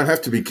 Well, they don't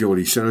have to be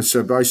guilty.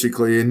 So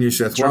basically, in New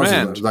South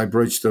Wales, they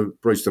breach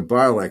the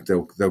Bail Act.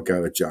 They'll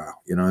go to jail.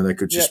 They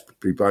could just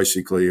be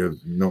basically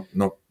not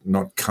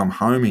come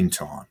home in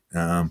time.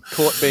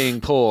 Caught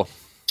being poor.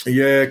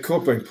 Yeah,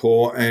 caught being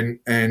poor and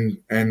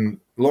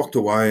locked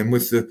away, and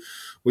with the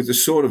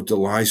sort of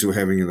delays we're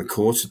having in the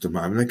courts at the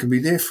moment, they can be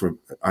there for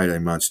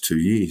 18 months, 2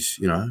 years,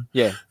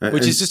 Yeah,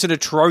 which is just an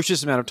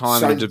atrocious amount of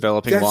time in a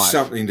developing life.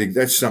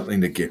 That's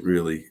something to get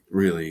really,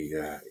 really,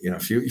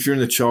 if you're in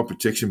the child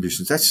protection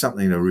business, that's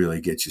something to really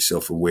get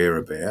yourself aware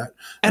about.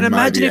 And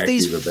imagine if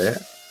these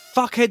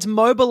fuckheads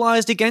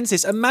mobilized against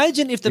this.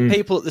 Imagine if the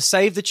people at the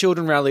Save the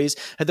Children rallies,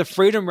 at the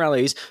Freedom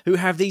rallies, who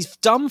have these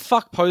dumb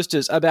fuck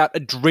posters about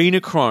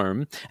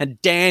adrenochrome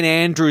and Dan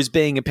Andrews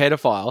being a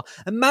pedophile,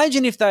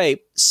 imagine if they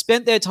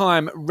spent their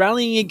time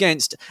rallying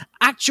against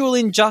actual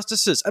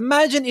injustices.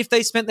 Imagine if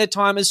they spent their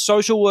time as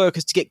social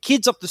workers to get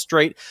kids off the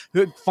street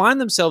who find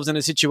themselves in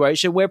a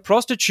situation where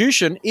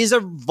prostitution is a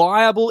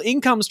viable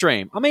income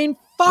stream. I mean,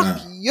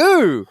 fuck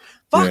you.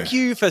 Fuck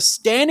you for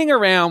standing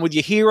around with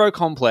your hero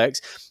complex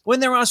when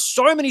there are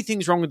so many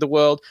things wrong with the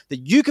world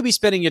that you could be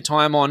spending your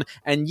time on,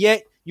 and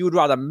yet you would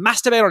rather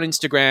masturbate on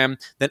Instagram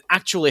than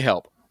actually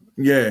help.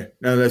 Yeah,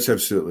 no, that's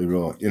absolutely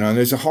right. And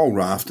there's a whole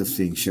raft of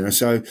things.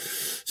 So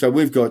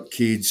we've got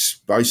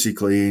kids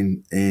basically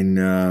in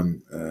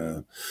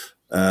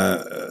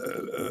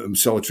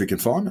solitary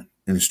confinement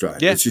in Australia.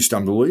 Yeah. It's just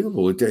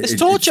unbelievable. It's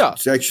torture.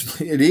 It's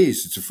actually, it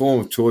is. It's a form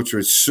of torture.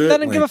 It's certainly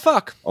they don't give a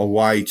fuck. A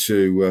way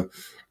to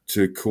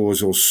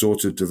cause all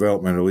sorts of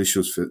developmental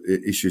issues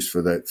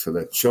for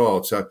that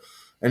child. So,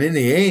 and in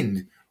the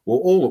end, well,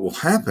 all that will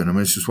happen. I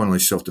mean, it's just one of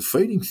these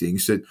self-defeating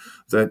things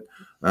that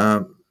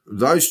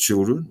those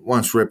children,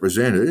 once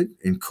represented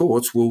in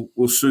courts, will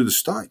sue the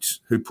states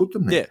who put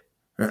them there.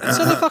 Yeah,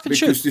 so they fucking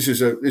should. Because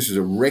this is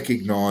a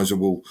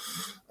recognisable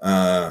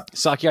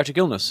psychiatric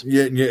illness.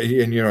 Yeah,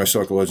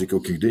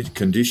 neuropsychological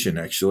condition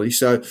actually.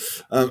 So,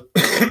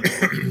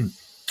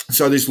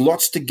 so there's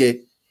lots to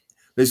get.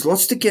 There's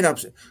lots to get up.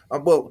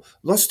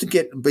 Lots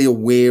to be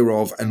aware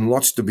of, and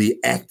lots to be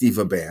active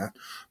about.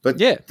 But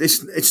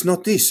it's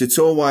not this. It's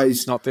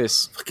always not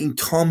this. Fucking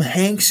Tom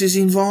Hanks is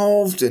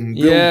involved, and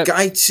Bill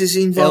Gates is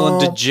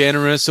involved. Ellen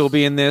DeGeneres will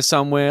be in there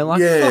somewhere.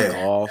 Fuck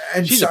off.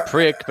 And she's a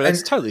prick, but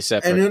it's totally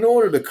separate. And in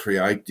order to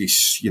create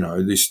this,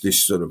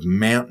 this sort of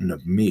mountain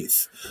of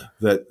myth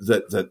that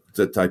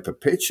they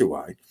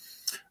perpetuate,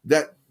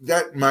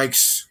 that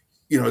makes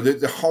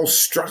the whole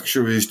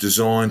structure is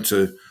designed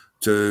to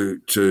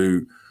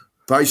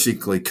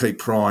basically keep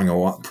prying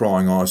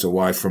eyes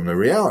away from the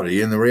reality.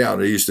 And the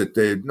reality is that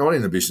they're not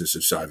in the business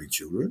of saving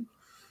children.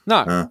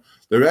 No.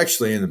 They're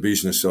actually in the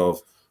business of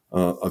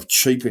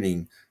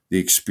cheapening the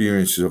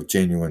experiences of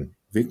genuine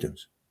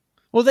victims.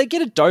 Well, they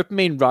get a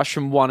dopamine rush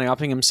from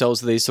one-upping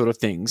themselves with these sort of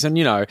things. And,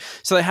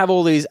 so they have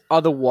all these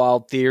other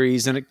wild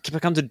theories, and it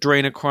becomes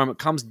adrenochrome, it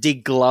becomes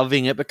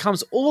degloving, it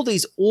becomes all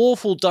these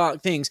awful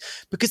dark things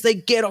because they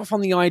get off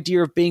on the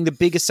idea of being the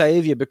bigger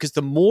savior, because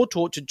the more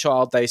tortured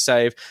child they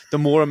save, the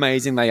more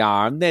amazing they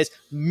are. And there's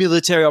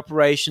military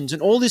operations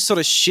and all this sort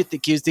of shit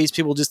that gives these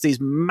people just these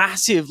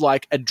massive,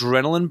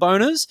 adrenaline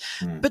boners.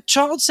 But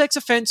child sex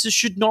offenses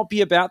should not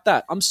be about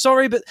that. I'm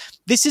sorry, but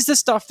this is the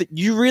stuff that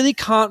you really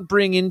can't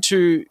bring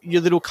into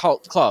your little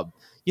cult club.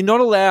 You're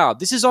not allowed.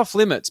 This is off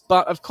limits.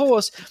 But of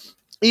course,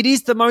 it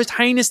is the most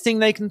heinous thing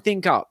they can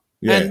think up.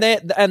 Yeah.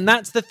 And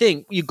that's the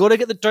thing. You've got to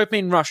get the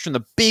dopamine rush from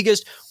the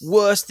biggest,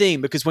 worst thing,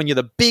 because when you're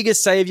the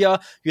biggest savior,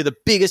 you're the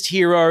biggest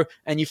hero,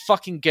 and you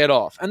fucking get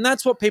off. And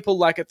that's what people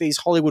like at these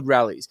Hollywood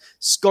rallies.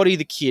 Scotty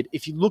the Kid,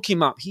 if you look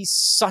him up, he's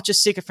such a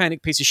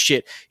sycophantic piece of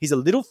shit. He's a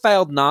little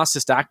failed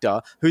narcissist actor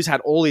who's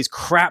had all these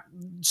crap,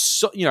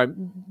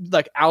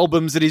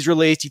 albums that he's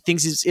released. He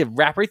thinks he's a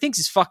rapper. He thinks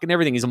he's fucking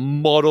everything. He's a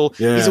model.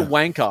 Yeah. He's a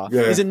wanker.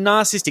 Yeah. He's a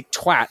narcissistic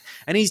twat.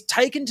 And he's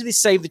taken to this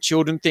Save the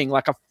Children thing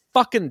like a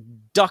fucking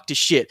duck to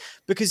shit,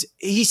 because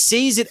he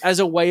sees it as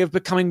a way of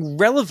becoming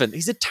relevant.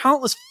 He's a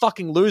talentless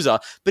fucking loser,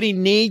 but he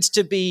needs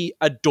to be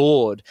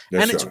adored.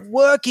 That's it's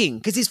working,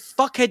 because his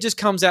fuckhead just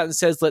comes out and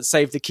says, let's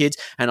save the kids.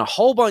 And a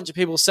whole bunch of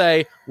people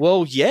say,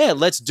 well, yeah,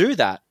 let's do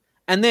that.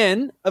 And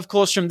then, of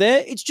course, from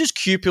there, it's just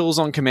Q pills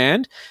on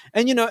command.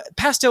 And,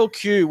 Pastel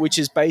Q, which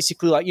is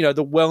basically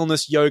the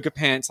wellness yoga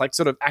pants,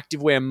 sort of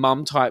activewear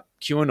mum type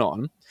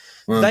QAnon.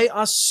 They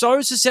are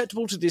so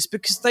susceptible to this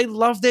because they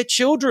love their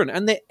children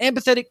and they're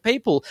empathetic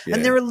people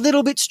and they're a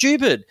little bit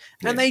stupid.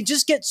 And they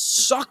just get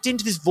sucked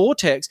into this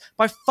vortex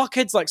by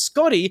fuckheads like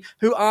Scotty,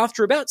 who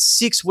after about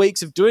 6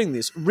 weeks of doing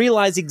this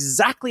realize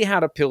exactly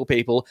how to pill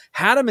people,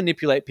 how to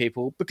manipulate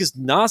people, because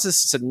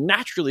narcissists are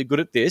naturally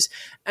good at this.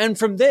 And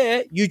from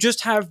there, you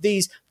just have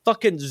these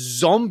fucking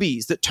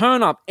zombies that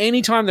turn up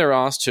anytime they're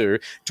asked to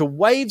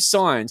wave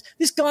signs.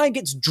 This guy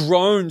gets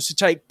drones to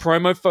take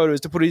promo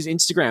photos to put on his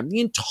Instagram. The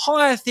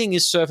entire thing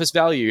is surface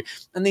value.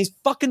 And these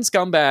fucking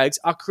scumbags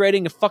are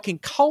creating a fucking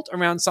cult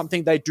around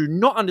something they do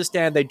not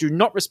understand, they do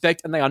not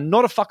respect, and they are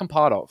not a fucking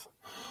part of.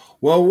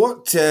 Well,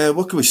 what can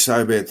we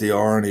say about the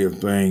irony of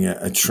being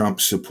a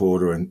Trump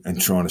supporter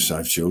and trying to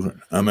save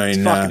children? I mean,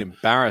 it's fucking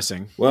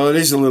embarrassing. Well, it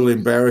is a little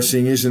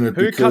embarrassing, isn't it?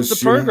 Who cut the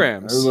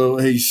programs?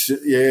 There's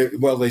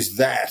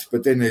that,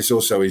 but then there's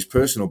also his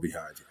personal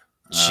behaviour.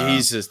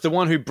 Jesus, the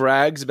one who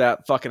brags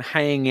about fucking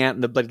hanging out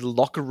in the bloody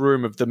locker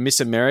room of the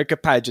Miss America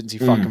pageants he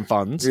fucking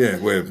funds. Yeah,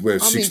 where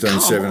 16,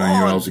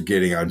 17-year-olds are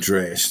getting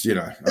undressed,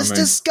 It's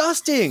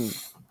disgusting.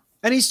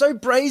 And he's so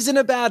brazen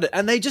about it,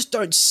 and they just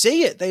don't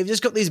see it. They've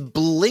just got these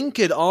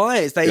blinkered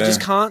eyes. They just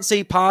can't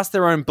see past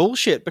their own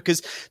bullshit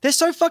because they're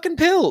so fucking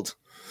pilled.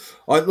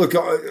 One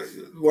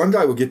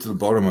day we'll get to the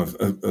bottom of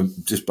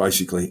just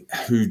basically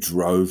who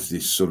drove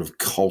this sort of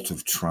cult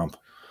of Trump.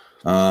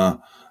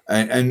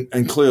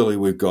 And clearly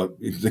we've got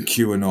the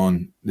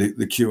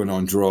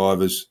QAnon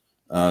drivers,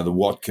 the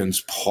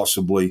Watkins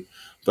possibly,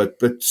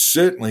 but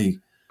certainly.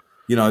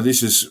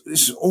 This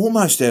is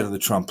almost out of the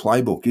Trump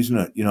playbook, isn't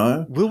it?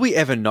 Will we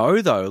ever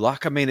know, though?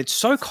 It's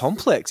so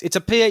complex. It's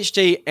a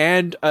PhD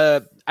and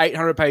a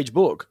 800-page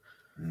book.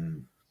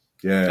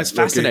 Yeah. It's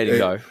fascinating,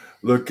 though.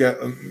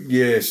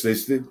 Yes,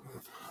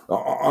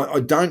 I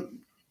don't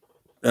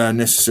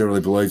necessarily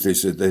believe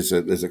there's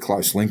a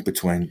close link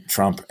between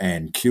Trump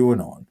and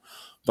QAnon,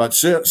 But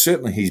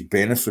certainly he's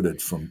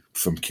benefited from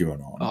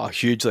QAnon. Oh,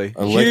 hugely.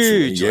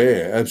 Hugely.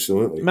 Yeah,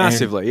 absolutely.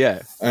 Massively,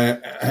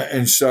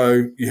 and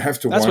so you have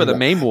to That's wonder. where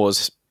the meme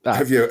wars.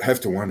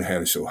 Have to wonder how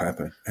this all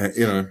happened.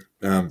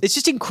 It's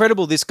just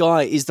incredible this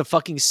guy is the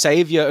fucking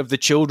savior of the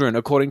children,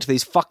 according to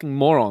these fucking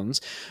morons,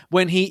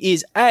 when he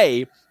is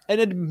an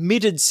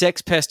admitted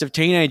sex pest of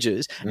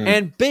teenagers,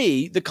 and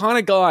B, the kind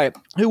of guy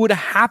who would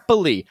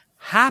happily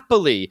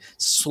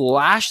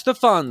slash the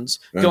funds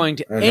going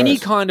to any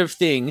kind of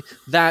thing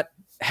that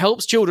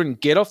helps children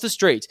get off the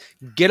streets,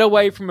 get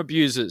away from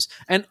abusers,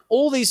 and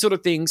all these sort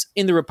of things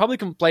in the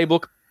Republican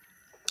playbook.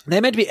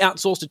 They're meant to be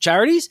outsourced to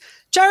charities.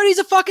 Charities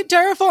are fucking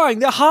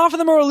terrifying. Half of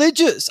them are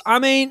religious. I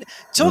mean,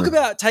 talk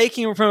about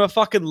taking them from a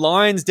fucking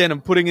lion's den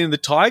and putting it in the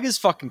tiger's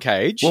fucking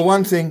cage. Well,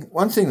 one thing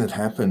that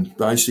happened,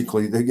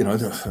 basically,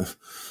 the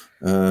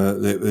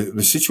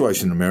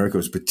situation in America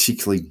was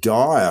particularly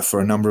dire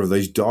for a number of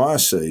these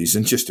dioceses.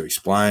 And just to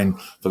explain,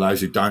 for those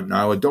who don't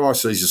know, a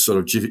diocese is a sort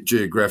of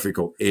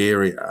geographical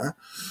area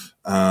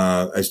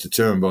as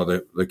determined by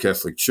the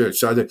Catholic Church.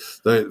 So,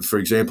 for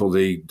example,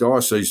 the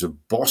Diocese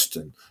of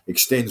Boston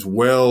extends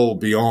well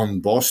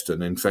beyond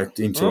Boston, in fact,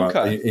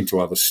 into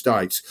other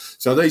states.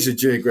 So these are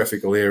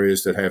geographical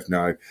areas that have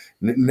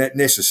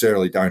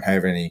necessarily don't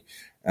have any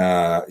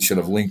sort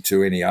of link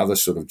to any other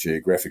sort of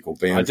geographical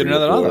boundary. I didn't know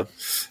that either.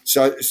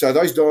 So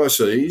those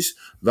dioceses,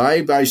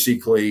 they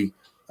basically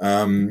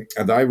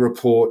they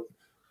report.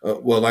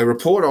 They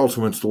report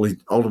ultimately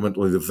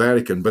the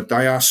Vatican, but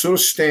they are sort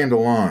of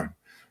standalone.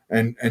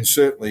 And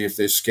certainly if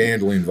there's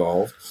scandal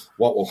involved,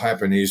 what will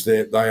happen is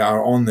that they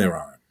are on their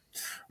own.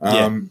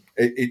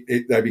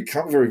 They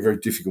become very, very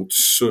difficult to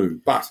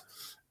sue. But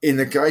in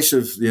the case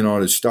of the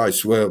United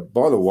States, well,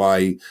 by the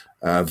way,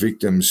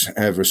 victims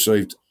have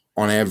received,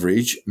 on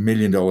average, $1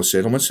 million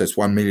settlements. That's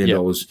 $1 million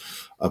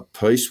a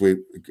piece.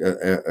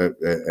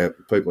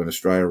 People in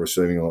Australia are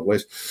receiving a lot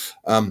less.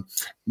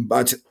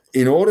 But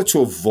in order to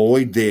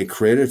avoid their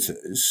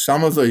creditors,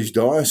 some of these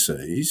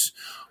dioceses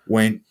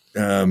went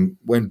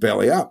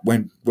belly up,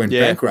 went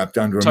bankrupt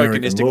under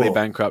American law. Tokenistically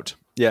bankrupt.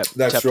 Yeah,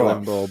 that's Chapter right.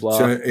 11, blah, blah.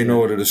 So in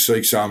order to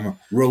seek some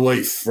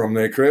relief from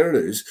their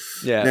creditors.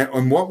 Yeah. Now,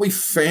 and what we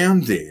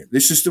found there,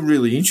 this is the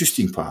really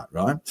interesting part,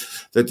 right?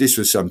 That this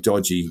was some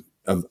dodgy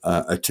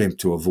attempt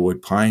to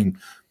avoid paying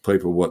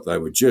people what they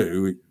were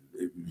due.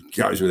 It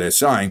goes without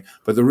saying.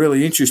 But the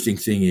really interesting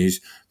thing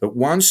is that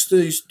once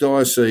these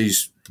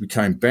dioceses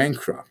became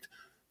bankrupt,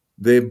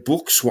 their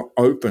books were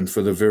open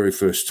for the very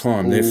first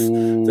time.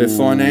 Their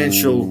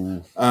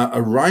financial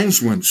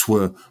arrangements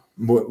were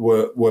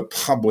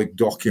public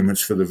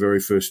documents for the very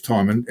first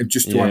time. And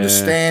just to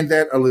understand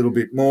that a little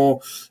bit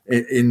more,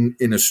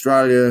 in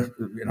Australia,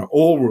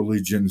 all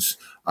religions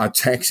are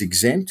tax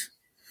exempt,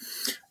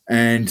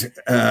 and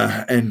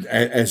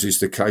as is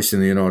the case in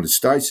the United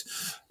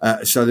States,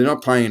 so they're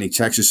not paying any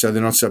taxes, so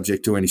they're not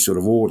subject to any sort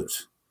of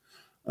audit.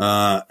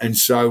 And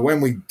so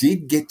when we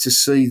did get to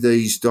see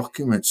these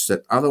documents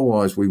that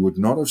otherwise we would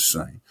not have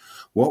seen,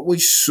 what we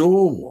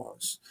saw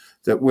was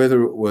that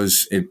whether it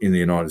was in the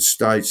United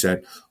States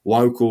at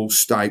local,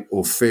 state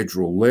or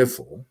federal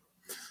level,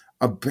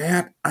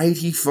 about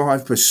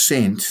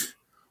 85%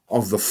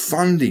 of the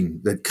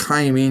funding that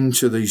came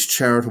into these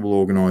charitable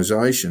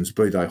organisations,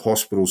 be they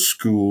hospitals,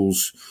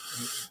 schools,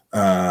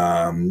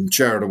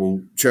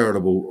 charitable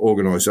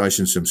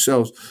organisations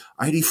themselves,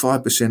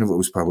 85% of it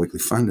was publicly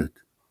funded.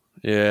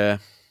 Yeah.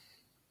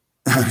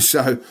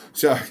 So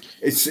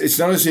it's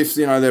not as if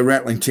they're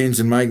rattling tins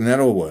and making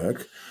that all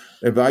work.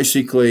 They're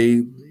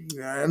basically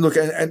look,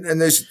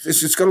 and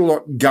it's got a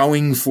lot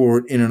going for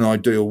it in an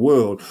ideal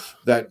world,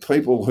 that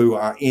people who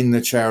are in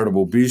the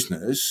charitable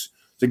business,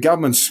 the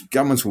governments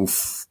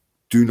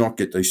do not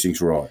get these things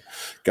right.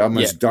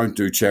 Governments don't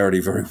do charity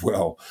very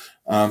well,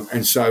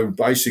 and so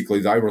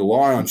basically they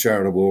rely on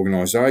charitable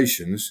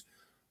organisations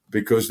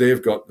because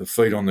they've got the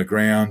feet on the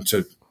ground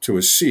to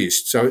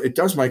assist. So it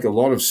does make a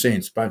lot of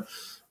sense. But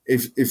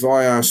if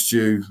I asked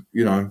you,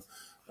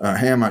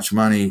 how much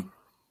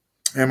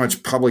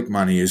public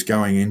money is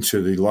going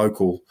into the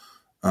local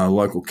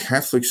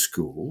Catholic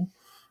school,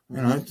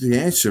 the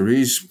answer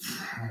is,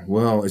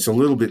 well, it's a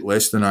little bit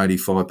less than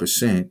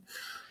 85%,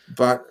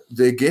 but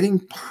they're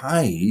getting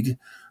paid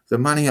the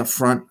money up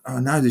front. I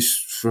know this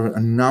for a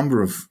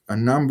number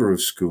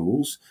of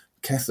schools,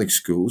 Catholic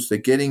schools. They're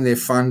getting their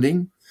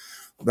funding.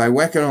 They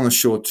whack it on the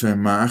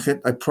short-term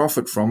market. They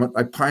profit from it.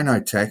 They pay no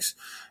tax,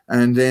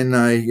 and then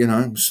they,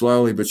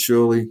 slowly but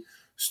surely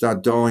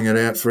start doling it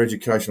out for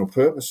educational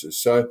purposes.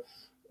 So,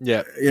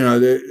 well,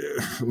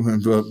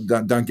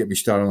 don't get me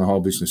started on the whole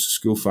business of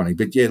school funding.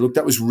 But yeah, look,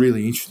 that was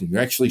really interesting. You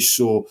actually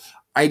saw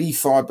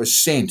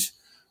 85%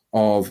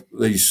 of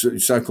these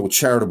so-called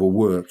charitable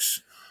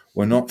works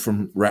were not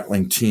from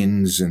rattling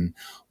tins and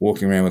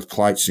walking around with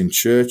plates in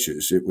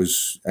churches. It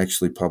was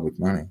actually public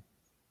money.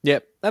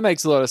 Yep, that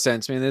makes a lot of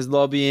sense. I mean, there's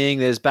lobbying,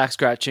 there's back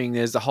scratching,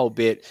 there's the whole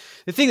bit.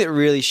 The thing that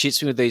really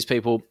shits me with these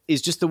people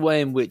is just the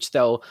way in which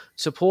they'll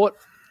support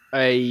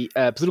a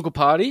political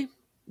party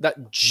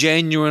that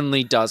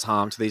genuinely does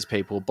harm to these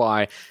people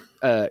by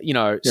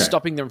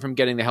stopping them from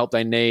getting the help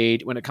they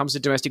need when it comes to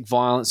domestic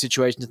violence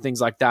situations and things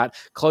like that,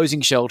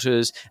 closing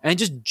shelters, and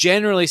just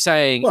generally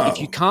saying, if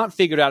you can't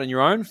figure it out on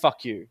your own,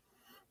 fuck you.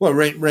 Well,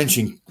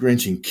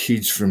 wrenching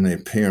kids from their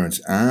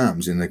parents'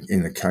 arms in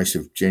the case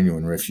of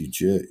genuine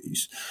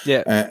refugees,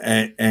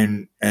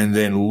 and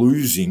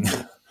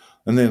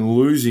then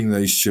losing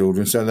these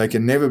children so they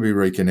can never be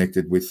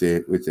reconnected with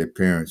their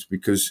parents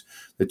because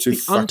they're too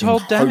fucking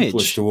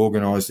hopeless to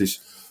organise this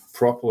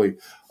properly.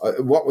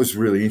 What was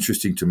really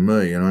interesting to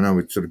me, and I know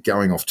we're sort of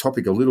going off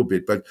topic a little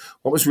bit, but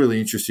what was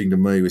really interesting to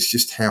me was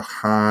just how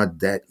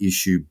hard that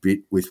issue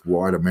bit with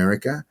white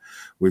America,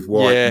 with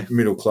white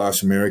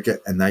middle-class America,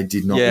 and they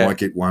did not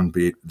like it one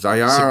bit.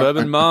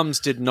 Suburban mums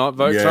did not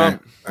vote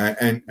Trump.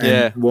 And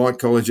white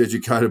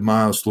college-educated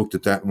males looked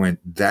at that and went,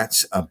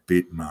 that's a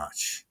bit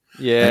much.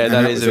 Yeah,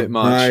 that is a bit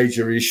much.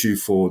 Major issue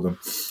for them.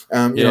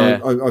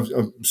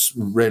 I've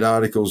read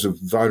articles of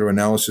voter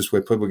analysis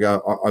where people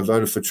go, I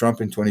voted for Trump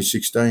in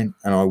 2016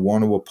 and I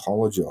want to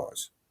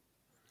apologise.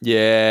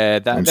 Yeah,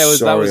 that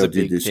was a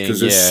big thing.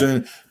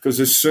 Because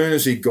as soon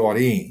as he got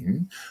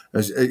in,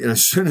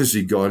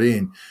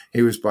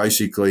 he was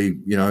basically,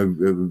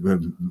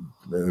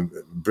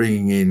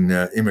 bringing in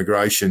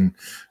immigration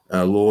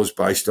laws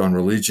based on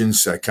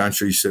religions.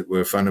 Countries that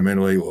were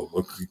fundamentally,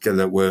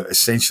 that were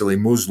essentially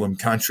Muslim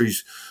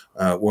countries,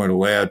 weren't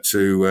allowed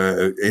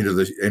to enter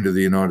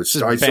the United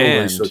States. All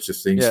these sorts of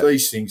things. Yeah.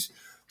 These things,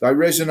 they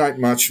resonate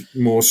much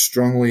more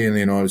strongly in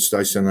the United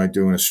States than they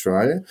do in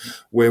Australia,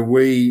 where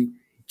we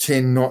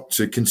tend not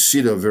to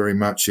consider very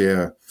much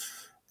our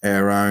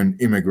own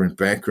immigrant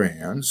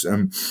backgrounds.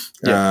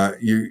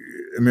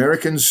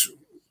 Americans,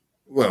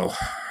 well,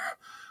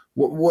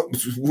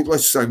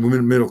 let's say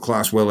middle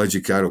class, well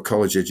educated or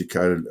college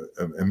educated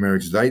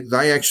Americans,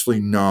 they actually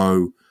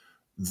know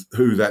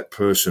who that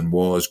person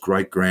was,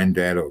 great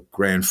granddad or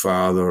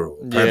grandfather, or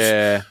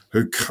perhaps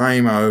who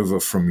came over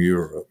from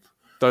Europe.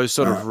 Those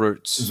sort of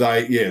roots.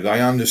 They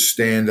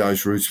understand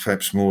those roots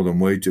perhaps more than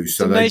we do.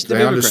 So they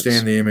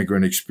understand the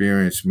immigrant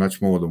experience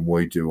much more than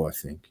we do, I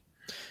think.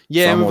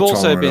 Yeah, and we've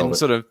also been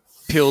sort of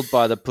pilled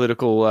by the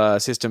political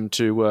system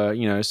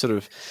to, sort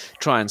of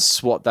try and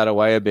swat that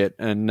away a bit.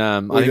 And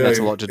I think that's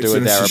a lot to do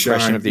with our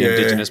oppression of the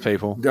Indigenous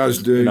people.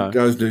 Does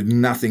do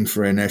nothing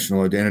for our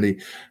national identity,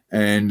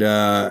 and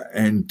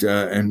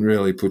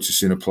really puts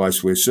us in a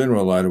place where sooner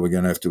or later we're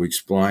going to have to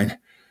explain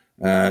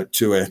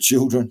to our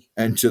children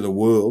and to the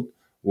world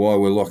why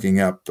we're locking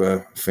up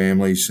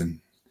families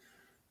and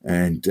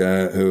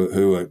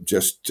who are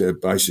just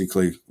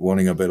basically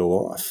wanting a better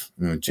life.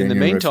 In the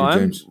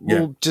meantime,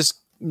 we'll just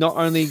not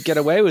only get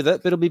away with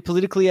it, but it'll be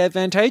politically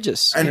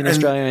advantageous in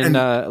Australian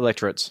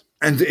electorates.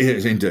 And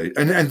indeed,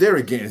 and there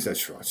again,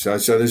 that's right. So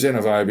the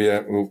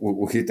xenophobia,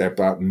 we'll hit that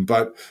button.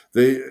 But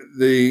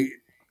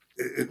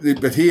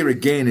but here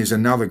again is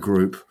another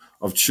group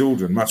of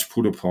children, much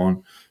put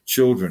upon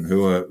children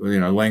who are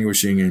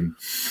languishing in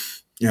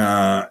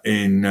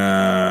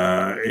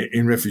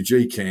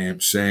refugee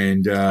camps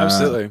and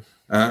absolutely.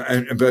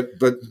 But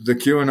the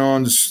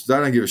QAnons, they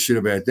don't give a shit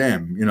about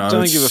them.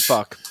 Don't give a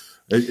fuck.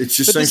 It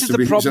just seems to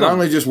be. Is it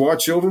only just white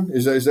children?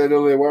 Is that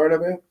all they're worried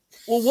about?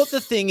 Well, what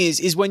the thing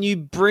is when you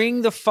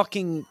bring the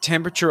fucking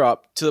temperature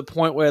up to the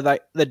point where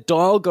the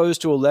dial goes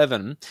to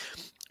 11,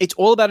 it's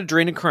all about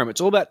adrenochrome.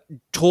 It's all about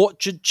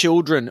tortured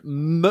children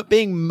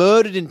being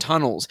murdered in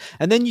tunnels.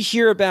 And then you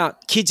hear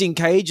about kids in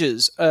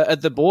cages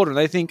at the border and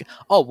they think,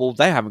 oh, well,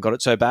 they haven't got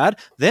it so bad.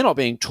 They're not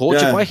being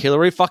tortured by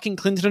Hillary fucking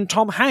Clinton and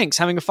Tom Hanks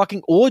having a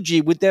fucking orgy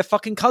with their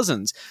fucking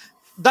cousins.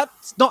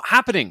 That's not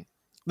happening.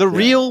 The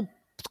real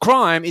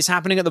crime is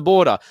happening at the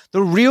border.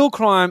 The real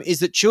crime is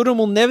that children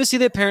will never see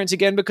their parents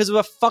again because of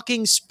a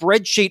fucking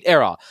spreadsheet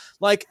error.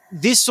 Like,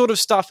 this sort of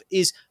stuff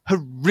is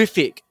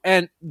horrific.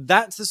 And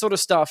that's the sort of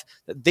stuff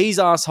that these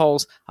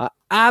assholes are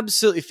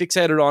absolutely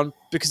fixated on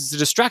because it's a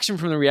distraction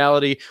from the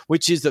reality,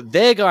 which is that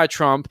their guy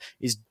Trump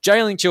is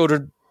jailing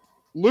children,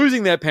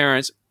 losing their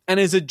parents, and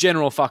is a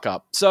general fuck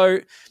up. So,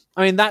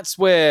 I mean, that's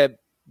where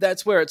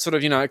it sort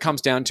of, it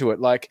comes down to it.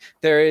 Like,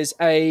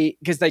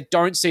 because they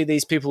don't see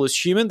these people as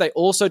human, they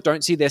also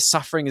don't see their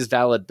suffering as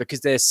valid because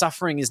their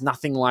suffering is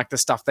nothing like the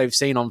stuff they've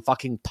seen on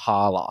fucking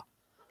Parler.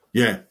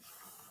 Yeah.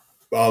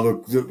 Oh,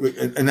 look,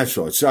 and that's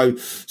right. So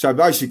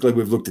basically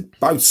we've looked at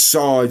both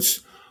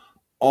sides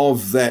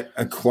of that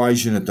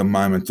equation at the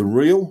moment, the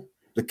real,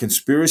 the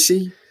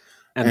conspiracy,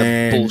 and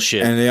the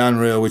bullshit, and the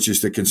unreal, which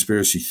is the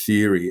conspiracy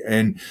theory,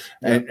 and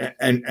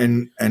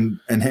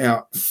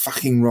how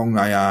fucking wrong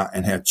they are,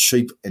 and how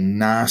cheap and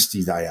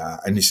nasty they are,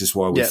 and this is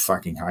why we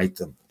fucking hate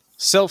them.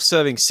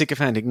 Self-serving,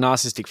 sycophantic,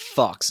 narcissistic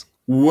fucks.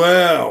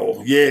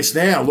 Well, yes.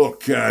 Now,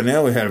 look,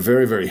 now we've had a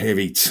very, very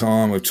heavy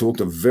time. We've talked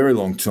a very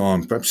long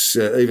time, perhaps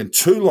even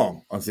too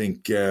long, I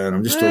think. And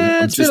I'm just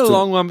talking. It's been a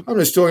long one. I'm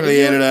just talking to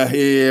the editor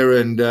here,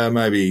 and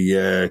maybe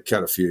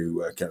cut a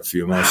few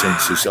more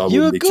sentences. I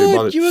wouldn't be too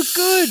bothered. You were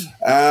good.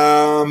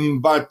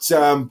 But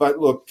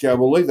look,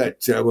 we'll leave that.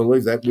 We'll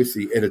leave that with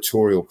the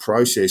editorial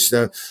process.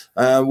 So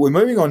we're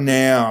moving on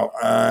now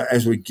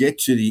as we get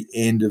to the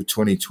end of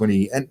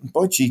 2020. And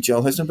by gee,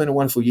 Joel, hasn't it been a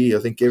wonderful year?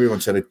 I think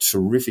everyone's had a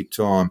terrific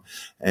time.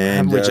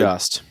 And can we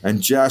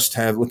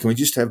can we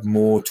just have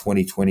more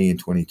 2020 and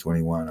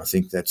 2021? I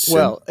think that's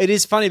it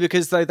is funny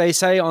because they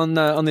say on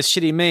this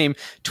shitty meme,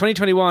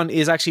 2021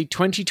 is actually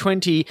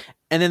 2020,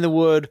 and then the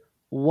word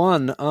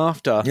one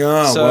after.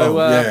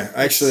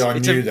 Actually, I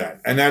knew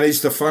that, and that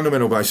is the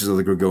fundamental basis of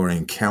the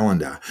Gregorian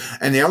calendar.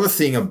 And the other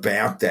thing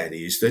about that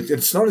is that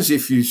it's not as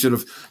if you sort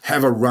of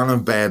have a run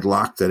of bad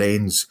luck that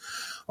ends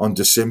on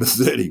December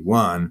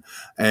 31,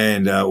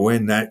 and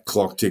when that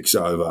clock ticks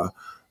over.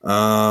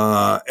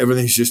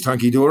 Everything's just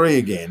hunky dory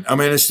again. I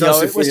mean, it's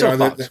not. Look, there's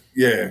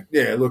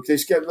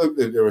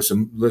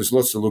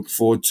lots to look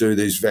forward to.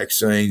 There's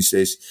vaccines.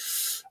 There's,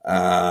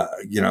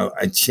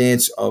 a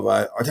chance of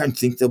I don't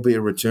think there'll be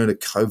a return to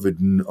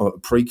COVID or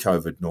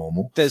pre-COVID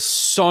normal. There's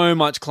so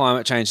much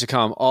climate change to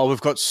come. Oh, we've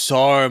got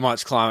so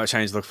much climate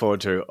change to look forward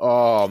to.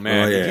 Oh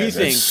man, if you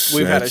think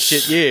we've had a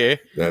shit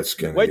year, that's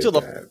going to wait till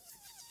the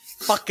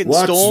fucking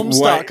storms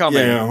start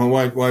coming. Yeah,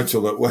 wait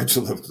till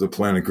the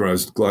planet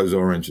glows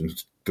orange and.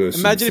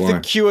 Imagine if the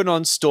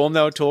QAnon storm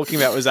they were talking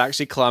about was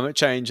actually climate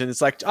change, and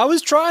it's like, I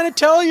was trying to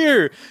tell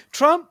you,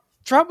 Trump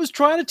was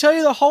trying to tell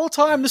you the whole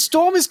time the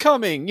storm is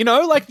coming,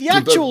 like the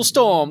actual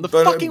storm, the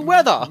fucking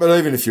weather. But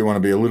even if you want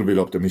to be a little bit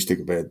optimistic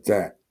about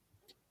that,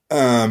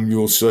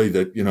 you'll see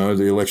that,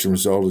 the election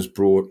result has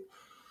brought,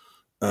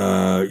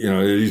 it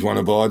is one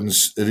of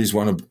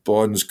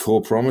Biden's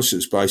core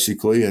promises,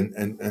 basically, and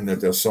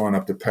that they'll sign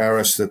up to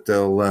Paris, that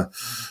they'll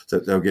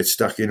get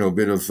stuck into a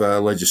bit of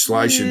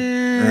legislation,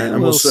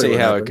 and we'll see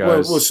how it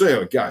goes. We'll see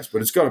how it goes,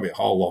 but it's got to be a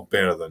whole lot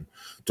better than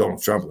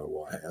Donald Trump in the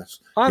White House.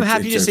 I'm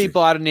happy to see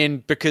Biden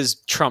in because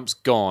Trump's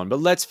gone,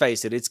 but let's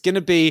face it, it's going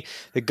to be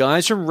the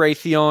guys from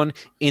Raytheon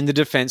in the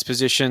defense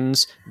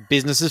positions,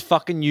 business as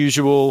fucking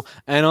usual,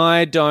 and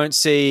I don't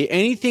see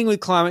anything with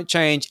climate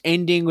change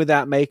ending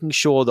without making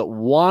sure that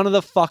one of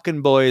the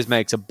fucking boys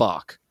makes a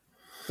buck.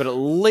 But at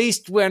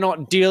least we're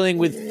not dealing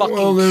with fucking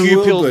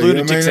cupid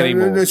lunatics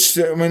anymore. That's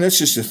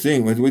just the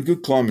thing. With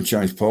good climate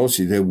change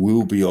policy, there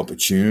will be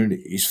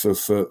opportunities for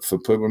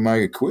people to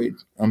make a quid.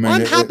 I'm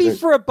happy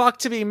for a buck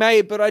to be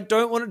made, but I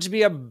don't want it to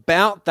be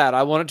about that.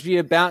 I want it to be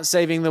about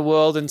saving the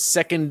world and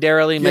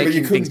secondarily making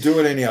things. But you couldn't do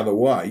it any other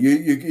way.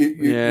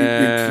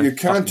 You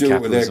can't do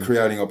it without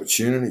creating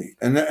opportunity,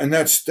 and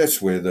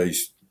that's where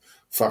these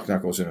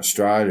fuckknuckles in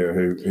Australia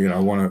who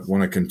want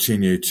to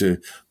continue to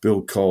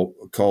build coal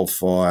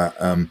fire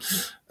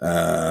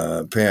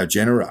power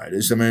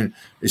generators. I mean,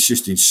 it's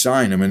just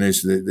insane. I mean,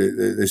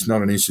 there's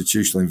not an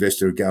institutional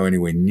investor who go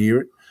anywhere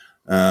near it.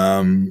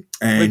 And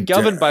we're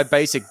governed by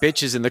basic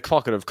bitches in the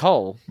pocket of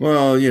coal.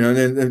 Well,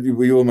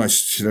 we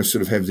almost sort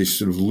of have this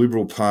sort of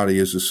Liberal Party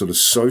as a sort of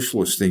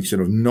socialist thing,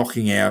 sort of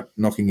knocking out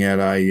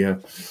a.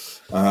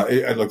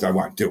 Look, they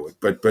won't do it,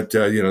 but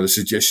the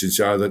suggestions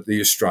are that the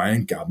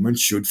Australian government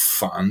should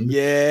fund,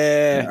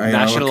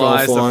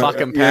 nationalise the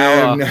fucking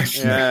power,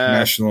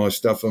 nationalise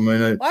stuff. I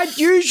mean, I'd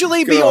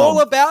usually be all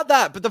about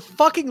that, but the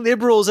fucking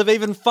Liberals have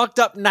even fucked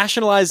up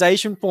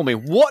nationalisation for me.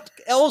 What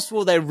else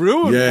will they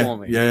ruin for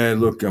me? Yeah,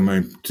 look, I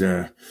mean,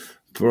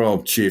 poor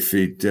old Chiff,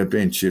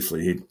 Ben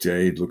Chifley,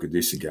 he'd look at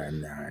this and go,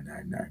 no,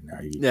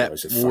 you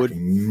guys are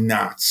fucking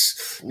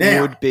nuts.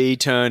 Now, would be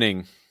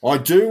turning. I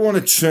do want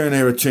to turn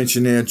our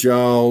attention now,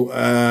 Joel,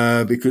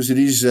 because it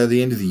is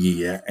the end of the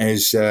year,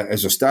 as I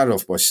started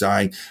off by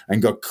saying,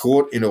 and got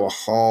caught into a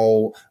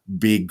whole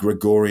big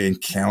Gregorian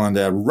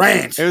calendar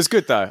rant. It was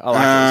good, though.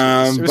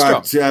 I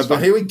like it.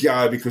 But here we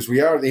go, because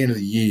we are at the end of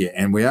the year,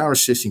 and we are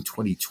assessing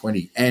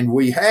 2020, and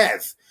we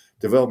have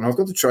developed, and I've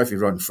got the trophy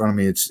right in front of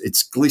me.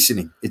 It's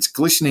glistening. It's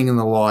glistening in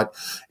the light.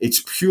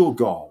 It's pure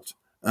gold.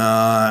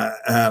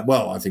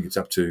 I think it's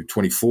up to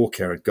 24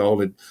 karat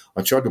gold.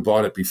 I tried to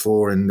bite it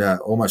before and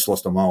almost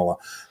lost a molar.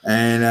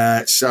 And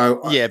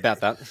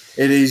about that.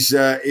 It is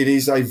a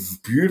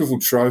beautiful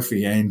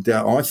trophy, and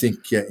I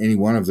think any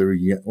one of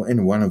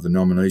the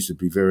nominees would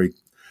be very,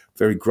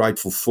 very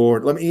grateful for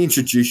it. Let me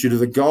introduce you to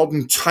the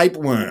Golden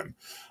Tapeworm,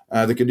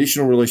 the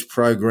conditional release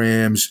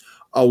program's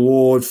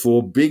award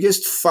for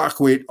biggest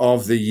fuckwit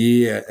of the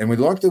year. And we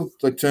like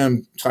the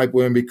term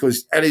tapeworm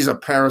because that is a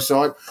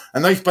parasite,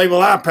 and these people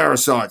are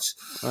parasites.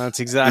 That's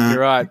exactly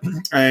right.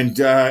 And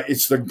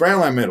it's the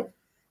Brownlow medal.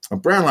 A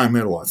Brownlow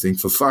medal, I think,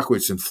 for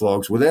fuckwits and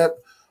flogs without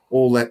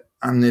all that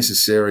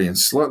unnecessary and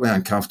slightly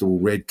uncomfortable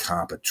red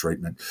carpet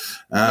treatment.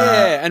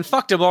 And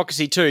fuck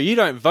democracy too. You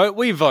don't vote,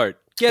 we vote.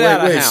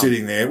 We're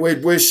sitting there.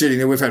 We're sitting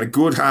there. We've had a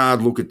good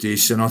hard look at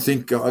this, and I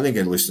think our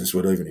listeners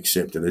would even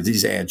accept it. It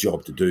is our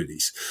job to do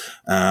this.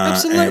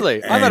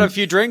 Absolutely. I've had a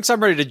few drinks.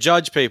 I'm ready to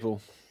judge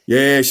people.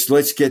 Yes,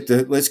 let's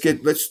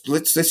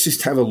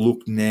just have a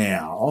look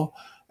now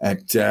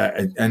at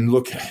and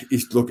look.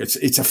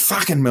 It's a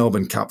fucking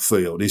Melbourne Cup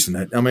field, isn't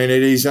it? I mean,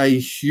 it is a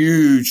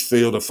huge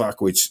field of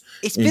fuckwits.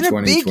 It's been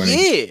a big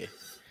year.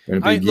 Been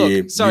a big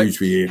year, so huge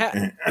year.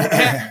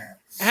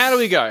 How do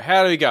we go?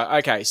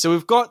 Okay, so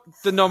we've got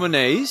the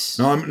nominees.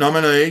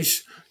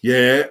 Nominees.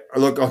 Yeah,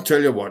 look, I'll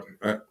tell you what.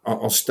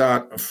 I'll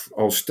start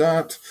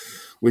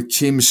with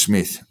Tim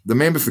Smith, the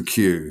member for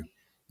Kew.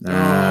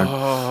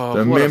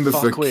 The member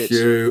for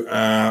Kew.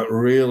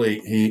 Really,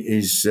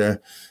 he's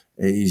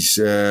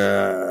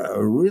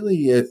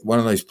really one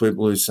of those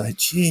people who say,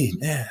 "Gee,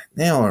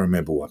 now I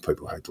remember why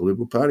people hate the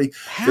Liberal Party."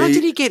 How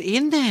did he get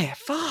in there?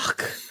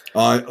 Fuck.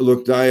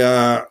 Look, they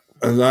are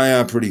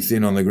pretty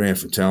thin on the ground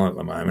for talent at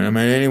the moment. I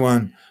mean,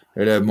 anyone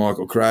who'd have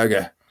Michael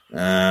Kroger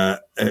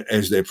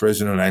as their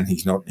president, and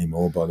he's not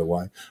anymore, by the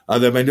way.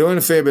 They've been doing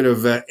a fair bit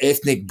of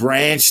ethnic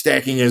brand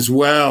stacking as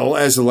well,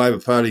 as the Labor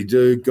Party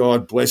do.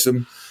 God bless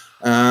them.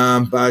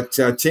 But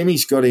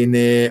Timmy's got in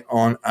there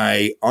on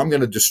I'm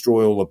going to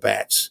destroy all the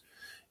bats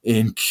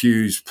in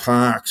Q's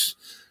parks.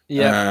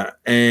 Yeah,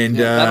 and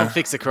that'll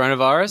fix the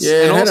coronavirus.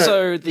 Yeah,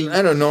 and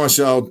had a nice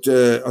old,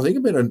 I think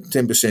about a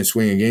 10%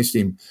 swing against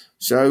him.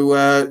 So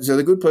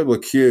the good people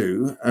at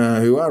Q,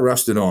 who are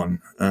rusted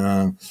on,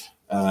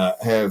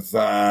 have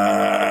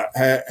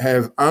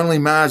only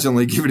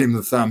marginally given him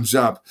the thumbs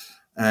up,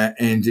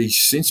 and he's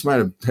since made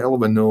a hell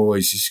of a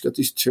noise. He's got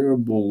this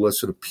terrible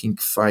sort of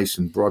pink face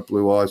and bright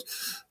blue eyes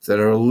that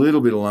are a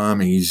little bit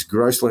alarming. He's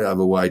grossly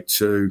overweight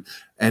too,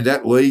 and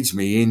that leads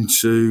me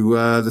into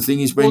the thing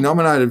he's been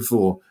nominated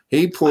for.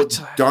 He put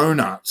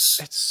donuts.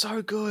 It's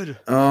so good.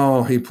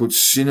 Oh, he put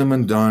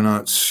cinnamon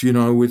donuts,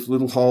 with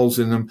little holes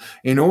in them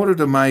in order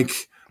to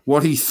make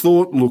what he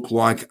thought looked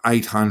like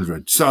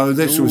 800. So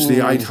this was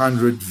the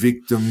 800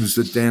 victims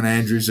that Dan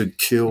Andrews had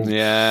killed.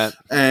 Yeah.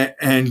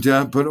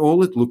 But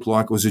all it looked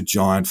like was a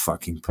giant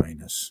fucking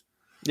penis.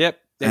 Yep.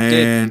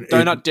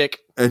 Donut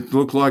dick. It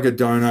looked like a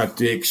donut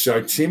dick.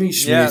 So Timmy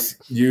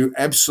Smith, you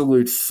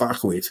absolute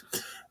fuckwit.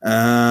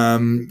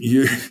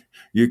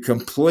 You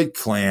complete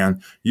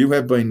clown. You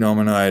have been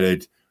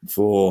nominated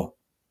for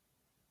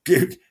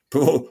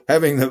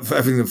having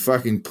the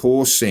fucking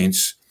poor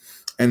sense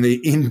and the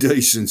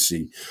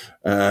indecency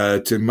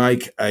to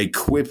make a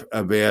quip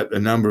about a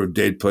number of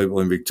dead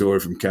people in Victoria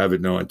from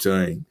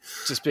COVID-19.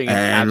 Just being an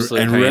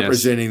absolute penis.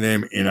 Representing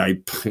them in a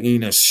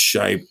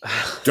penis-shaped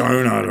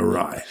donut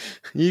array.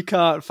 You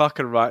can't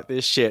fucking write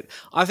this shit.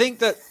 I think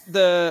that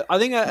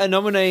a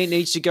nominee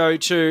needs to go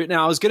to.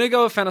 Now, I was going to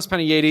go with Thanos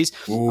Panayiotis.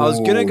 I was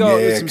going to go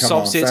with some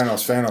soft sits.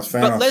 Thanos.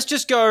 But let's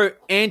just go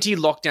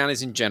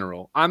anti-lockdowners in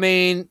general. I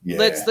mean,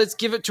 let's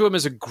give it to them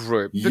as a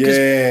group because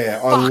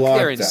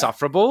they're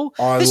insufferable.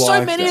 There's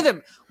so many of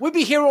them. We'd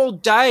be here all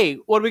day.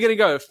 What are we going to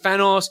go?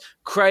 Thanos,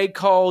 Craig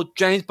Cole,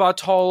 James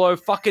Bartolo,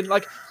 fucking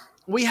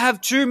we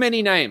have too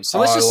many names. So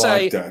let's just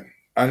say. That.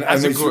 And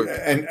as a group,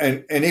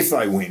 and if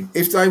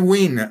they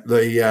win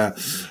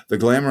the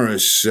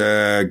glamorous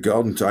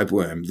golden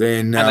tapeworm,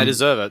 then and they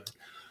deserve it.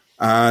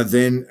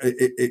 Then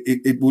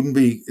it wouldn't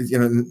be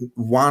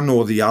one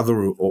or the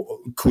other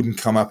couldn't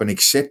come up and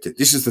accept it.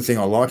 This is the thing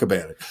I like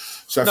about it.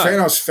 So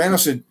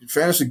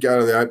Thanos would go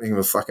to the opening of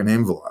a fucking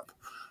envelope,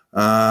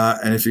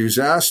 and if he was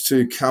asked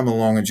to come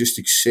along and just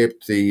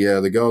accept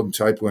the golden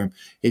tapeworm,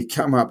 he'd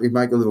come up, he'd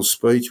make a little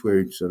speech where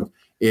he'd sort of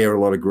air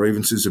a lot of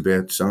grievances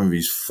about some of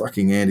his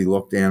fucking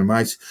anti-lockdown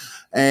mates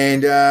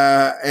and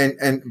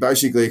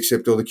basically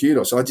accept all the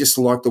kudos. I just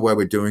like the way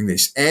we're doing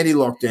this.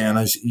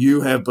 Anti-lockdowners,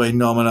 you have been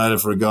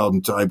nominated for a golden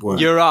tapeworm.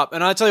 You're up.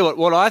 And I tell you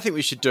what I think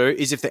we should do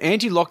is if the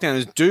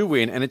anti-lockdowners do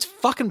win, and it's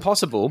fucking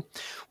possible,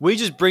 we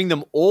just bring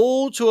them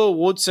all to a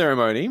award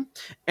ceremony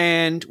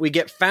and we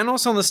get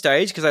Thanos on the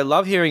stage because I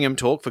love hearing him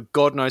talk for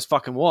God knows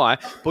fucking why,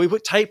 but we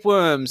put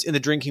tapeworms in the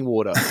drinking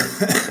water.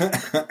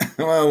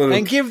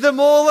 And give them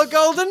all a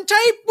golden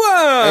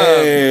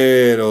tapeworm.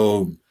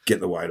 It'll get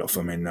the weight off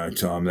them in no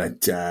time.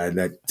 That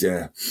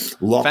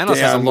lockdown Thanos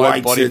has a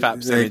low body fat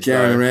percentage,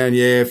 going around.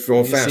 Yeah,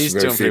 Thanos he's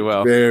very doing fit, pretty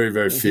well. Very,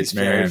 very fit, he's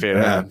man. Very fit.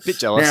 A bit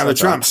jealous. Now the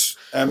Trumps.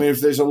 I mean,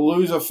 if there's a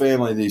loser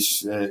family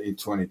this in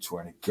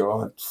 2020,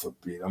 God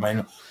forbid. I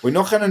mean, we're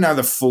not going to know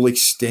the full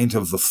extent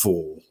of the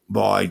fall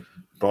by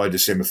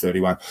December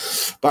 31.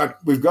 But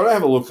we've got to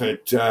have a look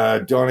at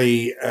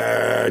Donnie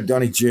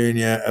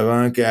Jr.,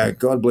 Ivanka,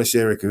 God bless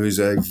Eric, who's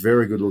a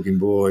very good-looking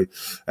boy,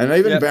 and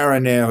even Barra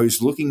now,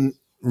 who's looking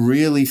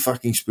really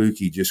fucking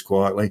spooky just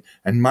quietly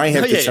and may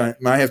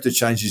have to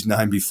change his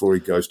name before he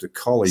goes to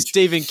college.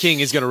 Stephen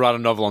King is going to write a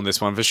novel on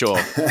this one for sure.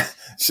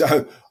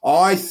 So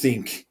I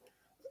think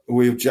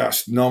we'll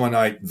just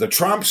nominate the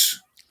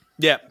Trumps.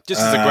 Yeah,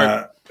 just as a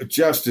group.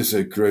 Just as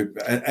a group.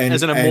 And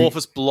as an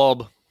amorphous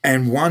blob.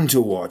 And one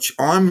to watch.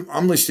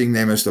 I'm listing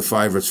them as the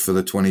favourites for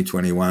the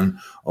 2021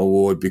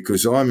 award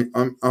because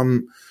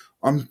I'm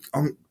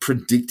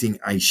predicting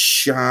a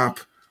sharp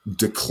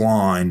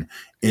decline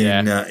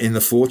in the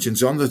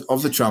fortunes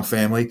of the Trump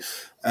family.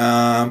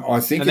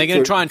 I think, and they're going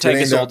to try and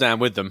take us all down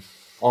with them.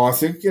 Oh, I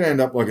think you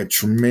end up like a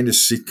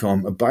tremendous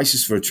sitcom, a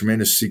basis for a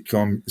tremendous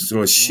sitcom,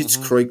 sort of Schitt's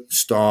Creek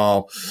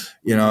style,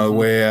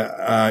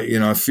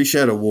 where, fish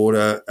out of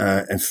water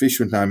and fish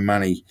with no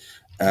money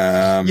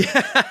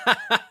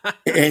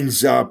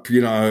ends up,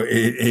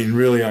 in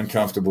really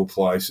uncomfortable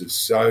places.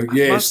 So,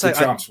 yes, the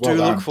Trumps, I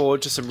do look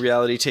forward to some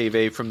reality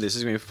TV from this.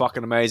 It's going to be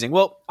fucking amazing.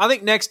 Well, I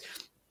think next...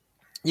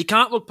 You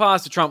can't look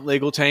past the Trump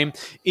legal team.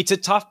 It's a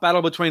tough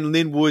battle between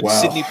Lynn Woods,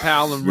 Sidney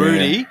Powell, and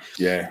Rudy.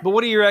 Yeah. But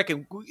what do you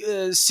reckon?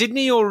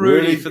 Sidney or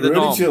Rudy for the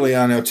nom? Rudy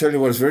Giuliani, I'll tell you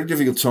what, it's a very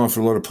difficult time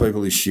for a lot of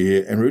people this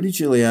year, and Rudy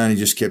Giuliani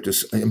just kept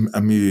us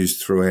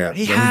amused throughout.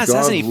 He has,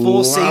 hasn't he?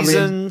 4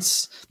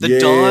 seasons. The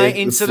Dye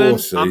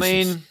incident. I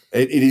mean...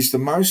 It is the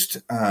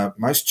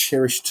most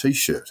cherished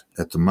T-shirt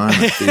at the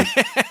moment.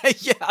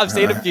 Yeah, I've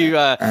seen a few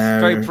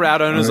very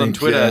proud owners on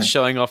Twitter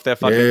showing off their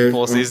fucking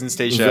 4 Seasons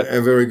T-shirt.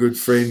 A very good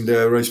friend,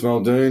 Reece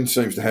Muldoon,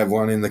 seems to have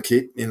one in the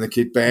kit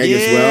bag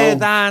as well. Yeah,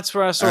 that's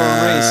where I saw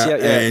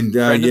Reece. Yeah. And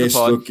yes,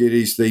 look, it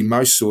is the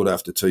most sought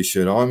after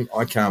T-shirt.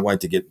 I can't wait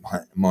to get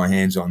my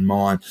hands on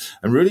mine.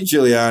 And Rudy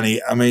Giuliani,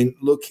 I mean,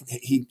 look,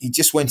 he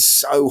just went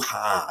so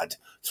hard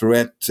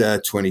throughout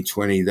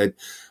 2020 that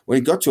when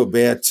it got to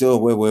about,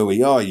 where were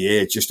we? Oh,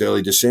 yeah, just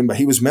early December,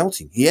 he was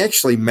melting. He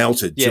actually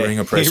melted during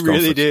a press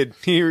conference.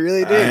 He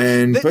really did.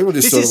 And people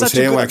just thought it was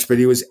hair wax, but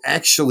he was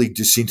actually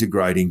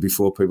disintegrating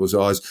before people's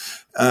eyes.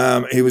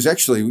 He was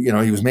actually,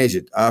 he was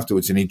measured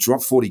afterwards, and he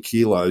dropped 40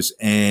 kilos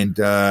and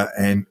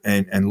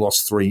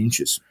lost 3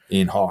 inches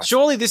in height.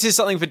 Surely this is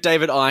something for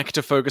David Icke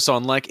to focus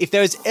on. Like, if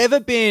there's ever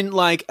been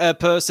like a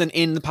person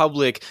in the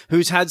public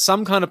who's had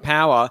some kind of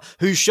power,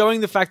 who's showing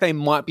the fact they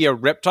might be a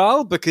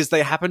reptile because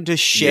they happen to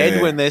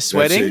shed when they're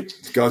sweating,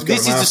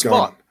 this is the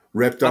spot.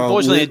 Reptile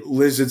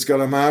lizard's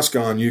got a mask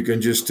on. You can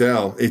just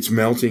tell it's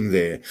melting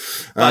there.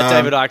 But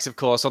David Icke's, of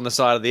course, on the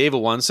side of the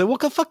evil one. So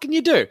what the fuck can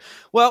you do?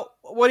 Well,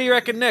 what do you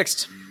reckon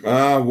next?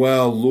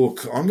 Well,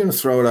 look, I'm going to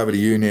throw it over to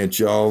you now,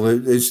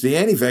 Joel. It's the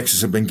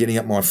anti-vaxxers have been getting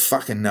up my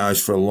fucking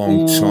nose for a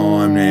long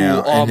time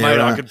now. Oh, mate,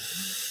 I could...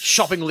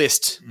 Shopping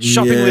list of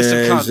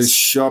cunts. There's a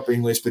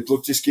shopping list, but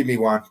look, just give me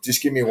one.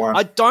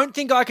 I don't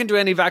think I can do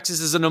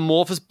anti-vaxxers as an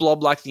amorphous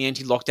blob like the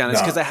anti-lockdowners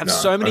because they have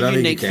so many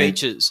unique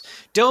features.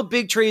 Del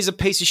Bigtree is a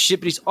piece of shit,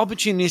 but he's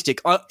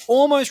opportunistic. I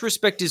almost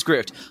respect his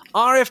grift.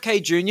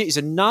 RFK Jr. is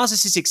a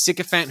narcissistic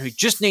sycophant who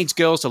just needs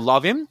girls to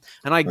love him,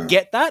 and I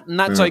get that, and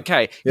that's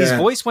okay. His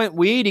voice went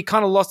weird, he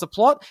kind of lost the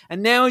plot,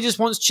 and now he just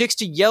wants chicks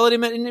to yell at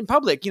him in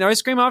public,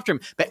 scream after him.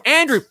 But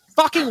Andrew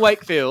fucking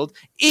Wakefield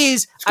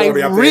is a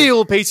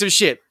real piece of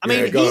shit. I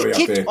mean,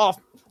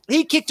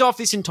 he kicked off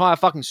this entire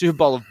fucking Super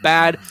Bowl of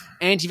bad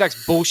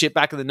anti-vax bullshit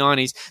back in the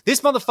 90s.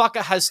 This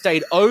motherfucker has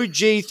stayed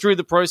OG through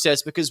the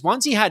process because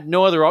once he had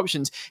no other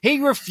options, he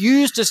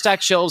refused to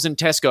stack shelves in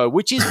Tesco,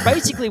 which is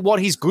basically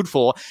what he's good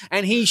for,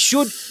 and he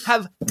should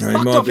have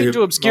fucked off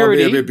into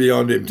obscurity. Might be a bit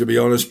beyond him, to be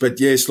honest, but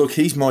yes, look,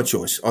 he's my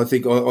choice. I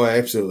think I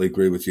absolutely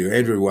agree with you.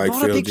 Andrew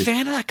Wakefield, not a big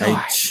fan of that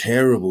guy. A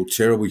terrible,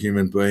 terrible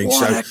human being.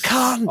 What a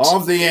cunt.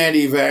 Of the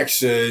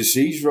anti-vaxxers,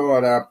 he's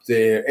right up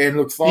there. And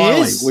look,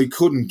 finally, we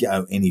couldn't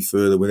go any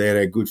further without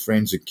our good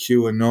friends at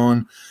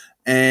QAnon.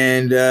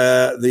 And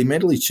the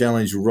mentally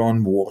challenged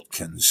Ron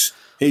Watkins.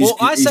 He's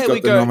got the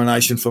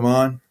nomination for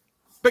mine.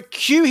 But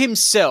Q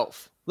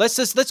himself,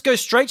 let's go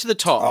straight to the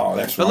top. Oh,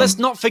 that's right. But let's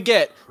not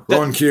forget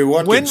Ron Q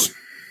Watkins.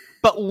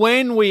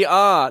 When we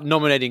are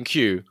nominating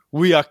Q,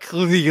 we are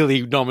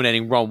clearly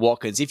nominating Ron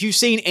Watkins. If you've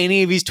seen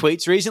any of his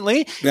tweets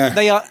recently,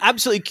 they are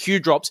absolutely Q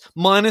drops,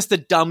 minus the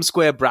dumb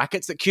square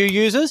brackets that Q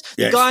uses.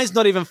 The guy's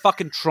not even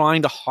fucking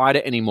trying to hide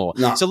it anymore.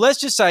 No. So let's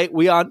just say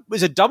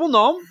it's a double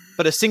nom,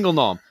 but a single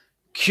nom.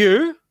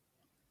 Q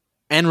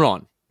and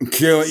Ron.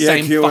 Q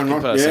and Ron.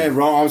 Person. Yeah,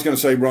 Ron. I was going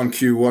to say Ron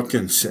Q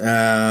Watkins.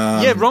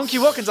 Ron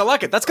Q Watkins. I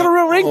like it. That's got a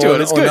real ring to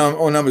it. It's good.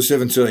 Or number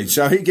 17.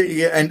 So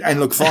and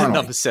look, finally.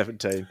 Number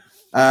 17.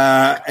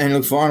 And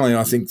look, finally,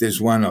 I think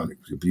there's one. I think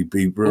we'd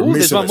be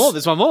remiss.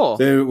 There's one more.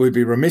 We'd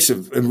be remiss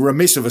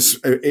of us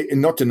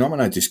not to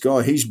nominate this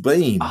guy. He's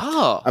been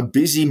a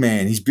busy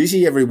man. He's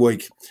busy every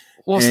week.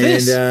 What's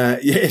this?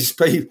 Yes,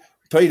 Pete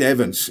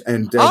Evans,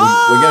 and we're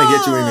going to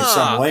get to him at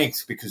some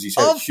length because he's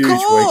had a huge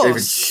week,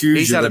 even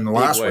huger than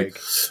last week.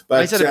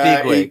 But he's had a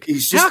big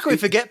week. How can we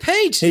forget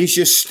Pete? He's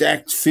just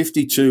stacked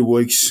 52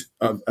 weeks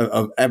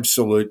of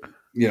absolute,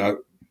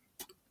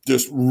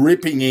 just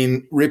ripping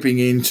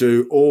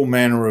into all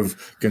manner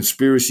of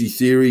conspiracy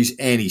theories,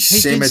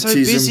 anti-Semitism.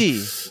 He's been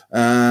so busy.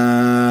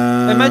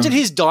 Imagine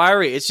his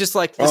diary. It's just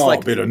like this, a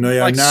bit of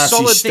neo-Nazi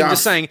solid stuff. thing,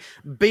 just saying,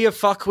 be a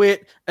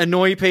fuckwit,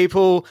 annoy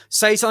people,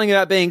 say something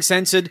about being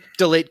censored,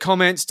 delete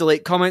comments.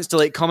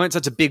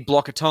 That's a big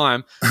block of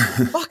time.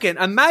 Fucking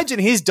imagine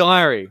his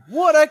diary.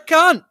 What a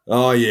cunt.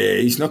 Oh, yeah.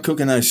 He's not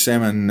cooking those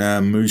salmon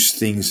mousse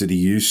things that he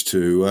used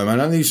to. I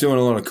don't think he's doing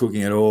a lot of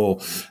cooking at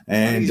all.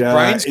 And his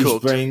brain's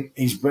cooked.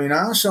 He's been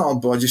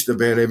arseholed by just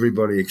about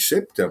everybody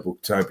except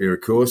Booktopia,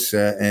 of course.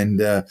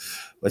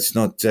 Let's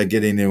not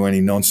get into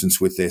any nonsense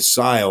with their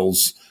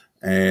sales.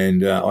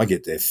 And I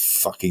get their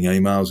fucking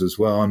emails as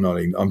well.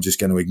 I'm just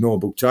going to ignore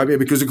Booktopia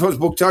because, of course,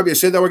 Booktopia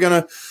said they were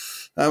going to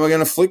they were going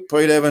to flick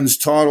Pete Evans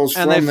titles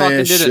and from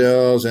their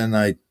shelves, and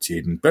they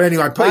didn't. But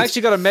anyway, Pete, I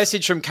actually got a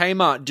message from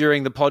Kmart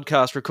during the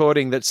podcast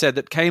recording that said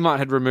that Kmart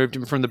had removed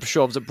him from the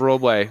shelves at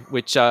Broadway,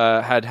 which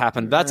had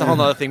happened. That's a whole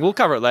other thing. We'll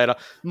cover it later.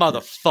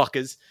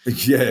 Motherfuckers.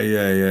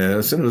 Yeah.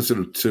 It's sort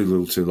of too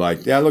little too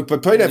late. Yeah, look,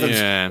 but Pete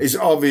Evans is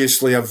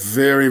obviously a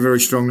very,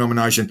 very strong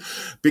nomination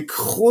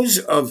because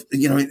of,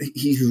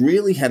 he's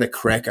really had a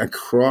crack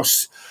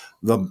across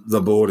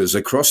the borders,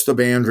 across the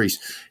boundaries.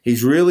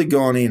 He's really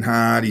gone in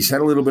hard. He's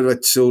had a little bit of a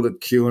tilt at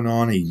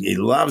QAnon. He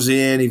loves the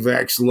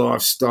anti-vax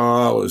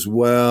lifestyle as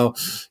well.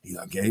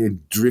 He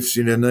drifts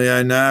into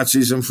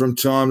neo-Nazism from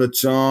time to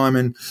time.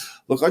 And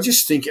look, I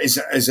just think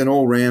as an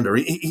all-rounder,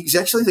 he's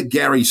actually the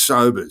Gary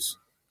Sobers,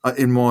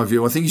 in my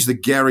view. I think he's the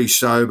Gary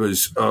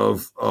Sobers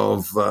of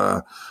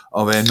our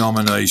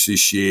nominees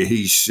this year.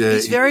 He's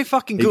very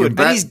fucking good.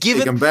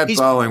 He can bat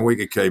bowling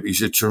wicketkeeper.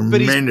 He's a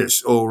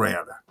tremendous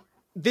all-rounder.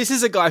 This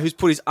is a guy who's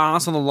put his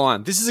ass on the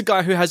line. This is a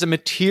guy who has a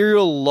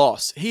material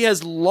loss. He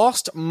has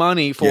lost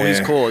money for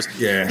his cause.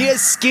 Yeah. He has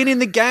skin in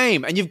the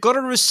game, and you've got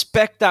to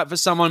respect that for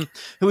someone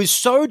who is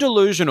so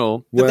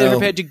delusional that they're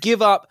prepared to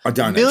give up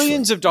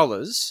millions of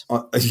dollars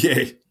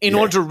in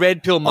order to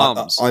red pill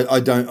mums. I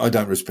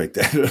don't respect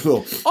that at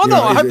all. Oh,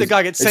 no, I hope the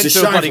guy gets sent to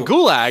a bloody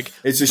gulag.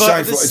 It's a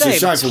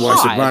shameful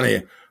waste of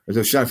money. It's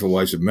a shameful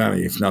waste of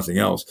money, if nothing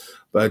else.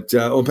 But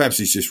or perhaps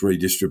he's just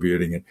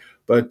redistributing it.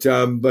 But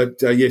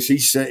yes,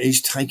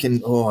 he's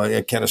taken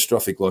a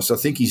catastrophic loss. I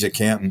think his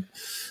accountant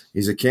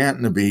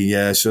would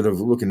be sort of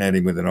looking at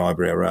him with an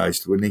eyebrow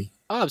raised, wouldn't he?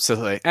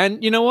 Absolutely.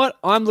 And you know what?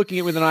 I'm looking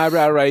at it with an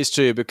eyebrow raised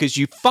too, because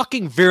you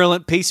fucking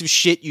virulent piece of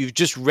shit. You've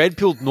just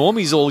red-pilled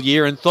normies all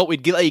year and thought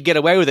we'd let you get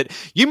away with it.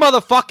 You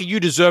motherfucker, you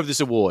deserve this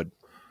award.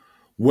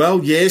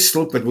 Well, yes,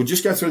 look, but we'll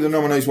just go through the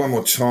nominees one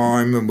more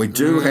time, and we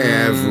do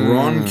have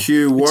Ron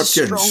Q.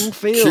 Watkins,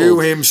 Q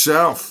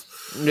himself.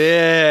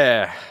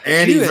 Yeah.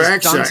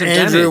 Anti-vaxxer,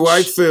 Andrew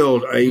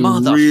Wakefield, a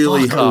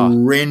really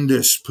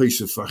horrendous piece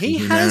of fucking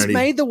humanity. He has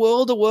made the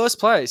world a worse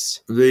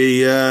place.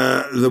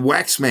 The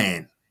wax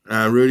man,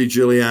 Rudy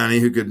Giuliani,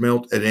 who could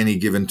melt at any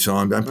given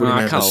time. Don't put him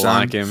out in the sun. I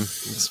kind of like him.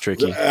 It's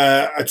tricky.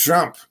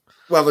 Trump.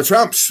 Well, the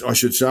Trumps, I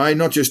should say,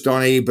 not just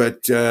Donnie,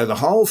 but the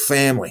whole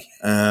family.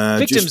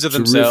 Victims of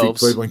terrific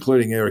themselves. People,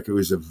 including Eric, who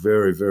is a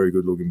very, very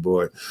good-looking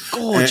boy.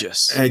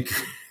 Gorgeous. And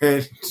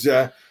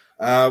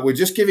we're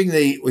just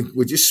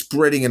we're just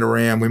spreading it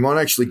around. We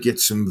might actually get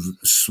some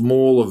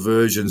smaller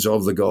versions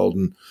of the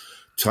golden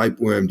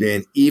tapeworm,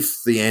 Dan,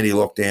 if the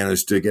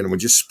anti-lockdowners do get them. We'll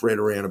just spread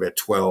around about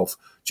 12.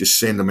 Just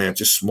send them out,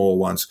 just small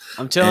ones.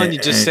 I'm telling you,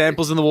 just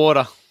samples in the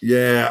water.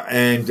 Yeah,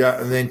 and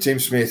then Tim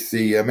Smith,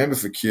 the member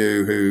for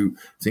Q, who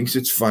thinks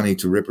it's funny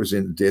to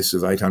represent the deaths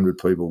of 800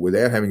 people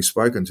without having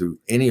spoken to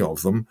any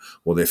of them,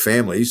 or their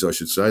families, I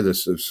should say, the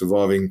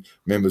surviving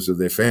members of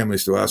their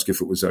families, to ask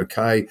if it was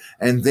okay,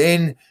 and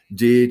then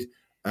did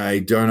a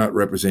donut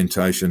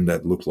representation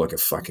that looked like a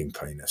fucking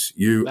penis.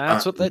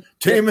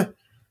 Tim,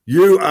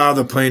 you are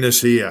the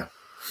penis here.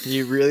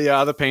 You really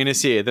are the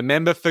penis here, the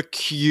member for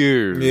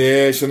Q.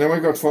 Yeah, so now we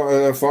got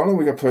finally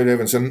we got Pete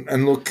Evans,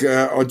 and look,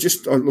 I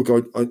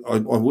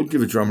would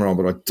give a drum roll,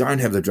 but I don't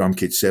have the drum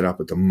kit set up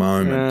at the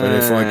moment. But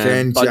if I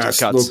can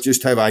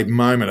just have a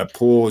moment of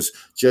pause,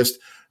 just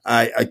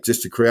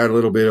to create a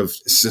little bit of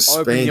suspense.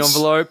 Open the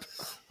envelope.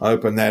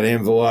 Open that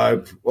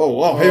envelope.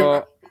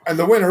 And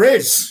the winner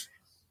is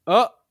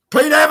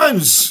Pete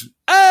Evans.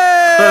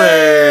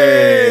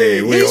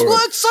 Hey! He's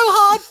worked so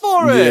hard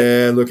for it.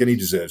 Yeah, look, and he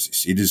deserves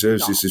this. He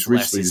deserves this. It's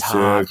richly deserved.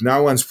 Heart.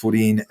 No one's put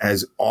in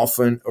as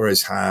often or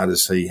as hard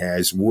as he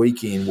has,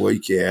 week in,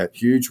 week out,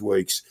 huge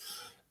weeks.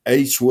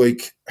 Each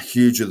week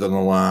huger than the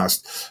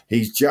last.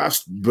 He's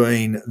just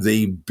been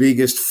the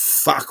biggest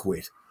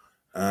fuckwit.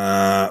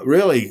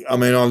 Really, I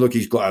mean, look,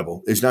 he's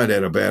global. There's no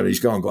doubt about it. He's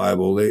gone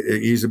global.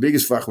 He's the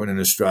biggest fuckwit in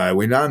Australia.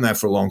 We've known that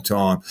for a long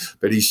time,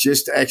 but he's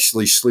just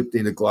actually slipped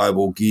into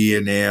global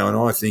gear now, and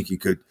I think he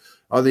could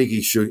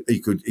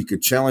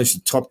challenge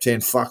the top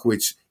 10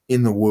 fuckwits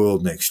in the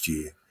world next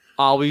year.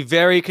 I'll be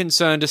very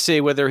concerned to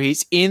see whether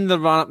he's in the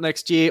run-up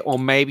next year or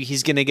maybe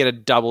he's going to get a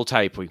double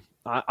tape.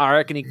 I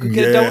reckon he could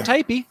get a double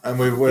tapey.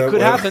 And it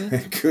could happen.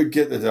 It could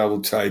get the double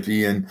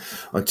tapey. And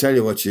I tell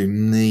you what, you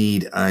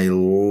need a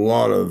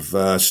lot of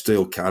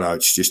steel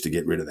cutouts just to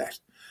get rid of that.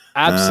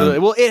 Absolutely.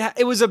 Well,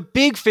 it was a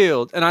big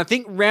field, and I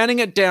think rounding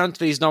it down to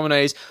these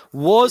nominees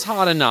was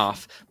hard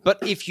enough. But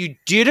if you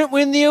didn't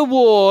win the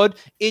award,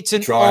 it's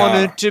an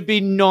honour to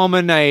be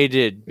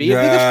nominated. Be a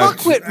bigger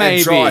fuckwit,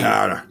 maybe. Try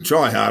harder.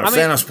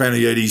 Thanos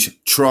Panayiotis,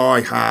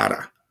 try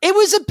harder. It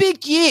was a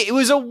big year. It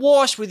was a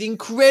wash with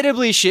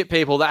incredibly shit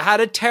people that had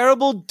a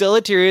terrible,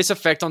 deleterious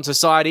effect on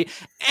society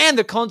and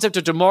the concept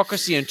of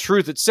democracy and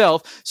truth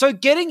itself. So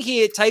getting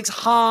here takes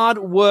hard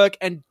work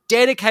and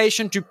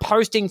dedication to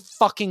posting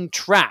fucking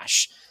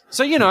trash.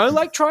 So,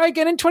 try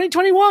again in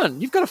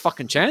 2021. You've got a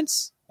fucking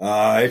chance.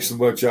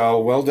 Excellent work,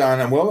 Joel. Well done.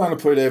 And well done to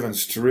Pete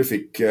Evans.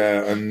 Terrific.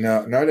 And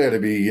no doubt to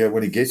be,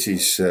 when he gets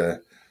his, and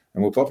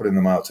we'll pop it in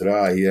the mail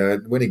today,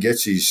 when he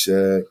gets his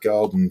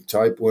golden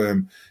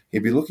tapeworm,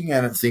 he'd be looking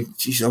at it and think,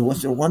 geez, I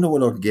wonder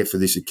what I can get for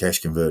this at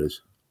Cash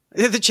Converters.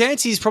 The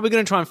chance he's probably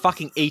going to try and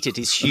fucking eat it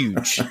is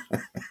huge.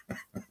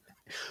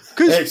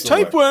 Because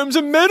tapeworms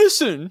are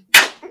medicine.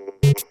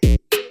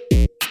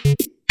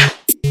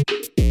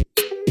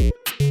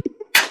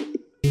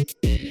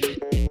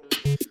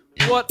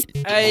 What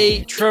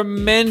a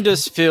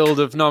tremendous field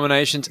of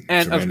nominations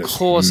and, of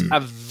course, a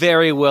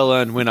very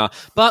well-earned winner.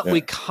 But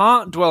we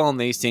can't dwell on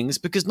these things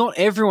because not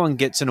everyone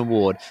gets an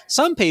award.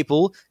 Some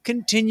people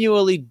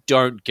continually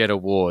don't get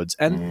awards.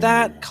 And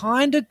that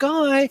kind of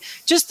guy,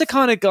 just the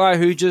kind of guy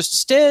who just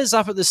stares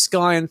up at the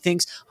sky and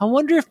thinks, I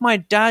wonder if my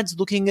dad's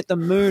looking at the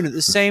moon at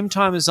the same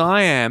time as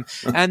I am.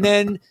 And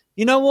then,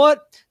 you know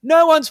what?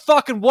 No one's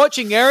fucking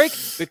watching, Eric,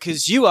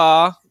 because you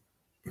are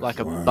like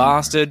a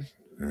bastard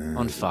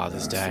on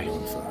Father's Day.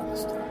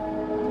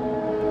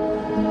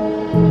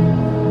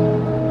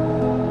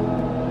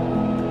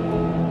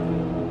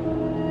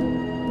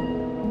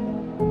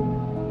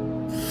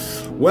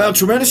 Well,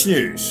 tremendous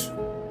news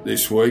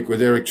this week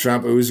with Eric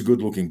Trump, who is a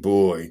good-looking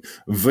boy,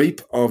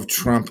 Veep of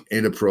Trump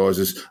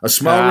Enterprises, a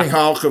smouldering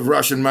hulk of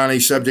Russian money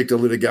subject to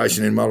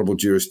litigation in multiple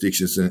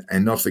jurisdictions,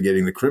 and not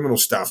forgetting the criminal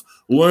stuff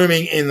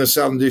looming in the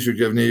Southern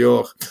District of New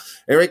York.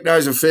 Eric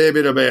knows a fair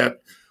bit about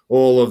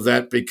all of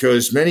that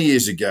because many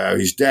years ago,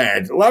 his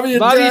dad, love you,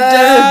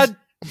 Dad!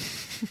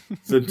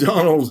 His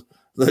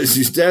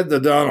dad,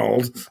 the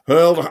Donald,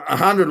 hurled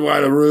 100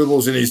 weight of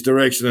rubles in his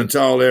direction and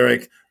told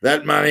Eric,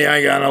 that money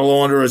ain't going to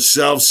launder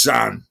itself,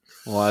 son.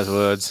 Wise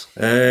words.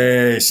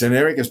 Yes, and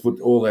Eric has put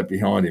all that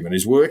behind him and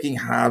is working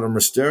hard on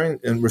restoring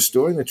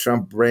the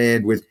Trump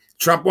brand with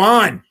Trump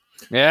wine.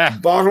 Yeah.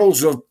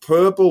 Bottles of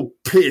purple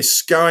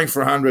piss going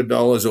for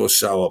 $100 or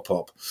so a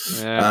pop.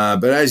 Yeah.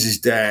 But as his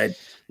dad,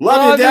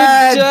 love you,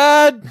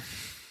 Dad,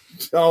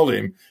 told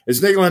him,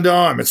 it's nickel and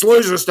dime. It's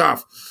loser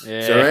stuff.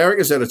 Yeah. So Eric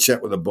has had a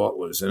chat with the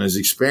bottlers and has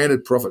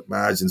expanded profit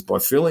margins by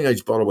filling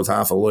each bottle with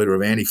half a litre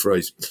of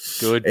antifreeze.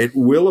 Good. It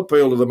will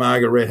appeal to the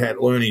Margaret Red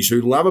Hat loonies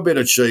who love a bit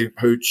of cheap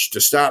hooch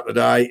to start the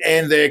day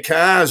and their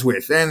cars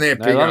with and their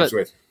pickups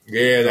with.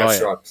 Yeah,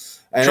 that's right.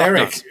 And Trump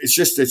Eric, nuts.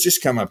 it's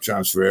just come up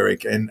trumps for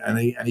Eric, and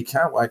he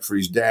can't wait for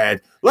his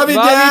dad. Love you,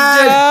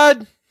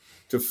 Dad!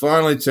 To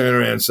finally turn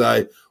around and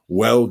say,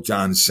 well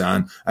done,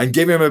 son, and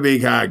give him a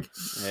big hug.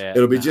 Yeah,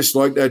 it'll be just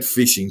like that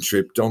fishing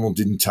trip Donald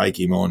didn't take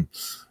him on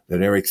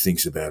that Eric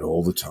thinks about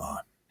all the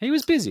time. He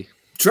was busy.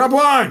 Trump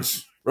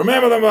wines.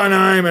 Remember them by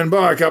name and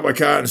buy a couple of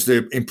cartons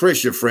to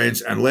impress your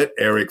friends and let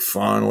Eric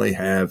finally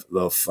have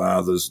the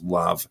father's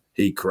love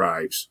he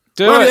craves.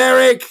 Love you,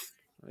 Eric.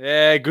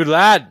 Yeah, good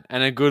lad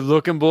and a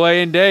good-looking boy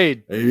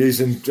indeed. He's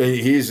a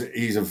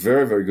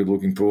very, very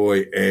good-looking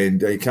boy,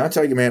 and you can't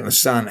take him out in the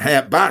sun.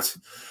 But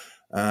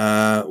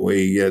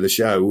the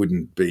show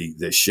wouldn't be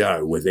the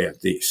show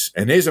without this.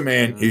 And there's a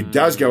man who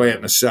does go out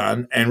in the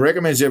sun and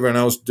recommends everyone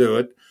else do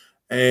it.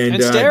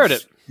 And stare at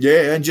it.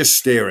 Yeah, and just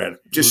stare at it.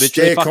 Just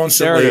stare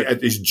constantly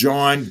at this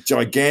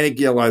gigantic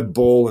yellow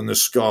ball in the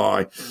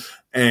sky.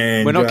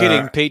 And we're not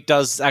kidding. Pete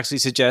does actually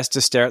suggest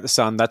to stare at the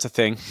sun. That's a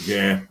thing.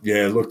 Yeah.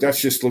 Look,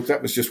 that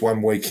was just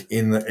 1 week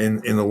in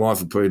the life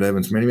of Pete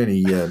Evans.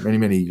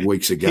 Many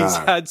weeks ago. He's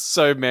had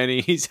so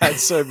many,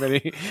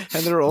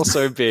 and they're all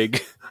so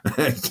big.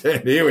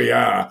 And here we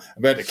are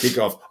about to kick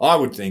off. I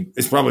would think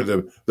it's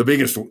probably the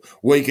biggest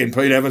week in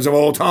Pete Evans of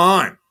all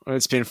time.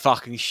 It's been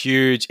fucking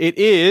huge. It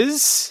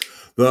is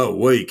the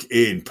week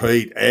in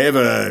Pete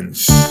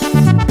Evans.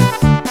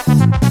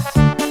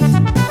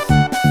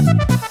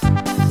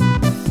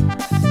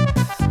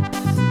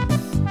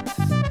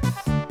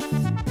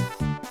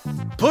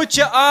 Put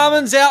your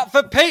almonds out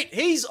for Pete.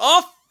 He's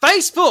off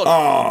Facebook.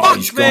 Oh, fuck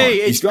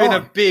me. It's been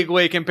a big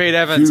week in Pete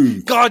Evans.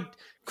 Huge. God,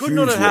 could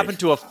not have happened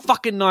to a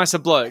fucking nicer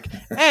bloke.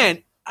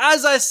 And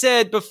as I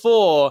said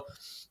before,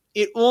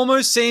 it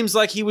almost seems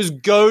like he was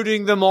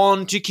goading them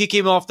on to kick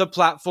him off the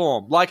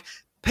platform. Like,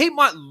 Pete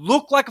might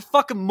look like a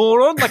fucking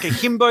moron, like a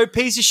himbo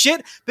piece of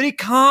shit, but he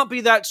can't be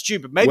that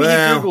stupid. Maybe he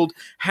Googled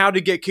how to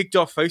get kicked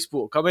off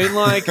Facebook. I mean,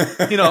 like,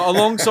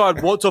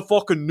 alongside what's a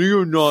fucking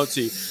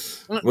neo-Nazi.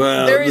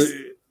 Well,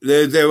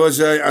 there was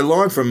a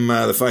line from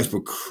the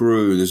Facebook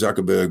crew, the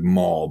Zuckerberg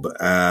mob,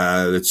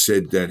 that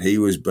said that he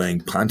was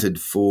being punted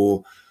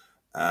for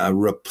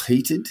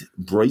repeated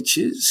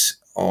breaches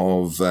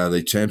of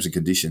the terms and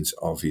conditions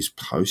of his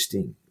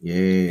posting.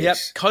 Yes. Yep.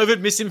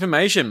 COVID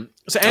misinformation.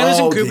 So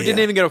Anderson Cooper didn't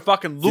even get a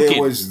fucking look in.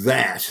 There was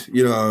that.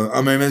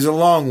 I mean, there's a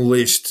long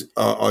list,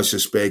 I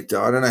suspect.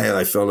 I don't know how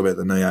they felt about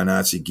the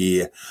neo-Nazi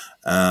gear.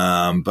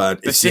 But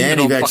it's the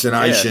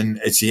anti-vaccination.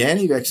 It's the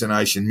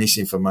anti-vaccination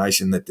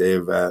misinformation that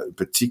they've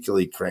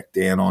particularly cracked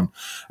down on.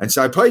 And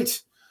so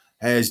Pete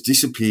has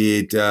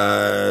disappeared,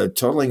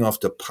 toddling off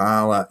to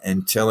Parler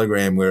and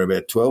Telegram, where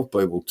about 12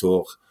 people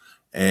talk.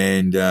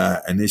 And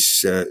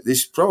this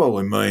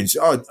probably means,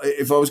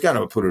 if I was going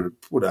to put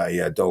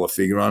a dollar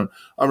figure on it,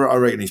 I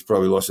reckon he's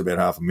probably lost about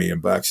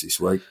 $500,000 this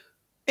week.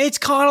 It's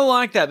kind of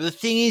like that, but the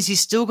thing is, he's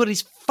still got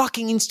his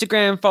fucking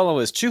Instagram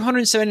followers,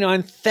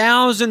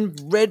 279,000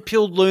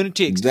 red-pilled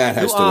lunatics that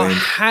has who to are end.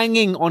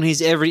 Hanging on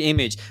his every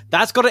image.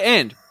 That's got to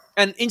end.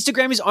 And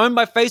Instagram is owned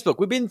by Facebook.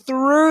 We've been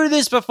through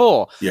this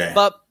before. Yeah.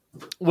 But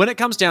when it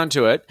comes down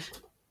to it,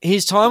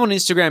 His time on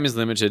Instagram is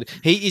limited.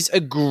 He is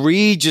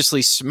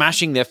egregiously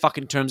smashing their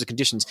fucking terms and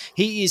conditions.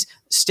 He is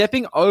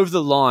stepping over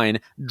the line,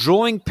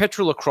 drawing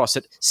petrol across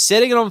it,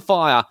 setting it on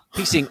fire,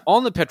 pissing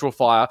on the petrol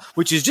fire,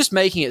 which is just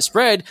making it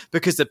spread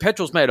because the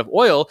petrol's made of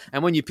oil.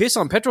 And when you piss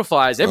on petrol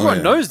fires,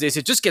 everyone knows this.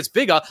 It just gets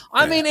bigger.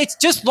 I mean, it's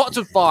just lots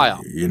of fire.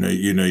 You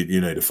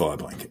need a fire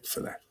blanket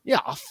for that. Yeah,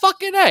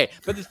 fucking A.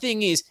 But the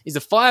thing is the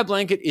fire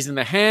blanket is in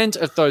the hands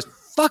of those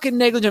fucking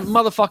negligent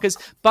motherfuckers.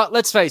 But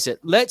let's face it,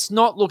 let's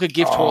not look a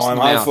gift horse in the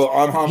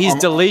mouth. His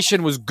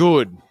deletion was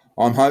good.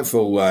 I'm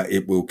hopeful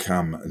it will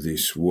come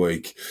this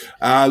week.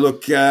 I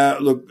saw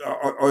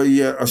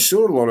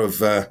a lot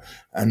of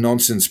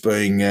nonsense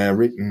being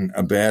written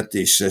about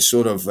this, and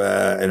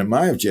it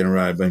may have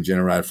been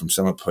generated from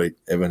some of Pete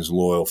Evans'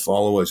 loyal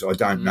followers. I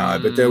don't know,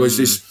 but there was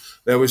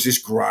this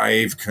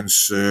grave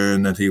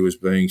concern that he was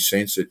being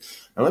censored.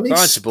 Now, let me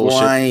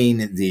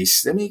explain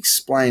this. Let me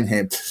explain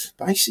how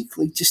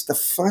basically just the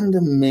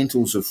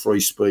fundamentals of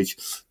free speech.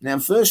 Now,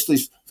 first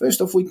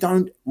off, we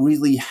don't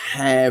really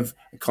have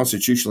a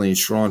constitutionally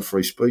enshrined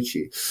free speech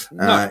here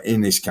in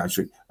this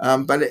country.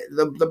 But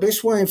the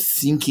best way of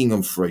thinking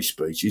of free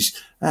speech is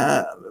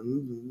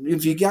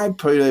if you gave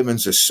Pete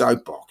Evans a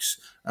soapbox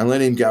and let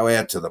him go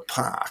out to the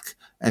park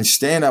and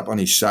stand up on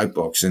his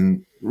soapbox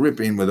and rip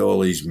in with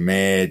all his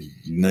mad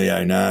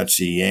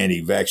neo-Nazi,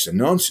 anti-vaxxer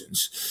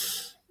nonsense,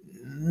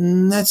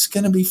 that's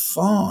going to be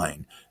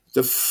fine.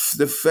 The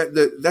fact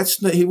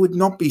that he would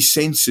not be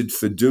censored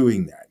for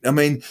doing that. I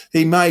mean,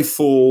 he may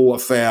fall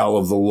afoul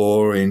of the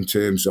law in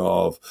terms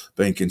of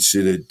being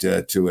considered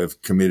to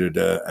have committed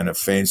an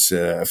offence,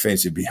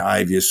 offensive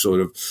behaviour,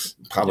 sort of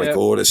public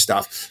order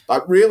stuff.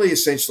 But really,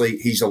 essentially,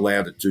 he's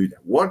allowed to do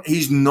that. What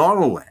he's not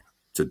allowed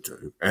to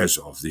do, as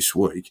of this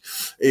week,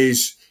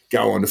 is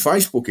go onto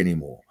Facebook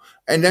anymore.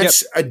 And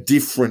that's a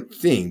different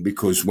thing,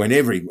 because when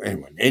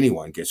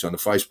anyone gets onto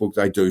Facebook,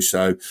 they do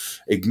so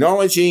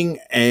acknowledging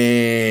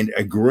and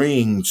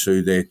agreeing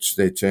to their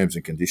terms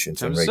and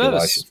conditions and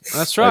regulations.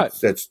 That's right.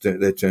 That's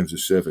their terms of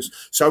service.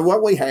 So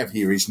what we have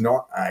here is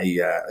not a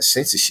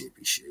censorship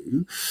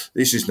issue.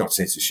 This is not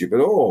censorship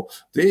at all.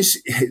 This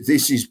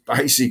is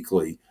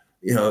basically,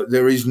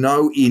 there is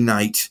no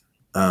innate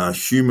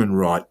human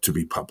right to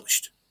be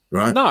published.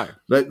 Right? No.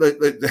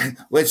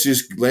 Let's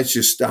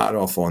just start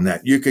off on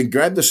that. You can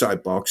grab the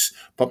soapbox,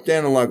 pop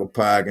down to the local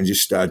park, and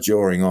just start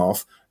jawing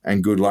off,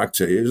 and good luck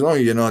to you. As long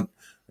as you're not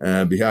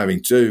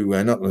behaving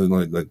not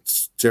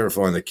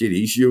terrifying the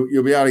kiddies,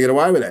 you'll be able to get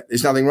away with that.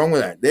 There's nothing wrong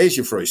with that. There's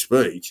your free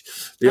speech.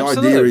 The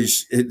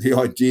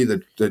idea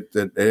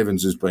that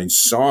Evans has been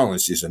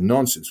silenced is a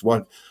nonsense.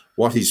 What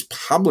his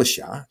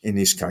publisher, in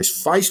this case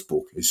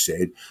Facebook, has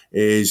said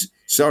is,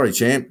 sorry,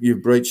 champ,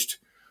 you've breached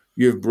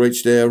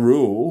our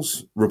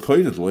rules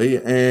repeatedly,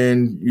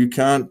 and you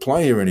can't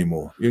play here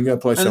anymore. You can go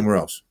play somewhere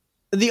else.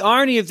 The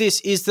irony of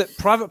this is that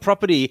private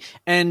property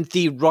and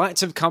the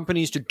rights of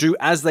companies to do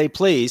as they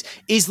please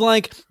is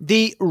like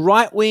the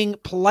right-wing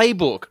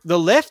playbook. The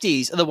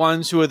lefties are the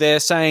ones who are there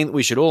saying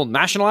we should all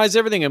nationalize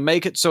everything and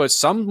make it so it's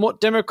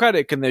somewhat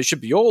democratic and there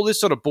should be all this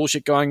sort of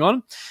bullshit going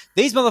on.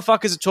 These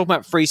motherfuckers are talking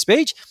about free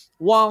speech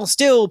while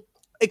still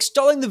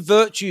extolling the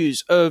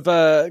virtues of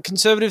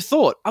conservative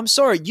thought. I'm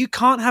sorry, you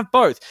can't have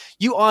both.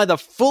 You either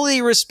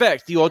fully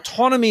respect the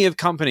autonomy of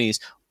companies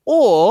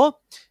or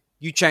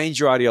you change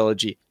your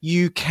ideology.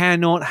 You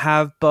cannot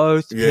have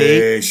both,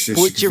 Pete.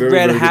 Put your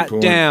red hat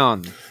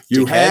down.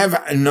 You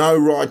have no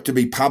right to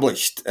be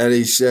published. That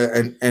is,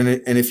 and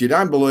if you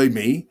don't believe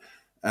me,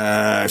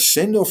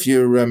 send off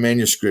your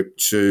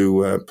manuscript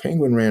to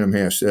Penguin Random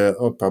House.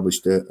 I've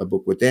published a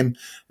book with them.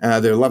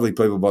 They're lovely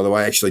people, by the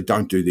way. Actually,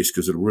 don't do this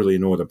because it'll really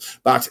annoy them.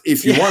 But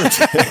if you want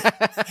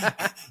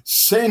to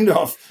send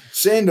off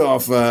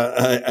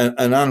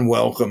an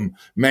unwelcome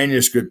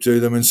manuscript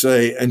to them and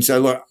say,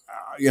 look,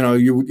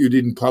 you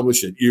didn't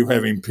publish it. You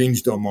have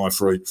impinged on my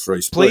free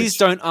speech. Please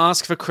don't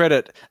ask for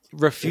credit.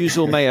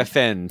 Refusal may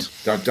offend.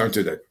 Don't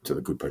do that to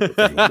the good people.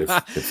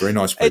 They're very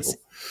nice people.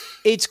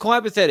 It's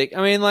quite pathetic.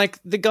 I mean, like,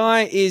 the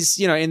guy is,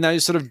 in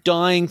those sort of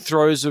dying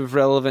throes of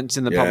relevance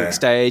in the public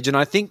stage. And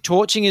I think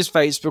torching his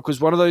Facebook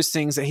was one of those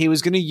things that he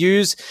was going to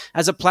use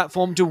as a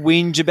platform to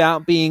whinge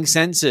about being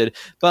censored.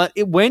 But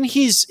when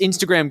his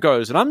Instagram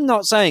goes, and I'm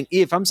not saying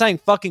if, I'm saying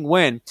fucking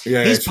when,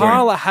 his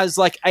parlor has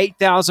like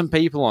 8,000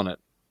 people on it.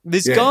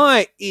 This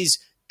guy is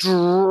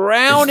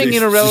drowning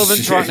in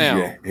irrelevance right now.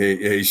 Yeah,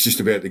 he's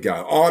just about to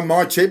go.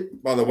 My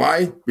tip, by the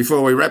way,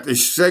 before we wrap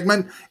this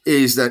segment,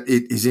 is that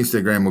his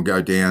Instagram will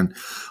go down,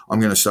 I'm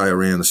going to say,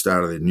 around the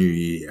start of the new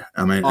year.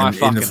 I mean,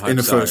 in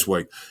the first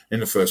week. In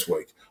the first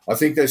week. I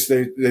think there's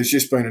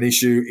just been an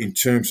issue in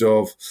terms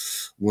of,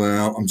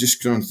 I'm just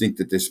trying to think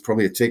that there's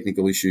probably a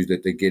technical issue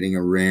that they're getting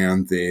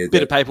around there.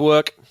 Bit of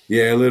paperwork.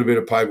 Yeah, a little bit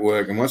of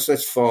paperwork. And once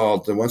that's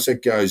filed, once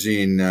that goes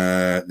in,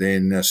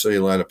 then see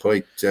you later,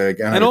 Pete. Go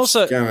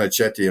and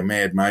chat to your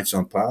mad mates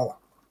on Parler.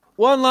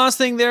 One last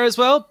thing there as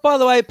well. By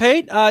the way,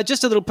 Pete,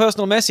 just a little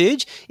personal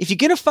message. If you're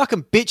going to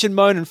fucking bitch and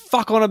moan and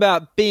fuck on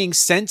about being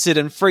censored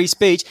and free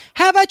speech,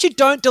 how about you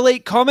don't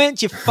delete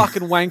comments, you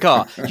fucking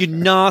wanker, you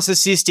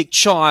narcissistic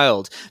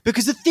child?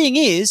 Because the thing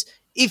is,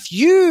 if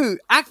you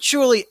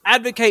actually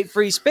advocate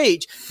free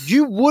speech,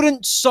 you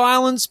wouldn't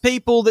silence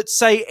people that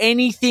say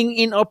anything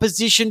in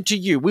opposition to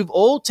you. We've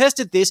all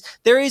tested this.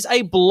 There is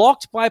a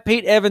Blocked by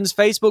Pete Evans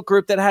Facebook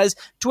group that has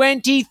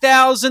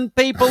 20,000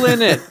 people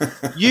in it.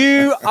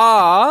 You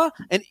are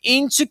an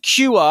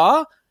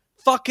insecure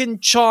fucking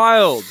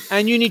child,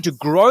 and you need to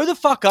grow the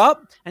fuck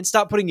up and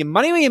start putting your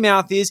money where your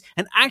mouth is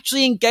and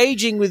actually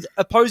engaging with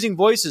opposing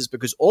voices,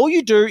 because all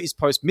you do is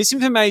post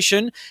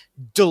misinformation,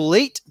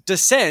 delete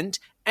dissent,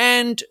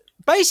 and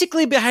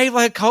basically behave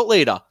like a cult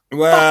leader.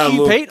 Well, fuck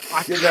you, look, Pete.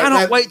 I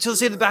cannot wait till I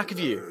see the back of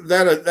you.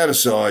 That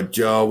aside,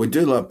 Joel, we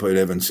do love Pete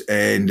Evans,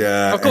 and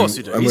of course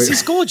we do.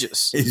 He's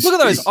gorgeous. Look at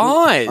those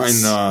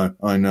eyes.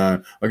 I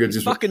know. I could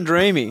just fucking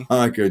dreamy.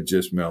 I could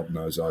just melt in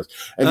those eyes.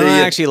 And I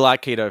actually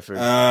like keto food.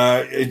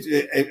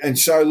 And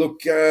so,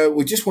 look,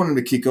 we just wanted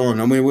to kick on.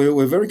 I mean,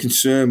 we're very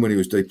concerned when he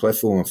was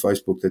deplatformed on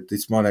Facebook that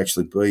this might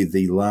actually be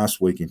the last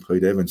week in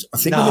Pete Evans. I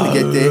think we're going to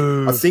get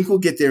there. I think we'll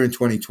get there in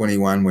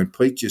 2021 when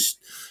Pete just,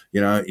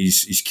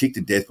 he's kicked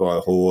to death by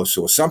a horse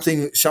or something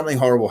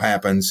horrible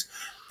happens,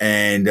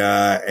 and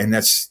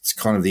that's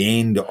kind of the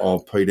end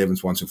of Pete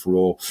Evans once and for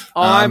all.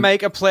 I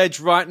make a pledge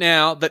right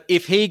now that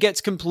if he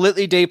gets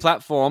completely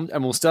deplatformed,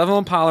 and we'll still have him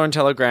on Parler and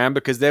Telegram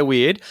because they're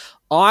weird,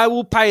 I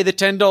will pay the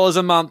 $10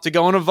 a month to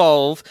go and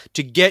Evolve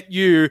to get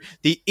you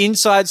the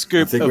inside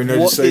scoop of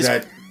what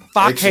this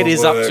fuckhead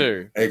is up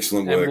to.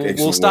 Excellent work.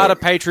 We'll start a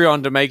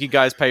Patreon to make you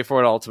guys pay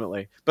for it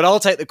ultimately. But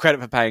I'll take the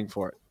credit for paying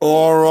for it.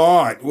 All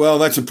right. Well,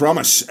 that's a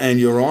promise, and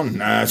you're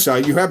on. So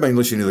you have been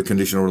listening to the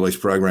Conditional Release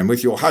program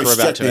with your host,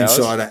 Jack the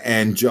Insider,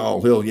 and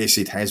Joel Hill. Yes,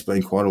 it has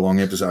been quite a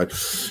long episode.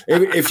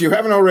 If you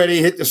haven't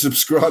already, hit the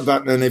subscribe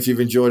button, and if you've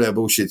enjoyed our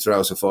bullshit, throw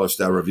us a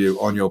 5-star review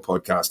on your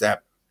podcast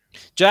app.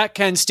 Jack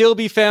can still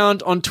be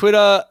found on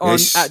Twitter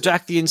at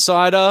Jack the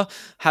Insider.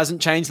 Hasn't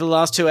changed the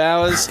last 2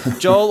 hours.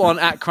 Joel on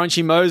at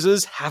Crunchy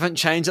Moses. Haven't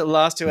changed the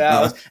last 2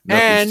 hours.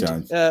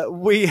 And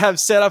we have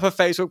set up a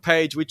Facebook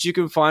page, which you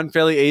can find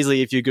fairly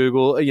easily if you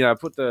Google,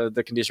 put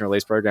the Conditional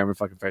Release program in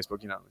fucking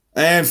Facebook,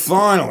 And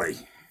finally,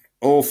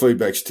 all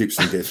feedbacks, tips,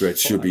 and death threats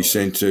should be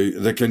sent to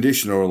the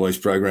Conditional Release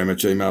program at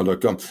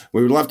gmail.com.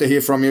 We would love to hear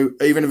from you,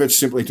 even if it's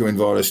simply to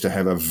invite us to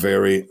have a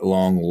very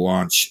long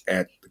lunch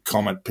at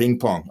Comet Ping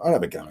Pong. I'd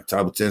have a go at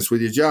table tennis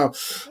with you, Joe.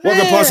 What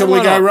could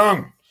possibly go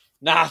wrong?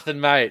 Nothing,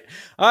 mate.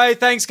 Hey,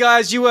 thanks,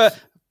 guys. You were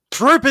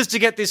troopers to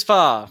get this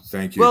far.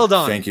 Thank you. Well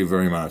done. Thank you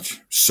very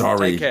much.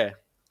 Sorry. Take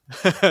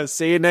care.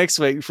 See you next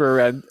week for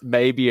around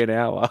maybe an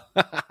hour.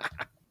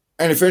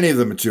 And if any of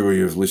the material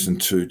you've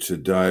listened to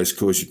today has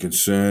caused you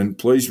concern,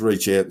 please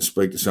reach out and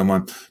speak to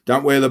someone.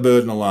 Don't wear the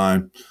burden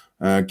alone.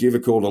 Give a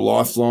call to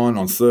Lifeline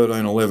on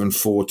 13 11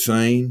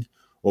 14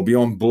 or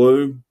Beyond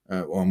Blue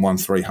on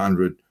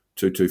 1300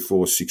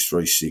 224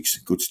 636.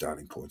 Good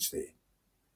starting points there.